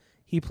brother.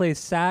 He plays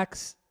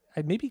sax,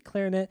 maybe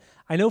clarinet.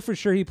 I know for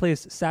sure he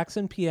plays sax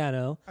and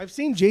piano. I've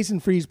seen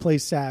Jason Freese play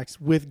sax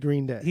with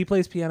Green Day. He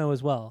plays piano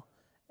as well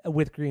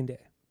with Green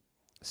Day.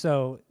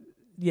 So,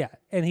 yeah.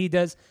 And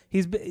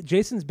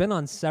Jason's been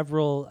on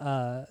several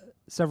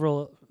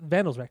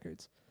Vandals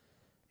records.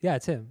 Yeah,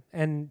 it's him.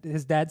 And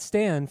his dad,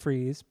 Stan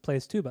Freese,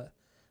 plays tuba.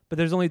 But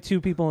there's only two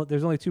people.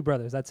 There's only two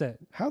brothers. That's it.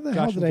 How the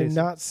hell did I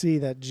not see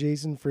that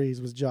Jason Freese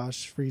was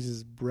Josh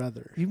Freese's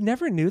brother? You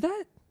never knew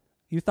that?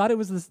 You thought it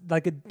was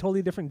like a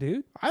totally different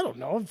dude? I don't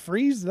know.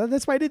 Freese.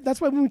 That's why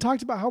That's why when we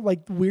talked about how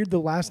like weird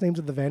the last names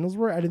of the Vandals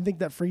were, I didn't think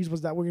that Freese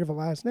was that weird of a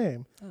last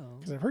name. Oh,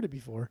 because I've heard it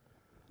before.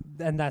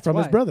 And that's from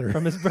why. His brother.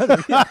 From his brother.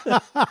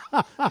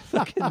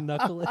 Fucking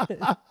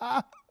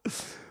knucklehead.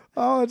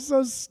 Oh, it's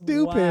so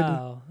stupid.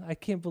 Wow. I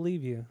can't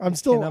believe you. I'm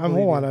still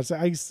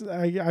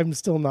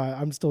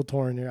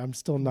torn here. I'm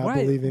still not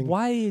believing.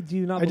 Why do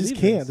you not believe I just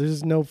can't. There's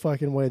just no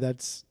fucking way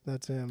that's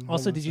him.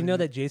 Also, did you know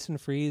that Jason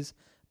Freese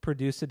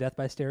produced a Death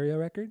by Stereo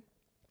record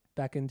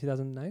back in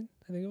 2009,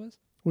 I think it was?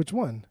 Which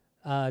one?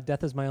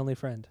 Death Is My Only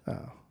Friend.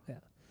 Oh. Yeah.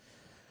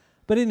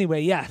 But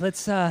anyway, yeah,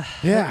 let's...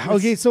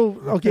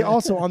 Okay,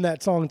 also on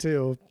that song,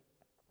 too,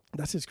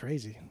 that's just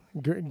crazy.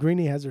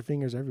 Greenie has her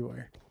fingers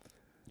everywhere.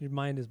 Your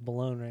mind is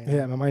blown right now.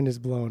 Yeah, my mind is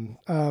blown.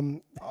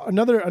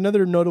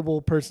 Another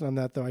notable person on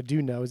that, though, I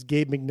do know is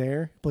Gabe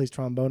McNair. He plays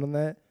trombone on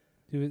that.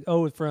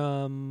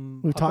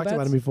 From We've talked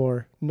about him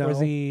before. No.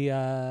 Was he...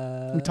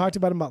 we talked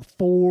about him about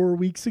 4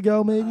 weeks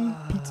ago, maybe.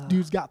 Pizza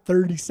Dude's got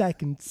 30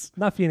 seconds.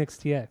 Not Phoenix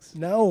TX.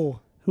 No.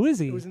 Who is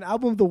he? It was an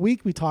album of the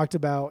week we talked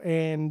about,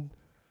 and...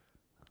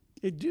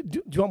 Do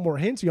you want more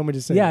hints or you want me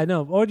to say it?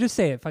 No. Or just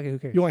say it. Fuck it, who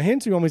cares? You want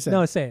hints or you want me to say it?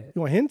 No, it? Say it.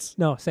 You want hints?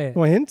 No, say it. You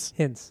want hints?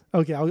 Hints.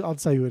 Okay, I'll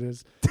tell you who it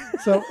is.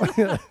 So,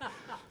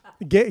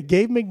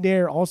 Gabe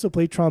McNair also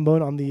played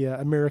trombone on the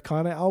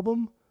Americana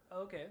album.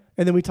 Okay.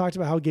 And then we talked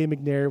about how Gabe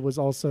McNair was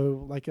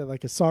also like a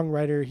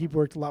songwriter. He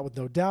worked a lot with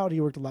No Doubt. He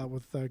worked a lot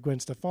with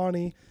Gwen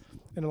Stefani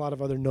and a lot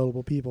of other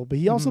notable people. But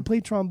he also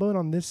played trombone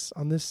on this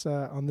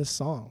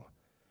song.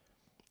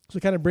 So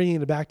kind of bringing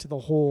it back to the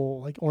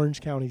whole like Orange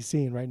County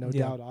scene, right? No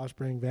Doubt,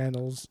 Offspring,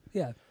 Vandals.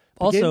 Yeah.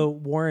 Also,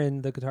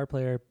 Warren, the guitar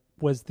player,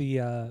 was the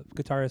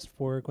guitarist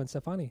for Gwen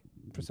Stefani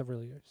for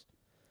several years.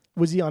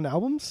 Was he on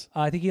albums?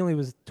 I think he only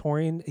was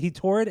touring. He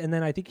toured, and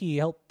then I think he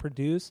helped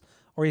produce,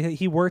 or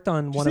he worked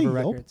on one of her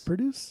records.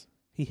 Produce?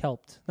 He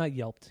helped, not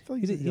yelped.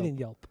 He didn't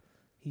yelp.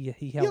 He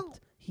helped.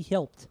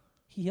 Yelp.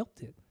 He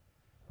helped it.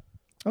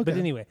 Okay. But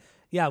anyway,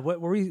 yeah. Where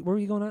were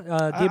you going on?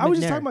 I was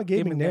just talking about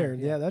Gabe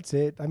McNair. Yeah, that's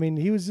it. I mean,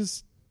 he was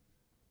just.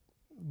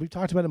 We've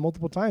talked about it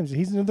multiple times.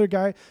 He's another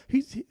guy.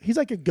 He's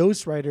like a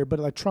ghost writer, but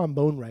a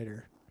trombone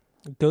writer.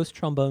 Ghost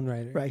trombone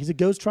writer. Right. He's a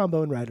ghost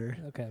trombone writer.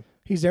 Okay.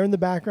 He's there in the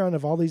background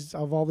of all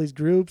these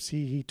groups.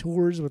 He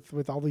tours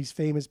with all these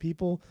famous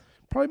people.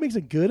 Probably makes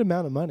a good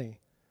amount of money.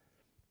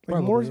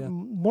 Like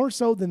more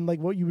so than like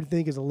what you would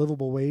think is a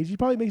livable wage. He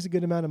probably makes a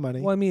good amount of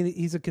money. Well, I mean,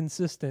 he's a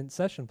consistent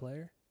session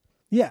player.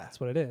 Yeah. That's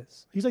what it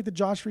is. He's like the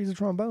Josh Freese of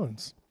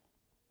trombones.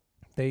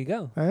 There you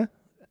go. Huh?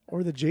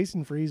 Or the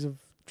Jason Freese of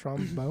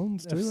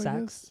trombones too,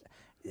 sax.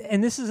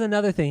 And this is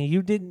another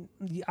thing.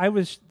 I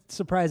was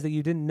surprised that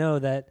you didn't know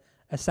that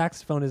a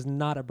saxophone is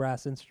not a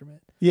brass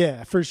instrument.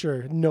 Yeah, for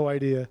sure. No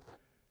idea.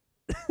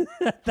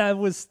 That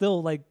was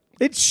still like...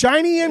 It's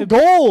shiny and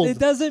gold. It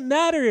doesn't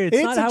matter.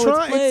 It's not how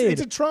it's played.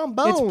 It's a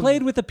trombone. It's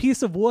played with a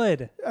piece of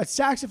wood. A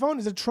saxophone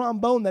is a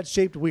trombone that's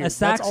shaped weird. A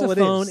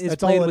saxophone is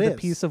played with a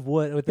piece of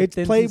wood. It's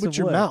played with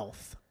your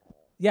mouth.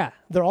 Yeah.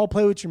 They're all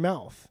played with your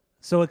mouth.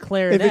 So a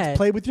clarinet... If it's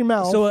played with your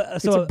mouth,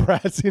 it's a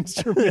brass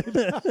instrument.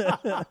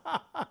 You're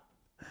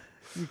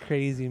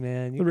crazy,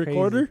 man. The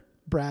recorder?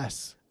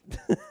 Brass.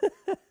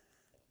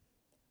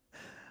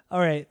 All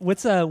right.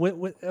 What's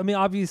what I mean,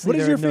 obviously. What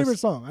is your favorite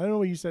song? I don't know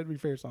what you said your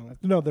favorite song.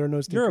 No, there are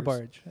no stickers.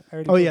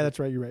 Neurobarge. Oh yeah, that's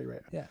right. You're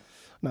right. Yeah.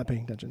 Not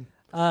paying attention.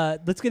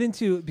 Let's get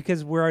into,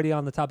 because we're already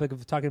on the topic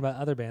of talking about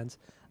other bands.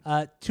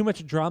 Too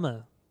Much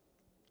Drama.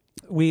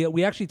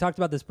 We actually talked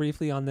about this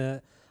briefly on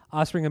the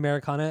Offspring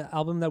Americana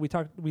album that we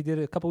did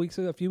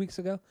a few weeks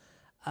ago.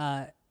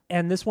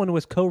 And this one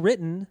was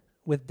co-written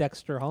with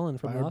Dexter Holland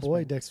from By The our Offspring.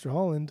 boy Dexter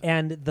Holland.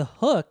 And the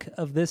hook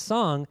of this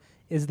song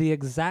is the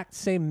exact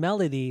same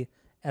melody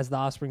as the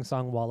Offspring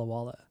song Walla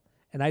Walla.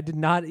 And I did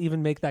not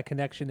even make that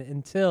connection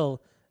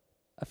until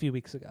a few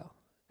weeks ago.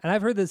 And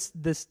I've heard this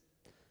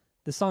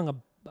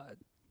song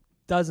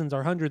dozens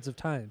or hundreds of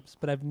times,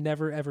 but I've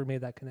never ever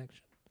made that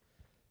connection.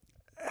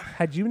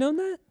 Had you known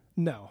that?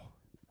 No.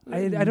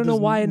 I don't know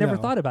why I never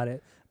thought about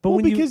it. But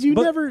when because you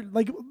never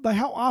like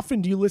how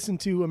often do you listen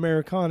to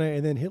Americana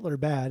and then Hitler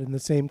Bad in the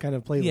same kind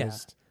of playlist? Yeah.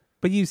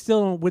 But you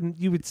still wouldn't.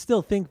 You would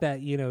still think that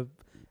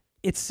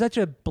it's such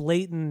a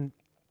blatant.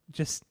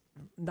 Just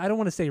I don't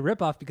want to say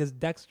ripoff because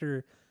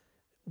Dexter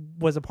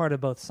was a part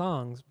of both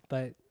songs,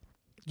 but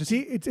see,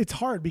 it's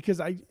hard because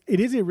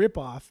it is a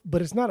ripoff,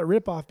 but it's not a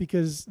ripoff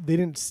because they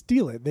didn't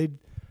steal it.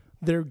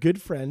 They're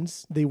good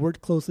friends. They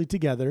worked closely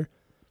together.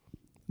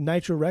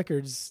 Nitro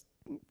Records,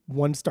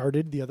 one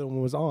started, the other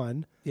one was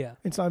on. Yeah.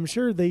 And so I'm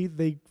sure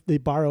they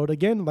borrowed,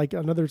 again, like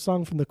another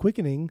song from The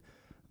Quickening,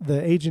 the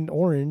Agent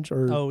Orange.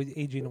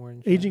 Agent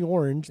Orange. Agent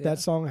Orange. Yeah. That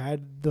song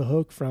had the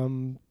hook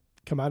from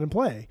Come Out and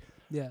Play.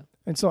 Yeah.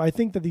 And so I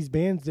think that these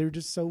bands,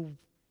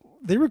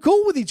 they were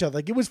cool with each other.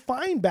 Like, it was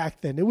fine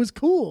back then. It was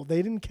cool.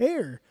 They didn't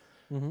care.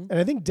 Mm-hmm. And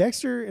I think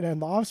Dexter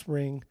and The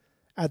Offspring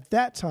at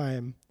that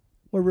time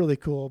were really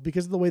cool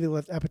because of the way they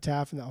left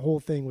Epitaph and that whole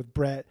thing with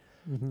Brett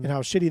and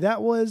how shitty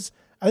that was.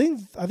 I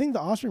think The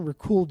Offspring were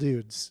cool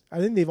dudes. I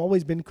think they've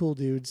always been cool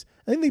dudes.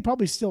 I think they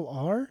probably still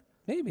are.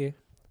 Maybe.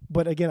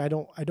 But again, I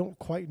don't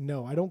quite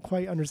know. I don't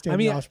quite understand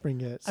The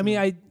Offspring yet.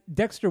 So.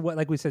 Dexter,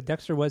 like we said,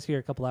 Dexter was here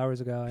a couple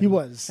hours ago. He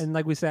was. And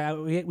like we said,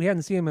 we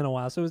hadn't seen him in a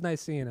while, so it was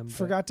nice seeing him.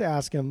 Forgot to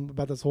ask him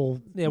about this whole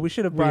we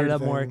should have brought it up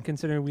thing. more,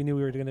 considering we knew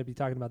we were going to be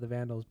talking about the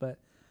Vandals. But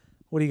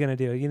what are you going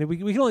to do? We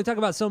can only talk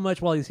about so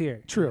much while he's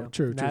here. True.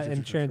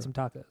 And sharing some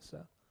tacos.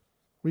 So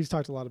we just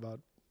talked a lot about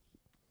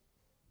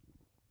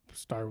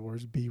Star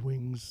Wars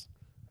B-Wings.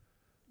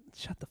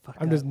 Shut the fuck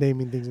up. I'm just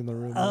naming things in the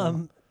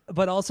room.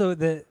 But also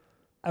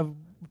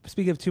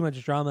speaking of too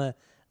much drama,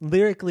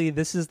 lyrically,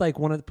 this is like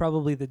one of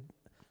probably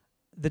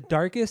the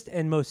darkest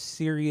and most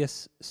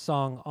serious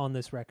song on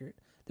this record.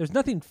 There's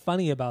nothing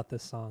funny about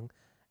this song.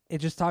 It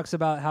just talks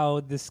about how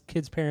this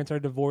kid's parents are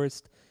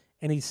divorced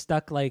and he's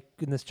stuck like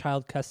in this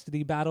child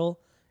custody battle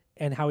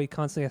and how he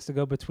constantly has to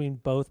go between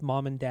both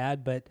mom and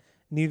dad, but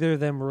neither of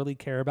them really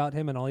care about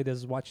him and all he does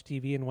is watch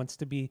TV and wants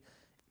to be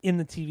in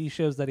the TV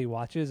shows that he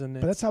watches.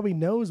 But that's how he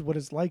knows what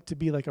it's like to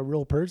be like a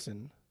real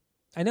person.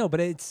 I know, but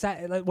it's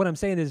sad. Like, what I'm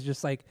saying is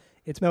just like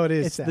it's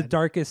sad. The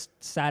darkest,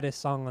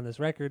 saddest song on this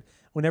record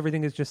when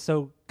everything is just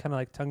so kind of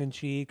like tongue in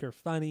cheek or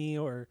funny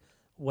or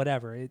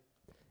whatever.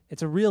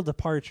 It's a real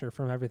departure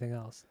from everything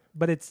else,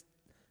 but it's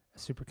a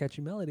super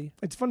catchy melody.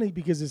 It's funny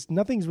because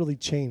nothing's really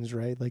changed,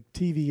 right? Like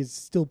TV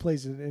still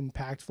plays an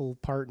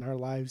impactful part in our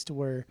lives to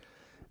where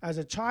as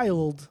a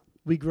child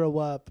we grow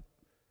up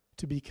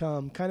to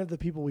become kind of the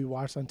people we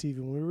watched on TV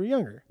when we were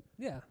younger.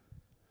 Yeah.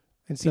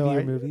 And TV so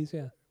or movies,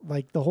 yeah.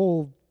 Like the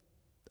whole,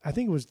 I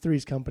think it was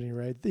Three's Company,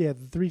 right? Yeah,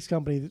 the Three's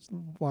Company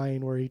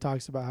line where he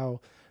talks about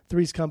how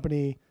Three's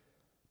Company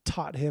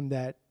taught him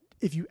that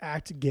if you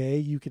act gay,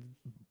 you could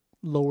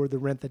lower the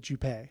rent that you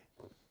pay.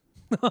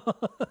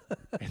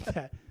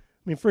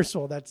 First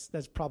of all, that's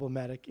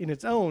problematic in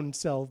its own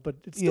self, but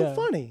it's still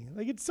funny.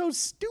 Like, it's so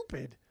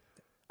stupid.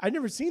 I'd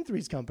never seen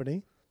Three's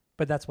Company.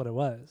 But that's what it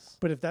was.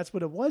 But if that's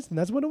what it was, then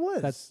that's what it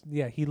was.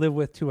 He lived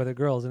with two other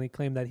girls, and he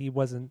claimed that he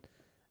wasn't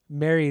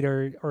married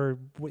or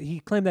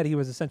he claimed that he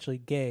was essentially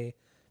gay,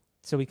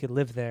 so he could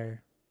live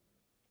there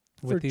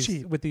for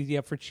cheap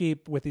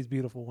with these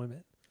beautiful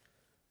women.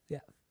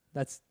 Yeah,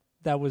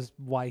 that was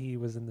why he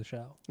was in the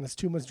show. And that's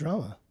too much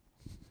drama.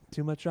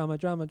 Too much drama.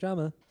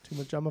 Too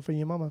much drama for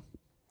your mama.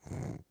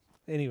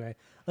 Anyway,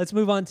 let's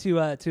move on to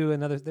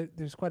another.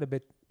 There's quite a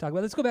bit to talk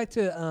about. Let's go back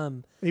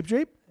to Ape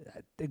Drape.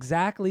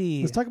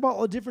 Exactly. Let's talk about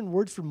all the different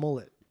words for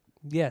mullet.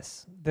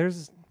 Yes,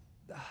 there's.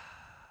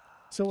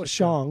 So a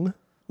shong.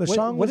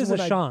 What is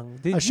a shong?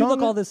 Did you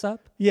look all this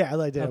up? Yeah,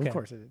 I did. Okay. Of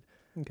course I did.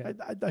 Okay.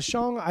 A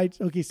shong.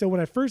 So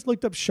when I first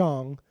looked up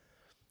shong,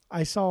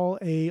 I saw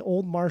a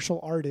old martial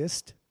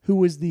artist who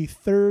was the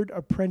third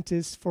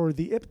apprentice for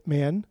the Ip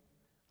Man.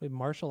 Wait,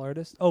 martial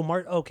artist? Oh,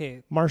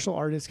 okay. Martial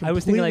artist, completely I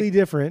was thinking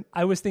different.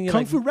 I was thinking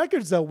Kung Fu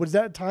Records, though. Was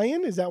that a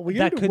tie-in? Is that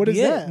weird? That could what be is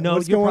it. that? No,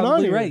 What's you're going probably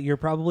on here? right. You're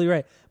probably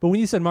right. But when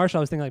you said martial, I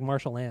was thinking like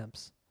martial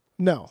amps.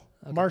 No,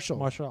 Okay. martial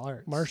arts.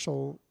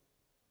 Martial.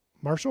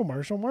 I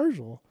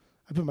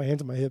put my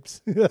hands on my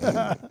hips.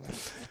 Where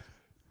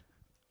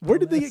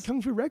did they get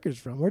Kung Fu Records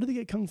from? Where did they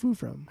get Kung Fu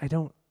from? I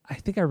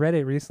think I read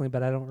it recently,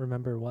 but I don't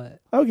remember what.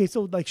 Okay,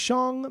 so like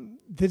shong,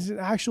 there's an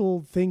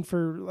actual thing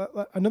for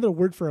another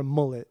word for a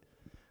mullet.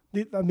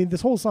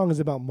 This whole song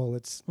is about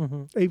mullets.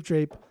 Mm-hmm. Ape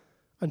Drape,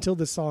 until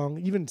this song,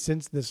 even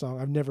since this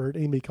song, I've never heard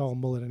anybody call a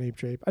mullet an Ape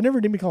Drape. I never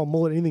heard anybody call a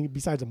mullet anything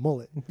besides a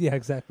mullet. Yeah,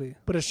 exactly.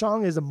 But a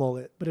shong is a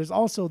mullet. But it's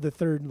also the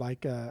third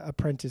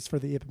apprentice for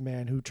the Ip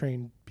Man who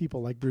trained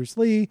people like Bruce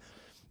Lee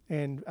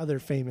and other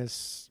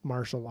famous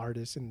martial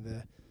artists in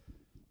the...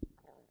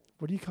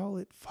 What do you call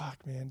it?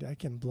 Fuck, man. I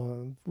can't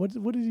blow him.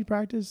 What did he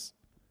practice?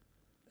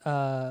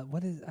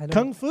 What is I don't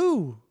Kung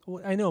Fu.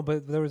 Well, I know,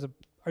 but there was a.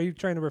 Are you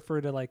trying to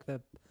refer to like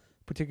the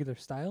particular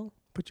style,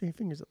 Put your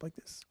fingers up like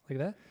this. like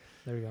that?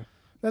 There we go.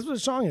 That's what a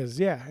song is.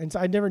 Yeah, and so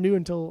I never knew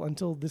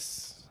until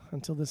this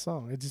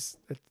song.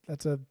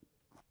 That's a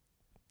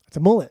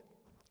mullet,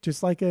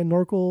 just like a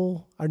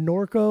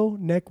Norco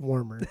neck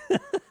warmer.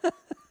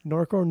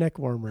 Norco neck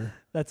warmer.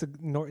 That's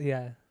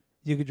yeah.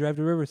 You could drive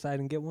to Riverside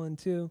and get one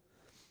too.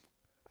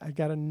 I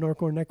got a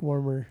Norco neck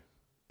warmer.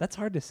 That's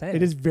hard to say.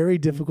 It is very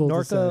difficult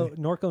to say.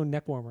 Norco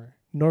neck warmer.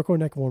 Norco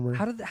neck warmer.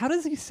 How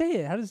does he say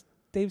it? How does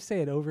Dave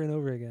say it over and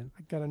over again?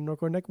 I got a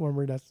Norco neck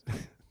warmer. That's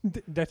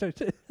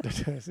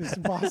it's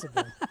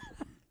impossible.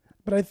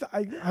 But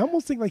I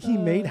almost think like he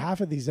made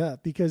half of these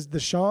up because the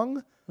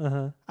song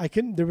I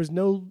couldn't. There was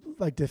no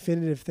like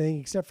definitive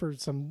thing except for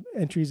some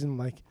entries in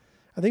like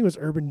I think it was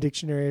Urban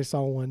Dictionary. I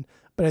saw one,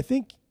 but I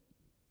think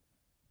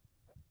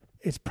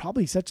it's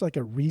probably such like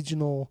a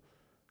regional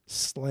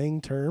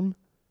slang term.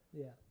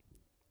 Yeah.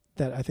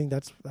 That I think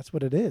that's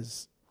what it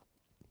is.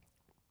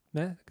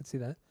 Yeah, I could see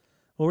that.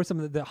 What were some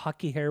of the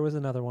hockey hair was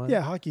another one.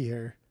 Yeah, hockey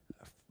hair.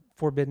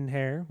 Forbidden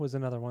hair was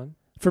another one.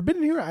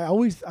 Forbidden hair. I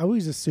always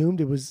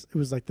assumed it was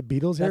like the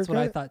Beatles haircut. That's what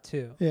I thought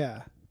too.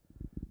 Yeah,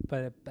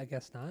 but I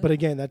guess not. But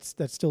again, that's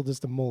still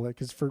just a mullet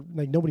because for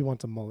like nobody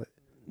wants a mullet.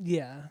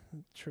 Yeah,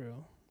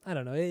 true. I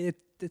don't know.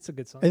 It's a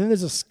good song. And then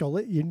there's a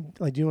skullet. Do you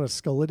know what a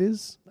skullet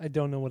is? I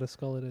don't know what a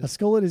skullet is. A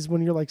skullet is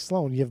when you're like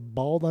Sloan. You have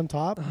bald on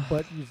top,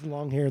 but you have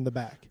long hair in the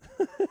back.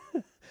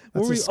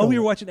 We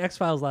were watching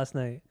X-Files last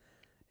night.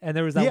 And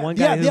there was that one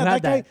guy who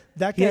had that.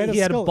 That guy he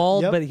had a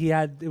bald, but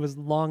it was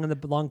long in the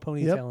long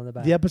ponytail in the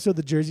back. The episode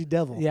The Jersey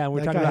Devil. Yeah,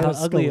 we're talking about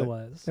how ugly it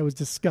was. That was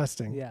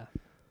disgusting. Yeah,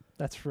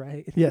 that's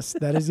right. Yes,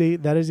 that is a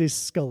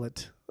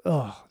skullet.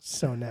 Oh,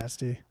 so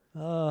nasty.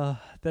 Oh,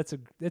 it's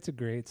a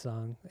great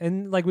song.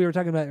 And like we were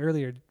talking about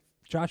earlier,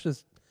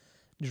 Josh's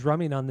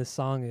drumming on this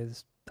song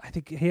is, I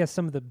think he has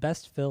some of the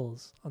best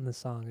fills on this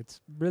song. It's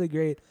really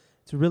great.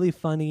 It's really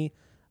funny.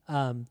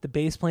 The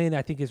bass playing,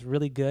 I think, is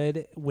really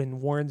good when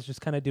Warren's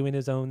just kind of doing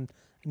his own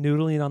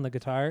noodling on the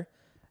guitar.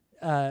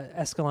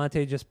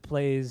 Escalante just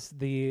plays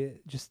the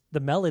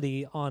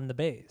melody on the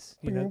bass.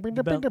 You know,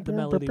 the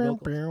melody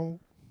vocals.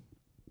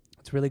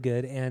 It's really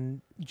good.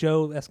 And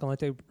Joe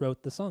Escalante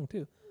wrote the song,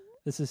 too.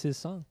 This is his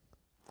song.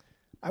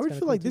 I would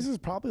feel like this is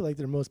probably like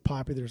their most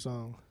popular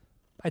song.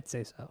 I'd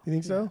say so. You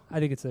think so?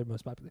 I think it's their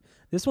most popular.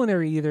 This one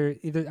or either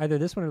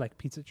this one or like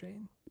Pizza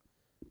Train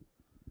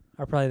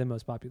are probably the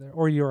most popular.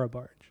 Or You're a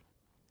Barge.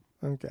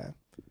 Okay.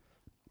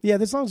 Yeah,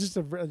 this song's just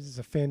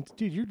a fan.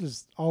 Dude, you're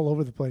just all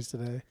over the place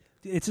today.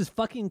 It's his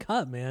fucking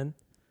cup, man.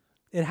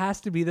 It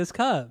has to be this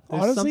cup.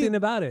 There's something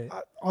about it.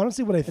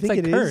 Honestly, what I think like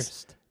it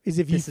cursed. is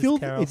if you feel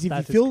this is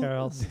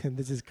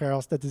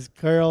Carl's, that is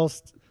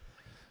Carl's.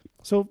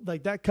 So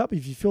like that cup,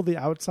 if you feel the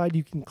outside,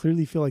 you can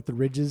clearly feel like the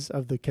ridges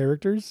of the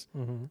characters.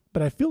 Mm-hmm.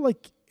 But I feel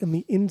like in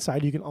the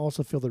inside, you can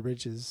also feel the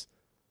ridges.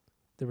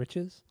 The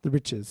riches? The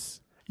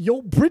riches.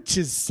 Yo,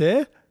 britches,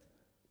 sir.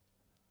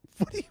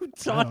 What are you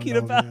talking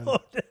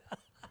about?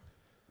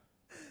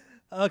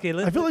 Okay,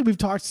 I feel like we've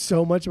talked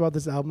so much about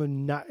this album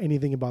and not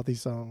anything about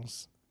these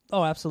songs.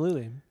 Oh,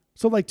 absolutely.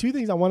 So like two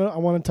things I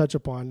want to touch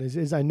upon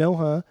is I Know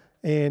Huh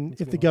and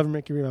If the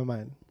Government Can Read My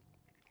Mind.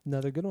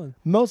 Another good one.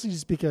 Mostly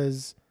just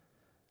because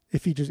it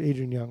features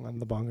Adrian Young on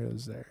the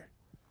bongos there.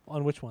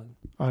 On which one?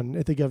 On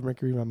If the Government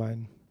Can Read My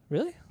Mind.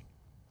 Really?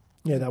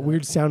 Yeah, that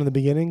weird sound in the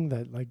beginning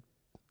that like.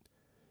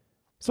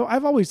 So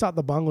I've always thought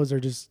the bongos are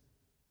just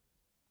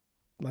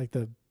like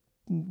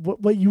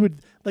what you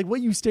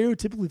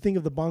stereotypically think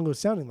of the bongos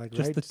sounding like,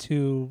 just right? the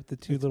two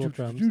little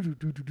drums.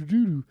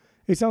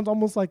 It sounds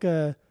almost like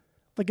a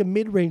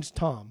mid-range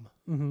tom.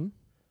 Mm-hmm.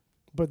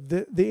 But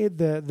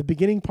the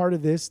beginning part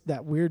of this,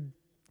 that weird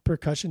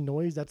percussion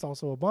noise, that's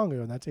also a bongo,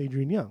 and that's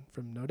Adrian Young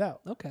from No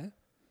Doubt. Okay.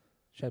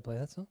 Should I play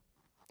that song?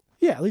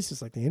 Yeah, at least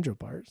it's like the intro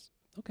parts.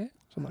 Okay.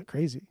 So I'm not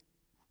crazy.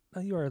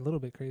 You are a little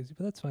bit crazy,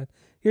 but that's fine.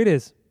 Here it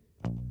is.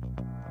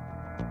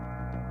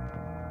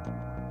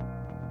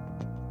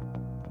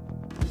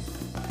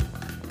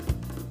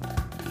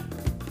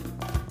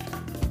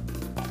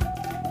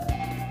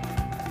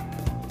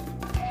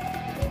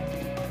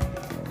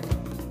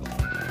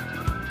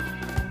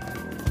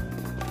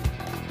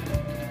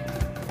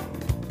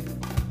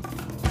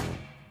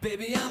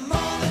 Baby, I'm more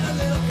than a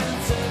little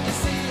concerned to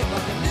see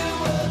about the new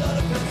world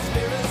order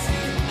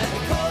conspiracy and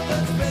the cold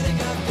spreading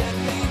of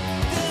deadly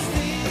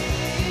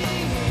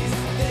disease.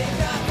 They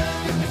got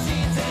burning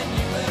machines and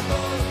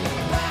UFOs,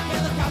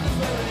 rocking the coffins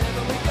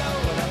wherever we go.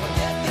 But I will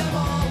get them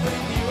all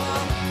when you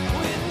are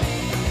with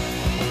me.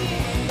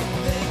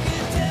 They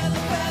can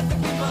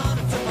telepathically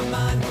monitor my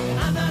mind.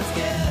 I'm not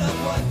scared of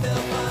what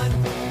they'll find.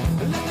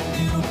 But let them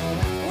do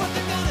what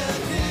they're gonna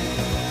do.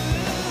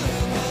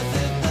 'Cause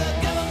if the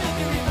government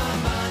can read my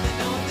mind,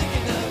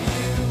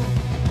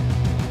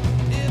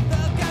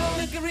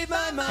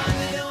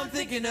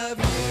 thinking of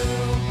you.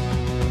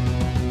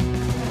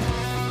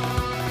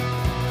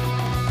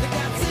 They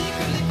got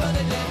secretly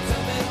funded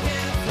atomic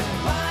camps and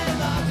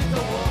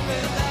biological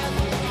warfare labs.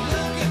 When you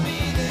look at me,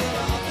 they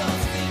all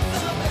don't seem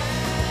so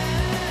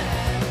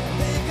bad.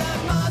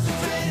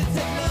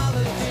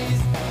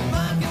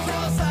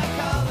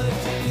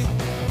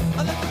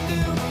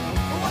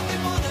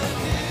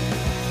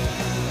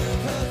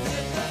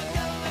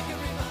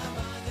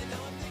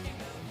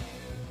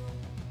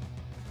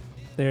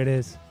 There it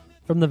is.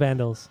 From the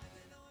Vandals.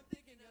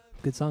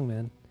 Good song,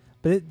 man.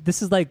 But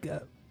this is like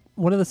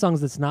one of the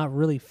songs that's not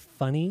really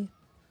funny,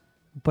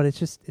 but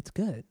it's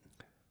good.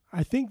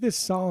 I think this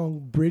song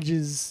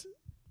bridges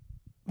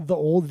the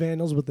old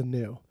Vandals with the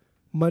new,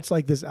 much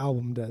like this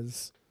album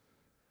does.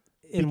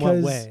 In what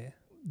way?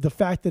 The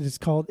fact that it's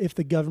called If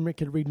the Government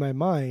Could Read My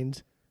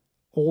Mind,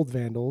 Old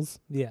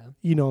Vandals. Yeah.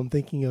 I'm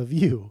thinking of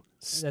you.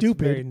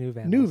 Stupid very new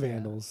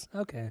Vandals.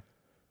 Yeah.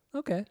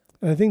 Okay.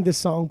 And I think this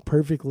song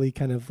perfectly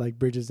kind of like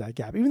bridges that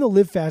gap. Even though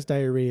Live Fast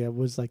Diarrhea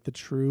was like the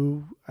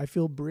true, I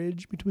feel,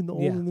 bridge between the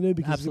old and the new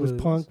because absolutely. It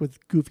was punk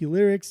with goofy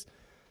lyrics.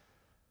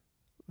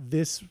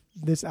 This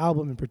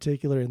album in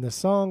particular and the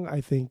song,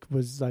 I think,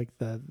 was like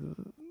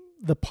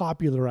the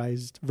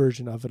popularized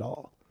version of it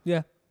all.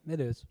 Yeah, it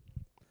is.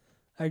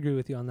 I agree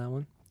with you on that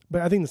one.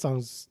 But I think the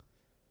song's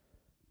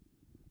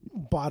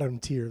bottom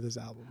tier of this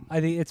album. I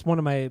think it's one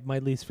of my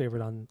least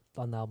favorite on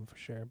the album for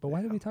sure. But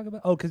why did we talk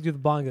about? Oh, because you're the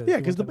bongos. Yeah,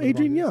 because the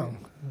Adrian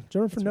Young,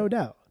 drummer for No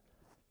Doubt.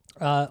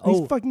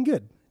 He's fucking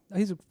good.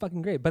 He's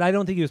fucking great. But I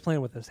don't think he was playing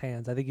with his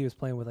hands. I think he was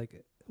playing with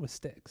with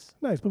sticks.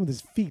 No, he's playing with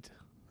his feet.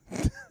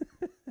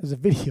 There's a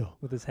video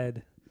with his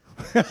head.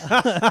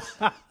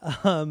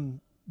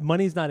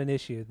 Money's Not an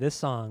Issue. This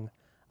song,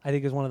 I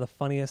think, is one of the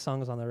funniest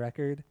songs on the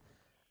record.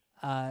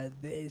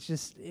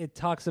 It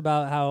talks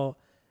about how,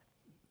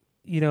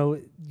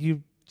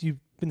 you've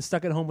been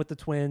stuck at home with the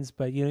twins,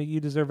 but you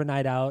deserve a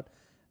night out.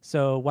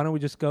 So why don't we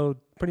just go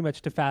pretty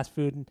much to fast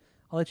food and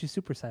I'll let you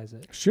supersize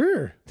it.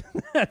 Sure.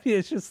 I mean,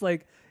 it's just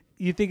like,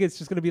 you think it's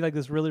just going to be like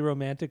this really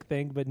romantic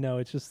thing, but no,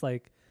 it's just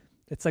like,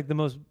 it's like the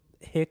most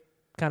hick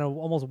kind of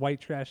almost white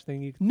trash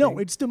thing you can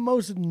think. It's the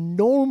most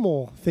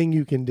normal thing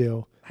you can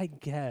do. I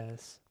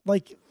guess.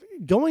 Like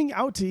going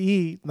out to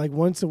eat like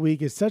once a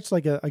week is such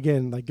like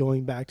like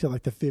going back to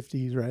like the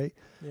 50s, right?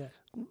 Yeah.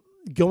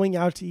 Going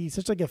out to eat,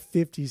 such like a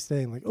 50s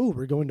thing. Like, oh,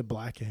 we're going to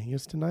Black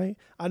Angus tonight.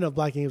 I don't know if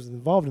Black Angus was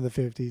involved in the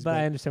 50s. But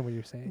I understand what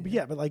you're saying. But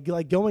yeah, but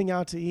like going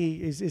out to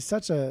eat is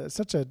such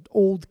a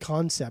old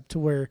concept to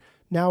where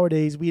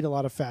nowadays we eat a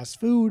lot of fast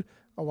food,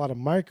 a lot of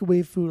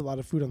microwave food, a lot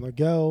of food on the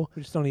go.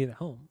 We just don't eat at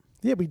home.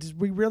 Yeah,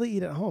 we rarely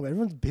eat at home.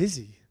 Everyone's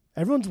busy.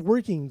 Everyone's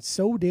working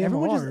so damn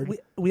hard.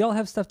 We all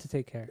have stuff to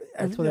take care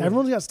of.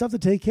 Everyone's got stuff to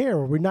take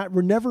care of.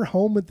 We're never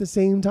home at the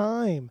same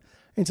time.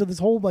 And so this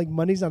whole like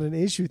money's not an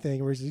issue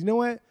thing where he says, you know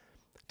what?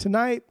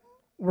 Tonight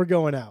we're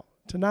going out.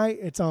 Tonight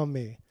it's on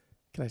me.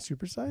 Can I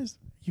supersize?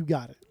 You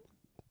got it.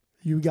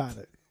 You got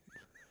it.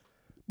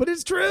 But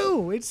it's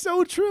true. It's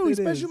so true,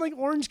 especially like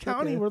Orange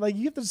County where like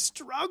you have to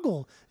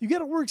struggle. You got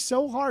to work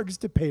so hard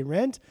just to pay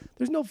rent.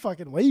 There's no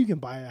fucking way you can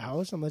buy a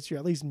house unless you're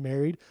at least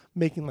married,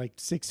 making like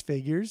 6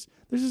 figures.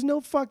 There's just no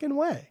fucking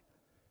way.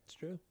 It's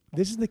true.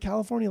 This is the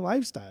California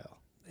lifestyle.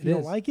 If you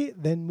don't like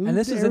it, then move to Arizona. And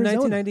this is in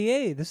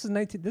 1998.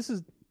 This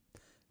is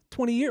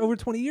over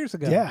 20 years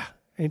ago. Yeah,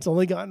 and it's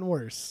only gotten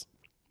worse.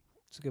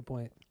 That's a good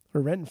point.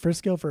 We're renting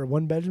Frisco for a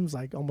 1-bedroom is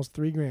like almost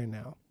 $3,000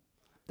 now.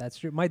 That's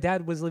true. My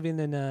dad was living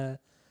in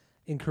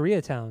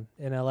Koreatown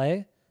in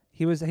LA.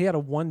 He had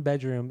a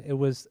 1-bedroom. It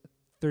was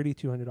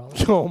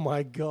 $3,200. Oh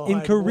my god!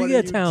 In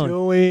Koreatown.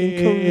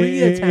 In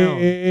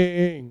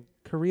Koreatown.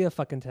 Korea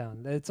fucking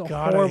town. It's a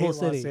horrible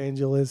city. Los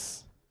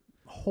Angeles.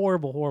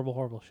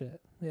 Horrible shit.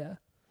 Yeah.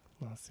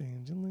 Los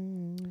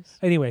Angeles.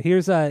 Anyway,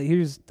 here's I'm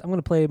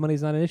gonna play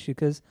Money's Not an Issue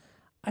because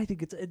I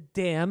think it's a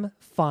damn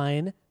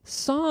fine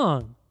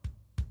song.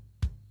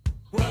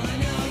 Well, I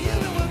know you've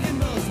been working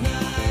most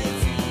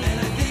nights, and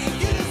I think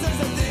you deserve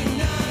something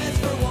nice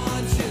for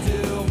once you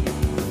do.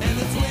 And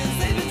the twins,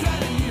 they've been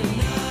driving you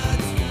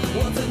nuts.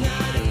 Well,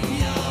 tonight, if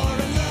you're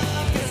in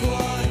love, guess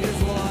what?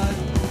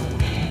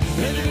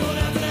 If you're going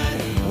out tonight,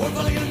 we're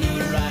probably gonna do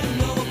it right.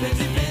 No more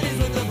pitchy pennies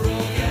with the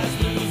broke-ass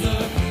loser.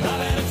 I've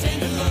had a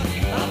change of look.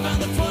 I found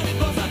the 20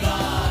 bucks I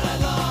thought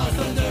I lost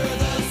under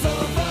the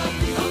sofa.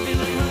 I'm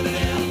feeling hunted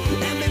out,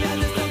 and maybe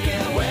I just don't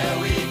care where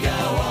we go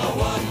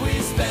or what we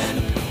spend.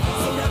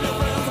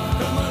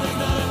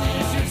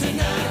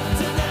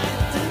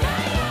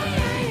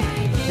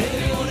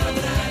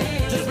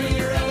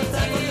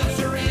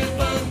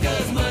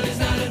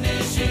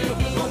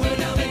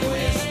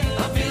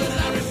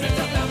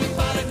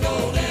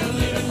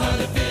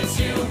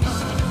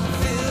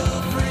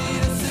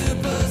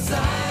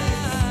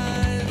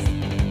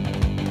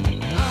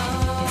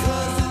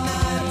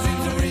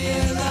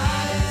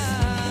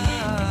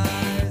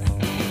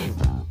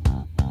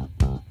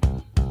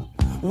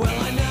 Well,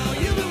 I know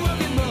you've been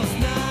working most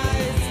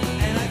nights,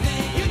 and I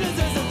think you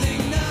deserve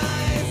something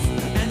nice.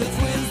 And the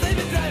twins, they've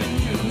been driving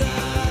you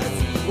nuts.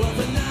 Well,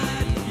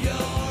 tonight,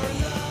 your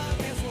luck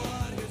is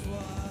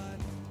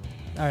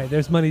what. All right,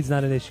 there's Money's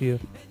Not an Issue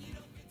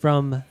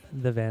from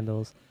the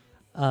Vandals.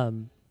 All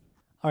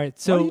right,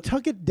 so why do you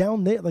tuck it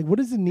down there? Like, what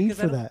is the need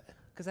for that?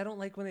 Because I don't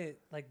like when it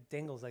like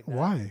dangles like that.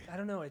 Why? I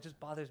don't know. It just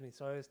bothers me,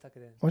 so I always tuck it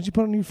in. Why don't you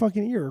put it on your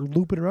fucking ear or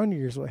loop it around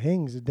your ear so it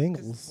hangs, it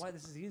dangles? Why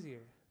this is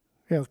easier.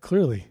 Yeah,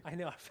 clearly. I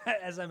know.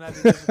 As I'm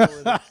having difficulty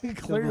with it.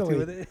 Clearly.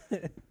 With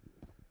it.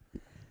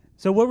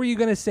 So what were you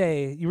gonna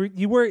say? You were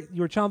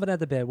chomping at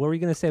the bit. What were you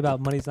gonna say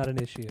about money's not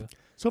an issue?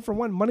 So for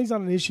one, money's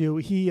not an issue.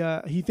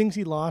 He thinks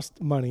he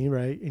lost money,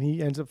 right? And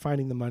he ends up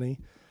finding the money,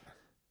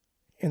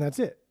 and that's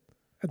it.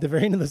 At the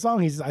very end of the song,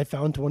 he says, "I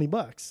found $20."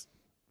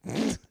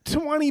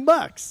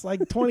 $20, like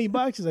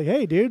 $20. He's like,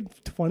 "Hey, dude,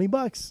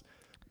 $20."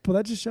 But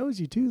that just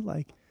shows you too,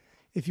 like,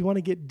 if you want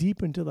to get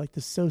deep into like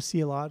the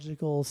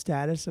sociological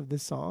status of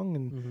this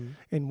song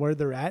and where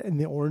they're at in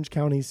the Orange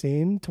County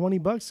scene,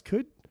 $20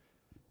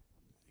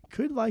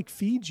 could like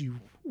feed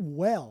you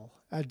well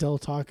at Del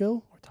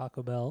Taco Or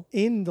Taco Bell.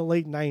 in the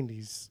late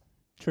 90s.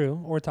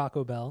 True. Or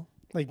Taco Bell.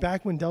 Like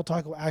back when Del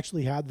Taco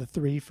actually had the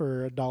 3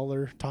 for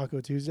 $1 Taco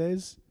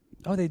Tuesdays.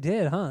 Oh, they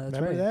did, huh? That's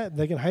Remember right. that?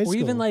 Like in high school. Or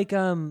even like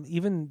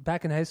even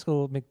back in high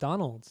school,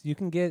 McDonald's,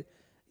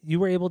 you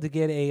were able to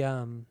get a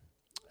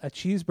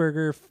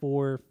cheeseburger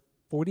for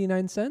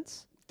 49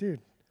 cents,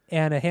 dude,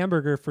 and a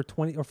hamburger for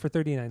 20 or for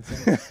 39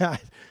 cents.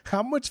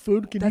 How much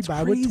food can That's you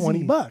buy crazy.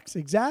 with $20?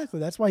 Exactly.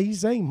 That's why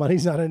he's saying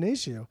money's not an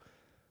issue.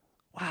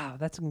 Wow,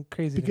 that's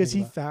crazy. Because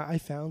to think I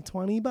found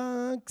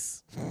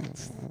 $20.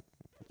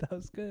 That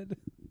was good.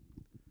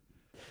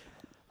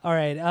 All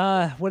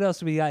right. What else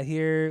do we got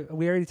here?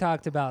 We already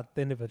talked about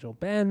the individual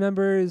band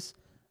members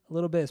a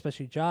little bit,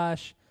 especially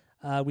Josh.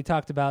 We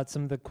talked about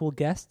some of the cool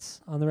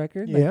guests on the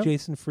record, like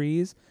Jason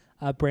Freeze,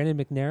 Brandon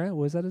McNair. What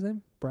was that his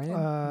name? Brian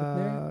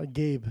McNair?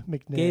 Gabe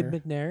McNair. Gabe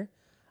McNair.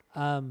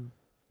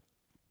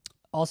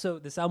 Also,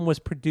 this album was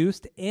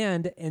produced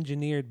and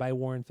engineered by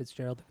Warren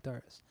Fitzgerald, the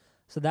guitarist.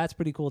 So that's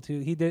pretty cool too.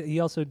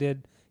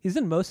 He's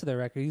in most of their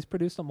records. He's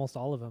produced almost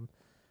all of them.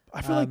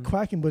 I feel like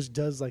Quackenbush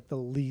does like the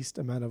least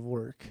amount of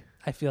work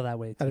I feel that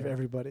way too. out of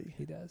everybody.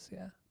 He does,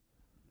 yeah.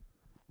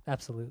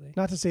 Absolutely.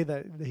 Not to say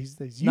that he's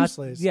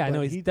useless. Yeah, but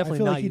no, he's definitely I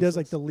feel not like he does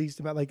like useless. the least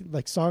amount,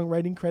 like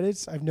songwriting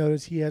credits. I've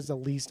noticed he has the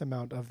least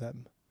amount of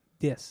them.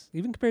 Yes,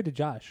 even compared to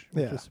Josh,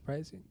 which Yeah. was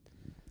surprising.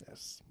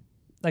 Yes.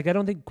 Like, I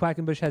don't think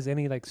Quackenbush has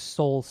any like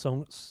soul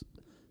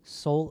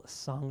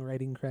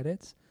songwriting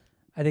credits.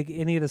 I think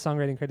any of the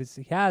songwriting credits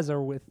he has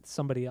are with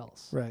somebody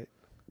else. Right.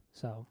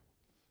 So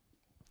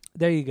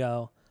there you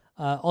go.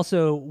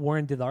 Also,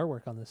 Warren did the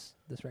artwork on this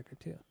record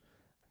too.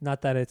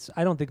 Not that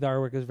I don't think the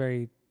artwork is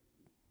very,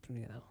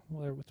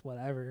 it's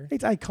whatever.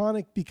 It's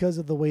iconic because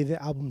of the way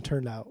the album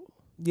turned out.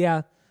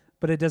 Yeah,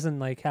 but it doesn't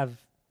like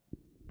have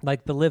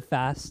like the Live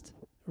Fast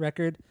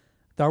record.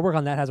 The artwork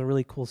on that has a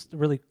really cool,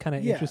 really kind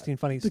of interesting,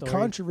 funny the story. The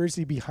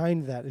controversy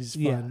behind that is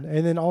fun. Yeah.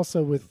 And then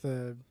also with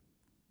the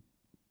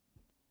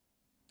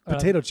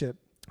potato chip.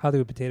 How they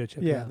would potato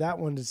chip. Yeah, that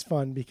one is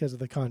fun because of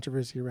the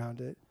controversy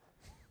around it.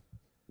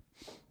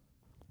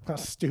 How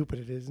stupid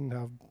it is and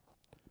how...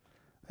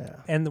 Yeah.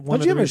 And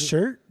don't you have a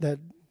shirt that...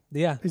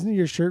 Yeah. Isn't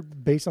your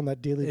shirt based on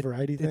that Daily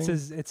Variety thing?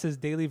 It says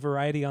Daily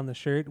Variety on the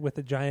shirt with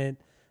a giant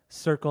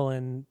circle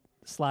and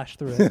slash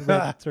through it.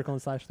 Red circle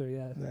and slash through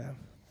it, Yeah.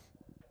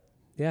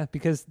 Yeah,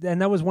 because...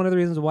 And that was one of the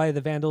reasons why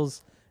the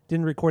Vandals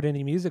didn't record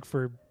any music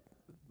for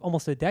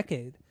almost a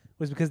decade,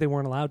 was because they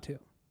weren't allowed to.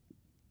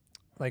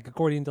 Like,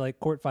 according to like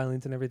court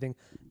filings and everything,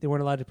 they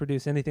weren't allowed to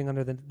produce anything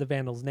under the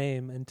Vandals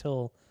name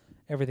until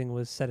everything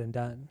was said and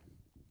done.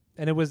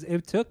 And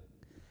it took,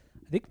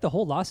 I think the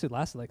whole lawsuit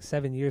lasted like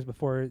 7 years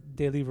before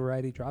Daily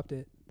Variety dropped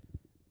it,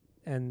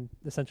 and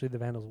essentially the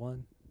Vandals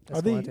won.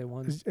 Escalante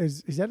won.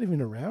 Is that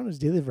even around? Is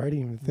Daily Variety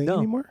even a thing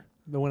anymore?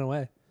 It went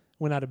away,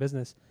 went out of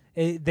business.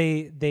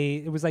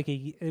 It was like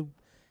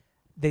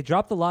they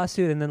dropped the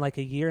lawsuit, and then like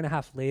a year and a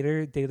half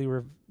later, Daily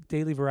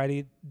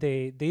Variety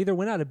they either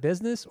went out of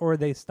business or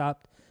they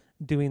stopped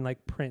doing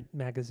like print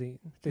magazine.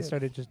 They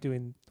started just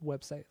doing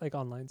website, like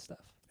online stuff.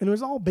 And it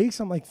was all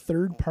based on like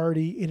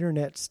third-party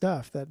internet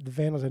stuff that the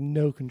Vandals had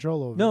no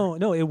control over.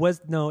 No, it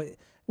was no.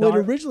 Well,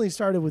 it originally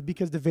started with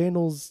because the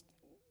Vandals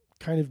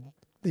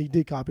they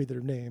did copy their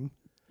name.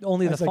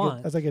 Only the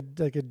font. As like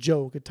a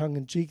joke, a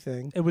tongue-in-cheek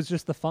thing. It was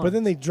just the font. But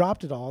then they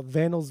dropped it all.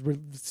 Vandals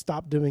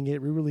stopped doing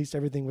it, re-released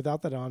everything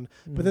without that on.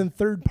 Mm-hmm. But then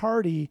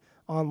third-party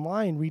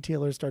online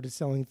retailers started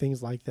selling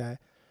things like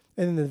that.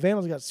 And then the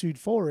Vandals got sued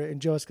for it,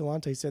 and Joe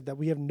Escalante said that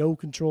we have no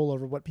control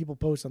over what people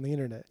post on the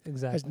internet.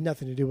 Exactly. It has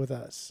nothing to do with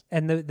us.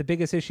 And the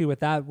biggest issue with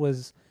that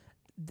was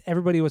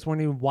everybody was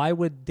wondering, why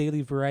would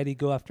Daily Variety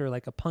go after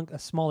like a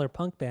smaller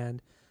punk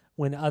band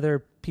when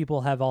other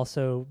people have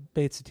also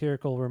made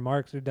satirical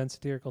remarks or done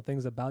satirical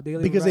things about Daily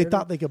Variety? Because they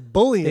thought they could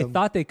bully them. They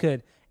thought they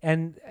could.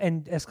 And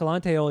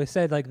Escalante always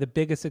said, like, the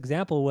biggest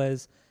example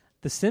was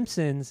The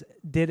Simpsons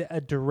did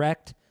a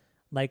direct,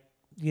 like,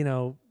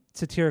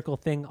 satirical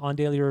thing on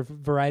Daily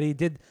Variety,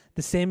 did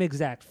the same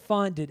exact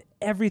font, did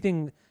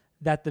everything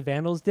that the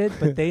Vandals did,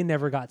 but they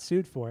never got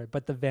sued for it,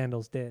 but the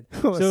Vandals did.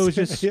 So it was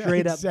just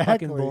straight up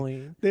fucking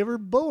bullying. They were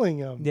bullying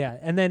them. Yeah,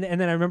 and then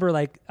I remember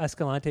like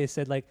Escalante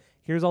said, like,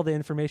 here's all the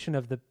information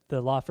of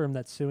the law firm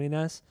that's suing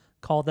us.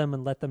 Call them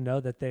and let them know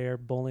that they're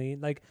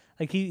bullying. Like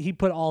he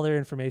put all their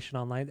information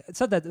online. It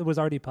said that it was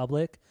already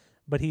public,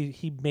 but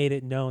he made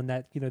it known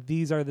that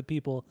these are the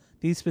people,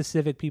 these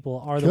specific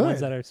people are the ones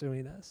that are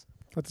suing us.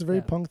 That's a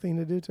very punk thing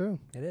to do too.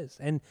 It is,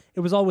 and it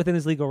was all within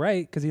his legal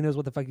right because he knows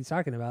what the fuck he's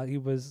talking about. He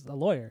was a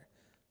lawyer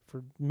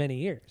for many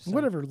years. So.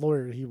 Whatever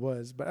lawyer he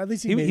was, but at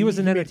least he was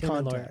an made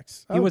entertainment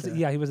contacts. lawyer.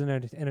 He was an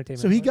entertainment.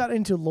 So lawyer. he got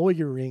into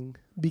lawyering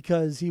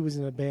because he was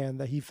in a band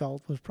that he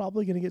felt was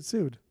probably going to get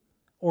sued,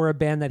 or a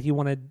band that he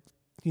wanted,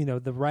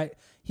 the right.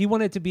 He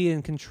wanted to be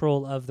in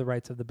control of the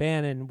rights of the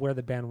band and where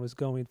the band was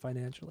going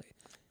financially.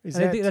 I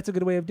think that's a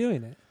good way of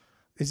doing it.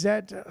 Is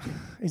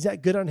that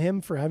good on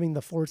him for having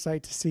the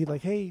foresight to see,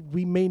 like, hey,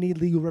 we may need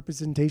legal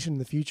representation in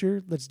the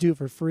future. Let's do it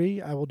for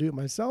free. I will do it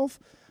myself.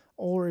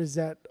 Or is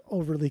that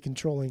overly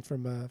controlling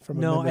from a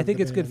No, I think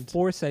it's band? good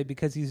foresight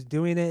because he's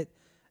doing it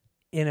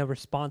in a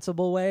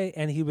responsible way,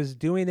 and he was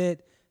doing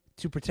it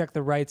to protect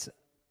the rights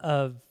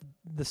of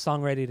the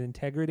songwriting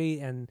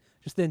integrity and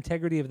just the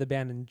integrity of the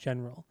band in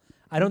general.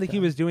 I don't think he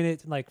was doing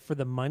it like for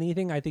the money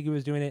thing. I think he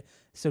was doing it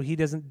so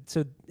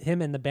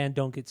him and the band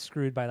don't get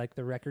screwed by like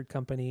the record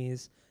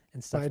companies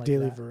and stuff like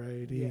Daily that.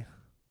 Variety. Yeah.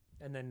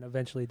 And then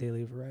eventually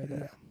Daily Variety.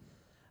 Yeah.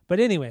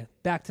 But anyway,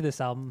 back to this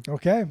album.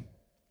 Okay.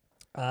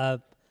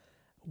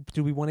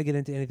 Do we want to get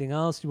into anything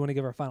else? Do you want to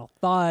give our final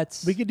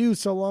thoughts? We could do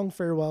So Long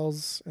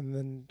Farewells and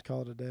then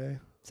call it a day.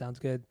 Sounds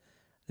good.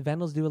 The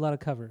Vandals do a lot of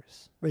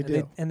covers. They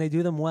do. And they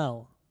do them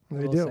well.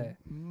 They do.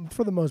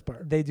 For the most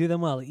part. They do them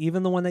well.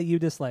 Even the one that you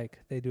dislike,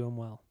 they do them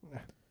well. Yeah.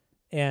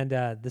 And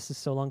this is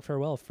So Long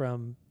Farewell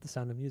from The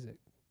Sound of Music.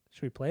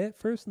 Should we play it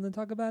first and then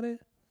talk about it?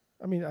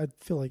 I mean, I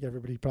feel like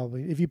everybody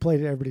probably, if you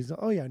played it, everybody's,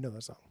 oh yeah, I know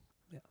that song.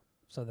 Yeah.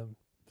 So then,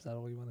 is that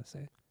all you want to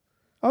say?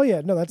 Oh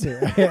yeah, no, that's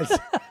it.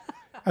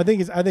 I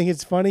think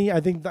it's funny. I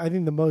think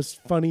the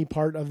most funny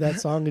part of that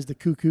song is the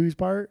cuckoos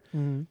part.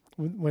 Mm-hmm.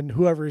 When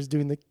whoever is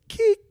doing the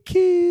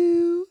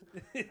cuckoo.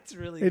 It's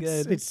really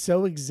good. It's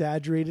so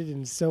exaggerated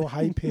and so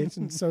high pitched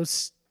and so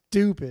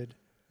stupid.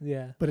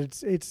 Yeah. But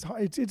it's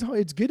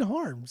good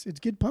harms. It's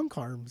good punk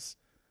harms.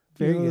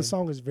 Very good. The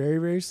song is very,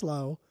 very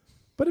slow,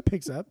 but it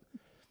picks up.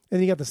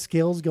 And you got the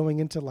scales going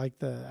into like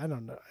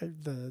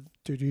the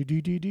do do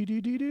do do do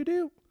do do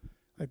do,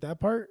 like that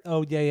part.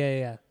 Oh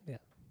yeah.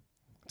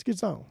 It's a good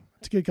song.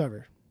 It's a good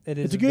cover. It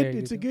is.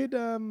 It's a good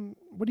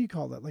what do you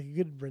call that? Like a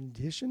good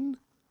rendition?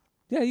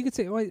 Yeah, you could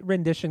say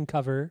rendition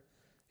cover.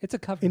 It's a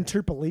cover.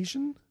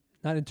 Interpolation?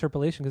 Not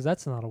interpolation, because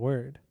that's not a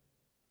word.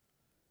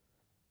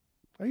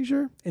 Are you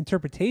sure?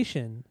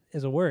 Interpretation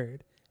is a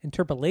word.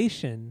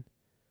 Interpolation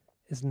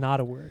is not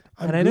a word.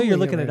 And I know you're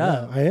looking it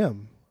up. I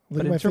am.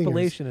 But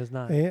interpolation is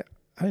not. I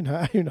didn't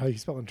know how you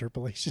spell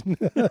interpolation.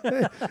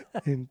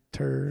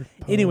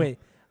 Anyway,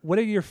 what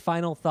are your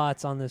final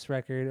thoughts on this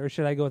record? Or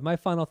should I go with my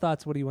final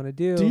thoughts? What do you want to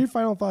do? Do your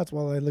final thoughts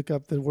while I look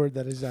up the word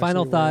that is actually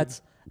final a word.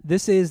 thoughts.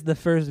 This is the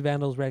first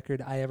Vandals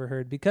record I ever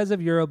heard. Because of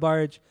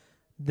Eurobarge,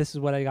 this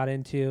is what I got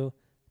into.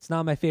 It's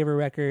not my favorite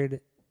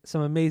record.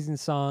 Some amazing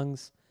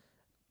songs.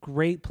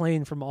 Great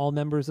playing from all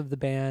members of the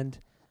band.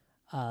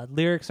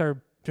 Lyrics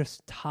are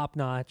just top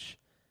notch.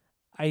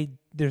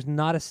 There's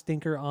not a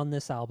stinker on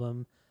this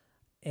album.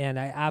 And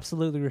I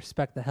absolutely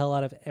respect the hell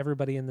out of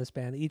everybody in this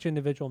band. Each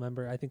individual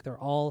member. I think they're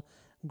all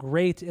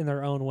great in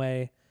their own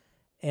way.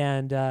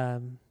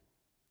 And,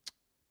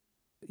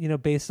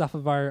 based off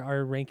of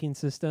our ranking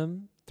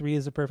system, 3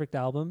 is a perfect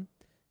album.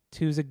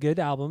 2 is a good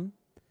album.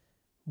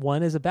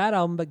 1 is a bad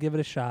album, but give it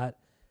a shot.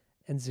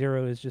 And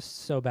 0 is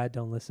just so bad,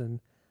 don't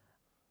listen.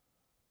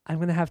 I'm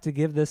going to have to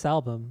give this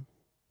album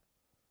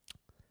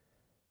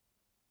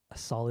a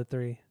solid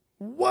 3.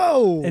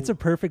 Whoa! It's a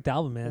perfect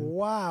album, man.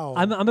 Wow.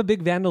 I'm a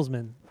big Vandals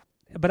man,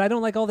 but I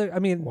don't like all their. I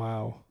mean,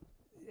 wow.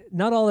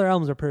 Not all their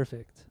albums are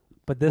perfect,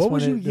 but this what one.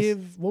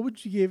 What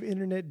would you give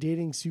Internet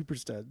Dating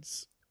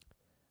Superstuds?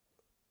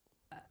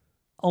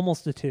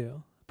 Almost a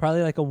 2,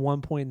 probably like a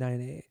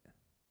 1.98.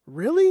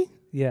 Really?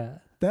 Yeah.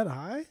 That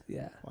high?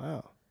 Yeah.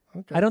 Wow.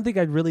 Okay. I don't think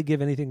I'd really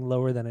give anything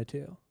lower than a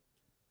 2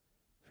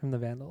 from the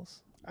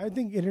Vandals. I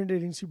think Internet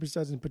Dating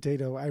Superstuds and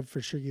Potato, I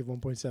for sure give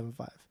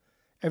 1.75.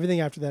 Everything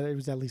after that, it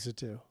was at least a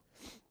 2.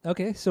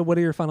 Okay, so what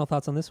are your final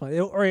thoughts on this one?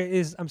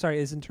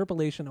 Is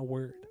interpolation a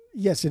word?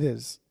 Yes, it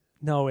is.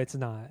 No, it's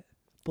not.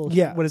 Bullshit.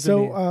 Yeah. What does it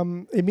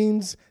mean? It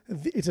means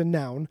it's a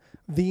noun.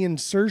 The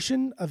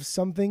insertion of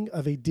something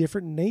of a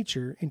different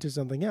nature into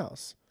something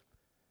else.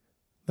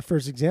 The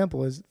first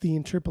example is the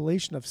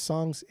interpolation of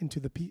songs into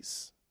the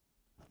piece.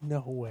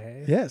 No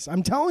way. Yes,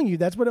 I'm telling you,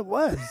 that's what it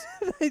was.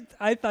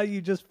 I thought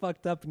you just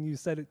fucked up and you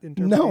said it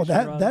interpolation No,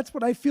 wrong. that's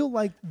what I feel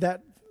like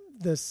that.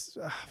 This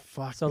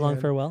fuck. So Long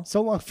Farewell.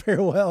 So Long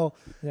Farewell.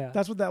 Yeah,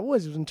 that's what that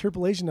was. It was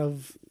interpolation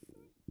of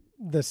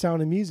The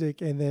Sound of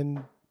Music and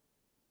then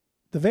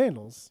the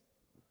Vandals.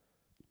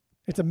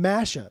 It's a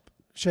mashup.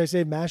 Should I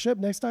say mashup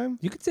next time?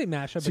 You could say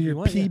mashup. So if your you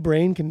want, pea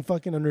brain can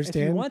fucking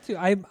understand. If you want to,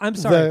 I'm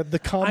sorry. The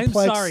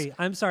complex.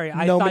 I'm sorry.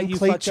 I thought you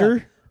fucked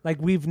up.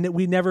 Like we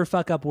never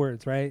fuck up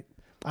words, right?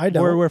 I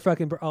don't. We're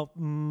fucking.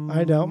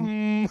 I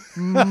don't.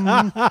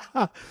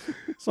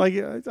 So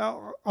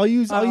I'll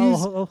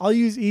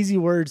use easy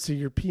words so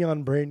your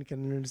peon brain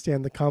can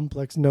understand the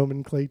complex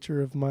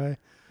nomenclature of my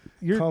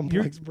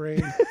complex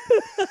brain.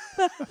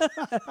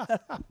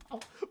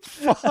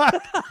 Fuck.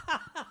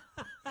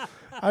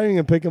 I ain't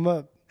gonna pick him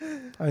up.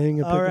 All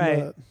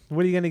right.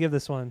 What are you gonna give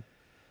this one?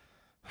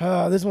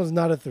 This one's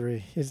not a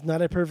 3. It's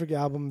not a perfect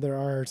album. There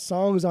are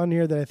songs on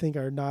here that I think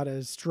are not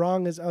as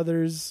strong as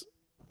others.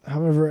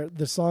 However,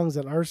 the songs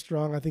that are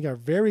strong, I think, are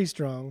very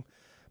strong.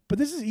 But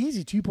this is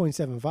easy,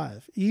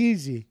 2.75.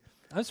 Easy.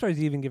 I'm surprised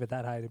you even give it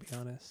that high, to be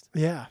honest.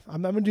 Yeah,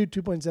 I'm going to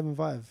do 2.75.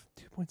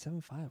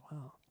 2.75,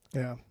 wow.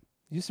 Yeah.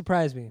 You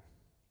surprised me.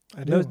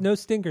 I do. No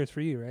stinkers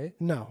for you, right?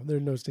 No, there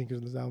are no stinkers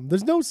in this album.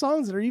 There's no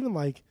songs that are even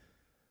like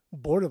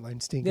borderline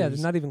stinkers. Yeah, they're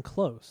not even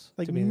close.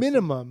 Like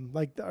minimum,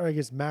 or I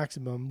guess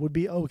maximum would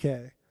be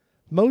okay.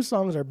 Most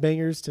songs are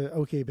bangers to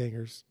okay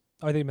bangers.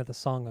 Oh, I think you meant the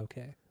song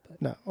okay. But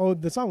No. Oh,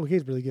 the song okay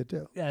is really good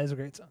too. yeah, it's a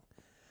great song.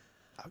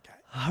 Okay.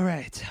 All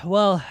right.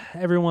 Well,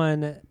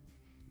 everyone,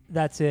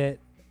 that's it.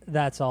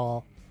 That's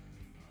all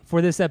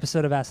for this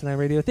episode of Asinine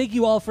Radio. Thank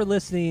you all for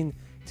listening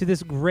to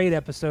this great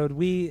episode.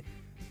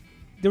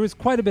 There was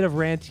quite a bit of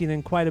ranting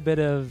and quite a bit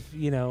of,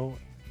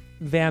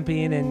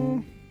 vamping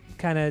and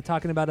kind of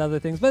talking about other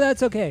things, but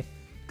that's okay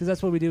because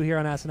that's what we do here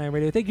on Asinine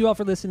Radio. Thank you all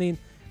for listening.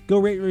 Go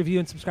rate, review,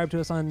 and subscribe to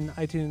us on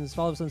iTunes.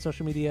 Follow us on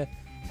social media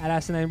at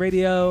Asinine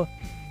Radio.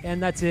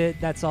 And that's it.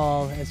 That's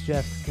all as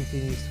Jeff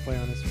continues to play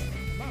on his phone.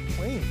 I'm not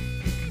playing.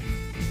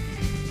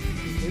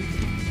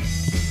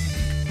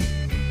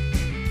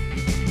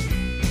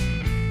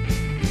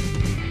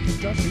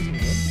 Josh Reason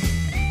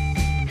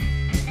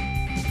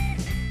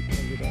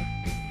good.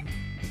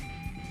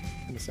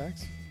 And the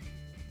sax.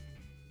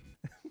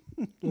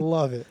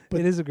 Love it.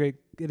 But It is a great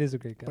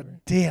cover.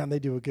 But damn, they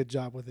do a good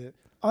job with it.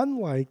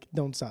 Unlike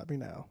Don't Stop Me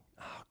Now.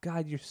 Oh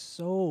God, you're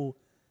so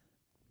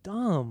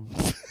dumb.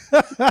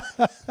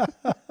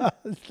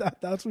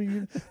 That's what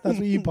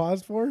you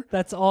paused for?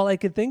 That's all I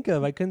could think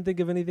of. I couldn't think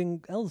of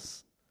anything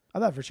else. I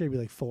thought for sure it'd be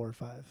like 4 or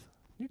 5.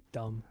 You're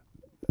dumb.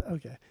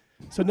 Okay.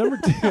 So number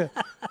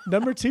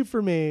two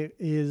for me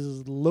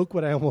is Look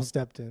What I Almost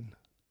Stepped In.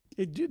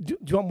 Do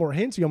you want more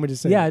hints or you want me to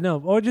say Yeah, it? no.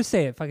 Or just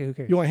say it. Fuck it, who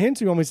cares? You want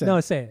hints or you want me to say No,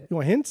 it? say it. You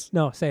want hints?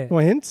 No, say it. You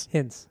want hints?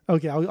 Hints.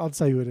 Okay, I'll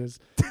tell you who it is.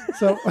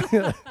 So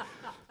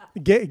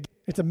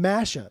it's a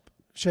mashup.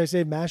 Should I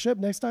say mashup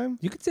next time?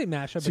 You could say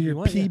mashup So if you your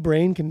want. pea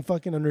brain can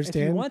fucking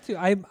understand. If you want to.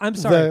 I'm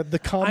sorry. The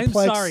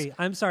complex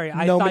I'm sorry.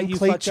 I thought you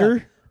fucked up.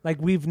 nomenclature. Like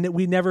we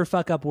never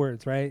fuck up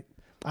words, right?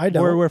 I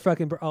don't. We're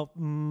fucking.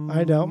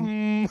 I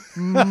don't.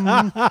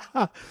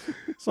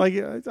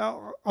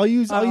 So I'll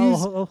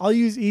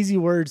use easy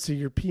words so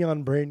your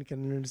peon brain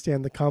can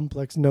understand the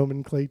complex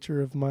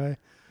nomenclature of my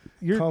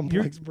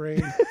complex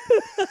brain.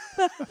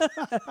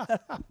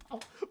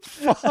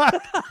 Fuck.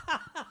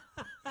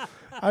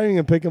 I ain't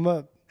gonna pick him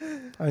up.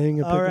 All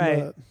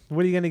right.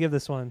 What are you gonna give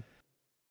this one?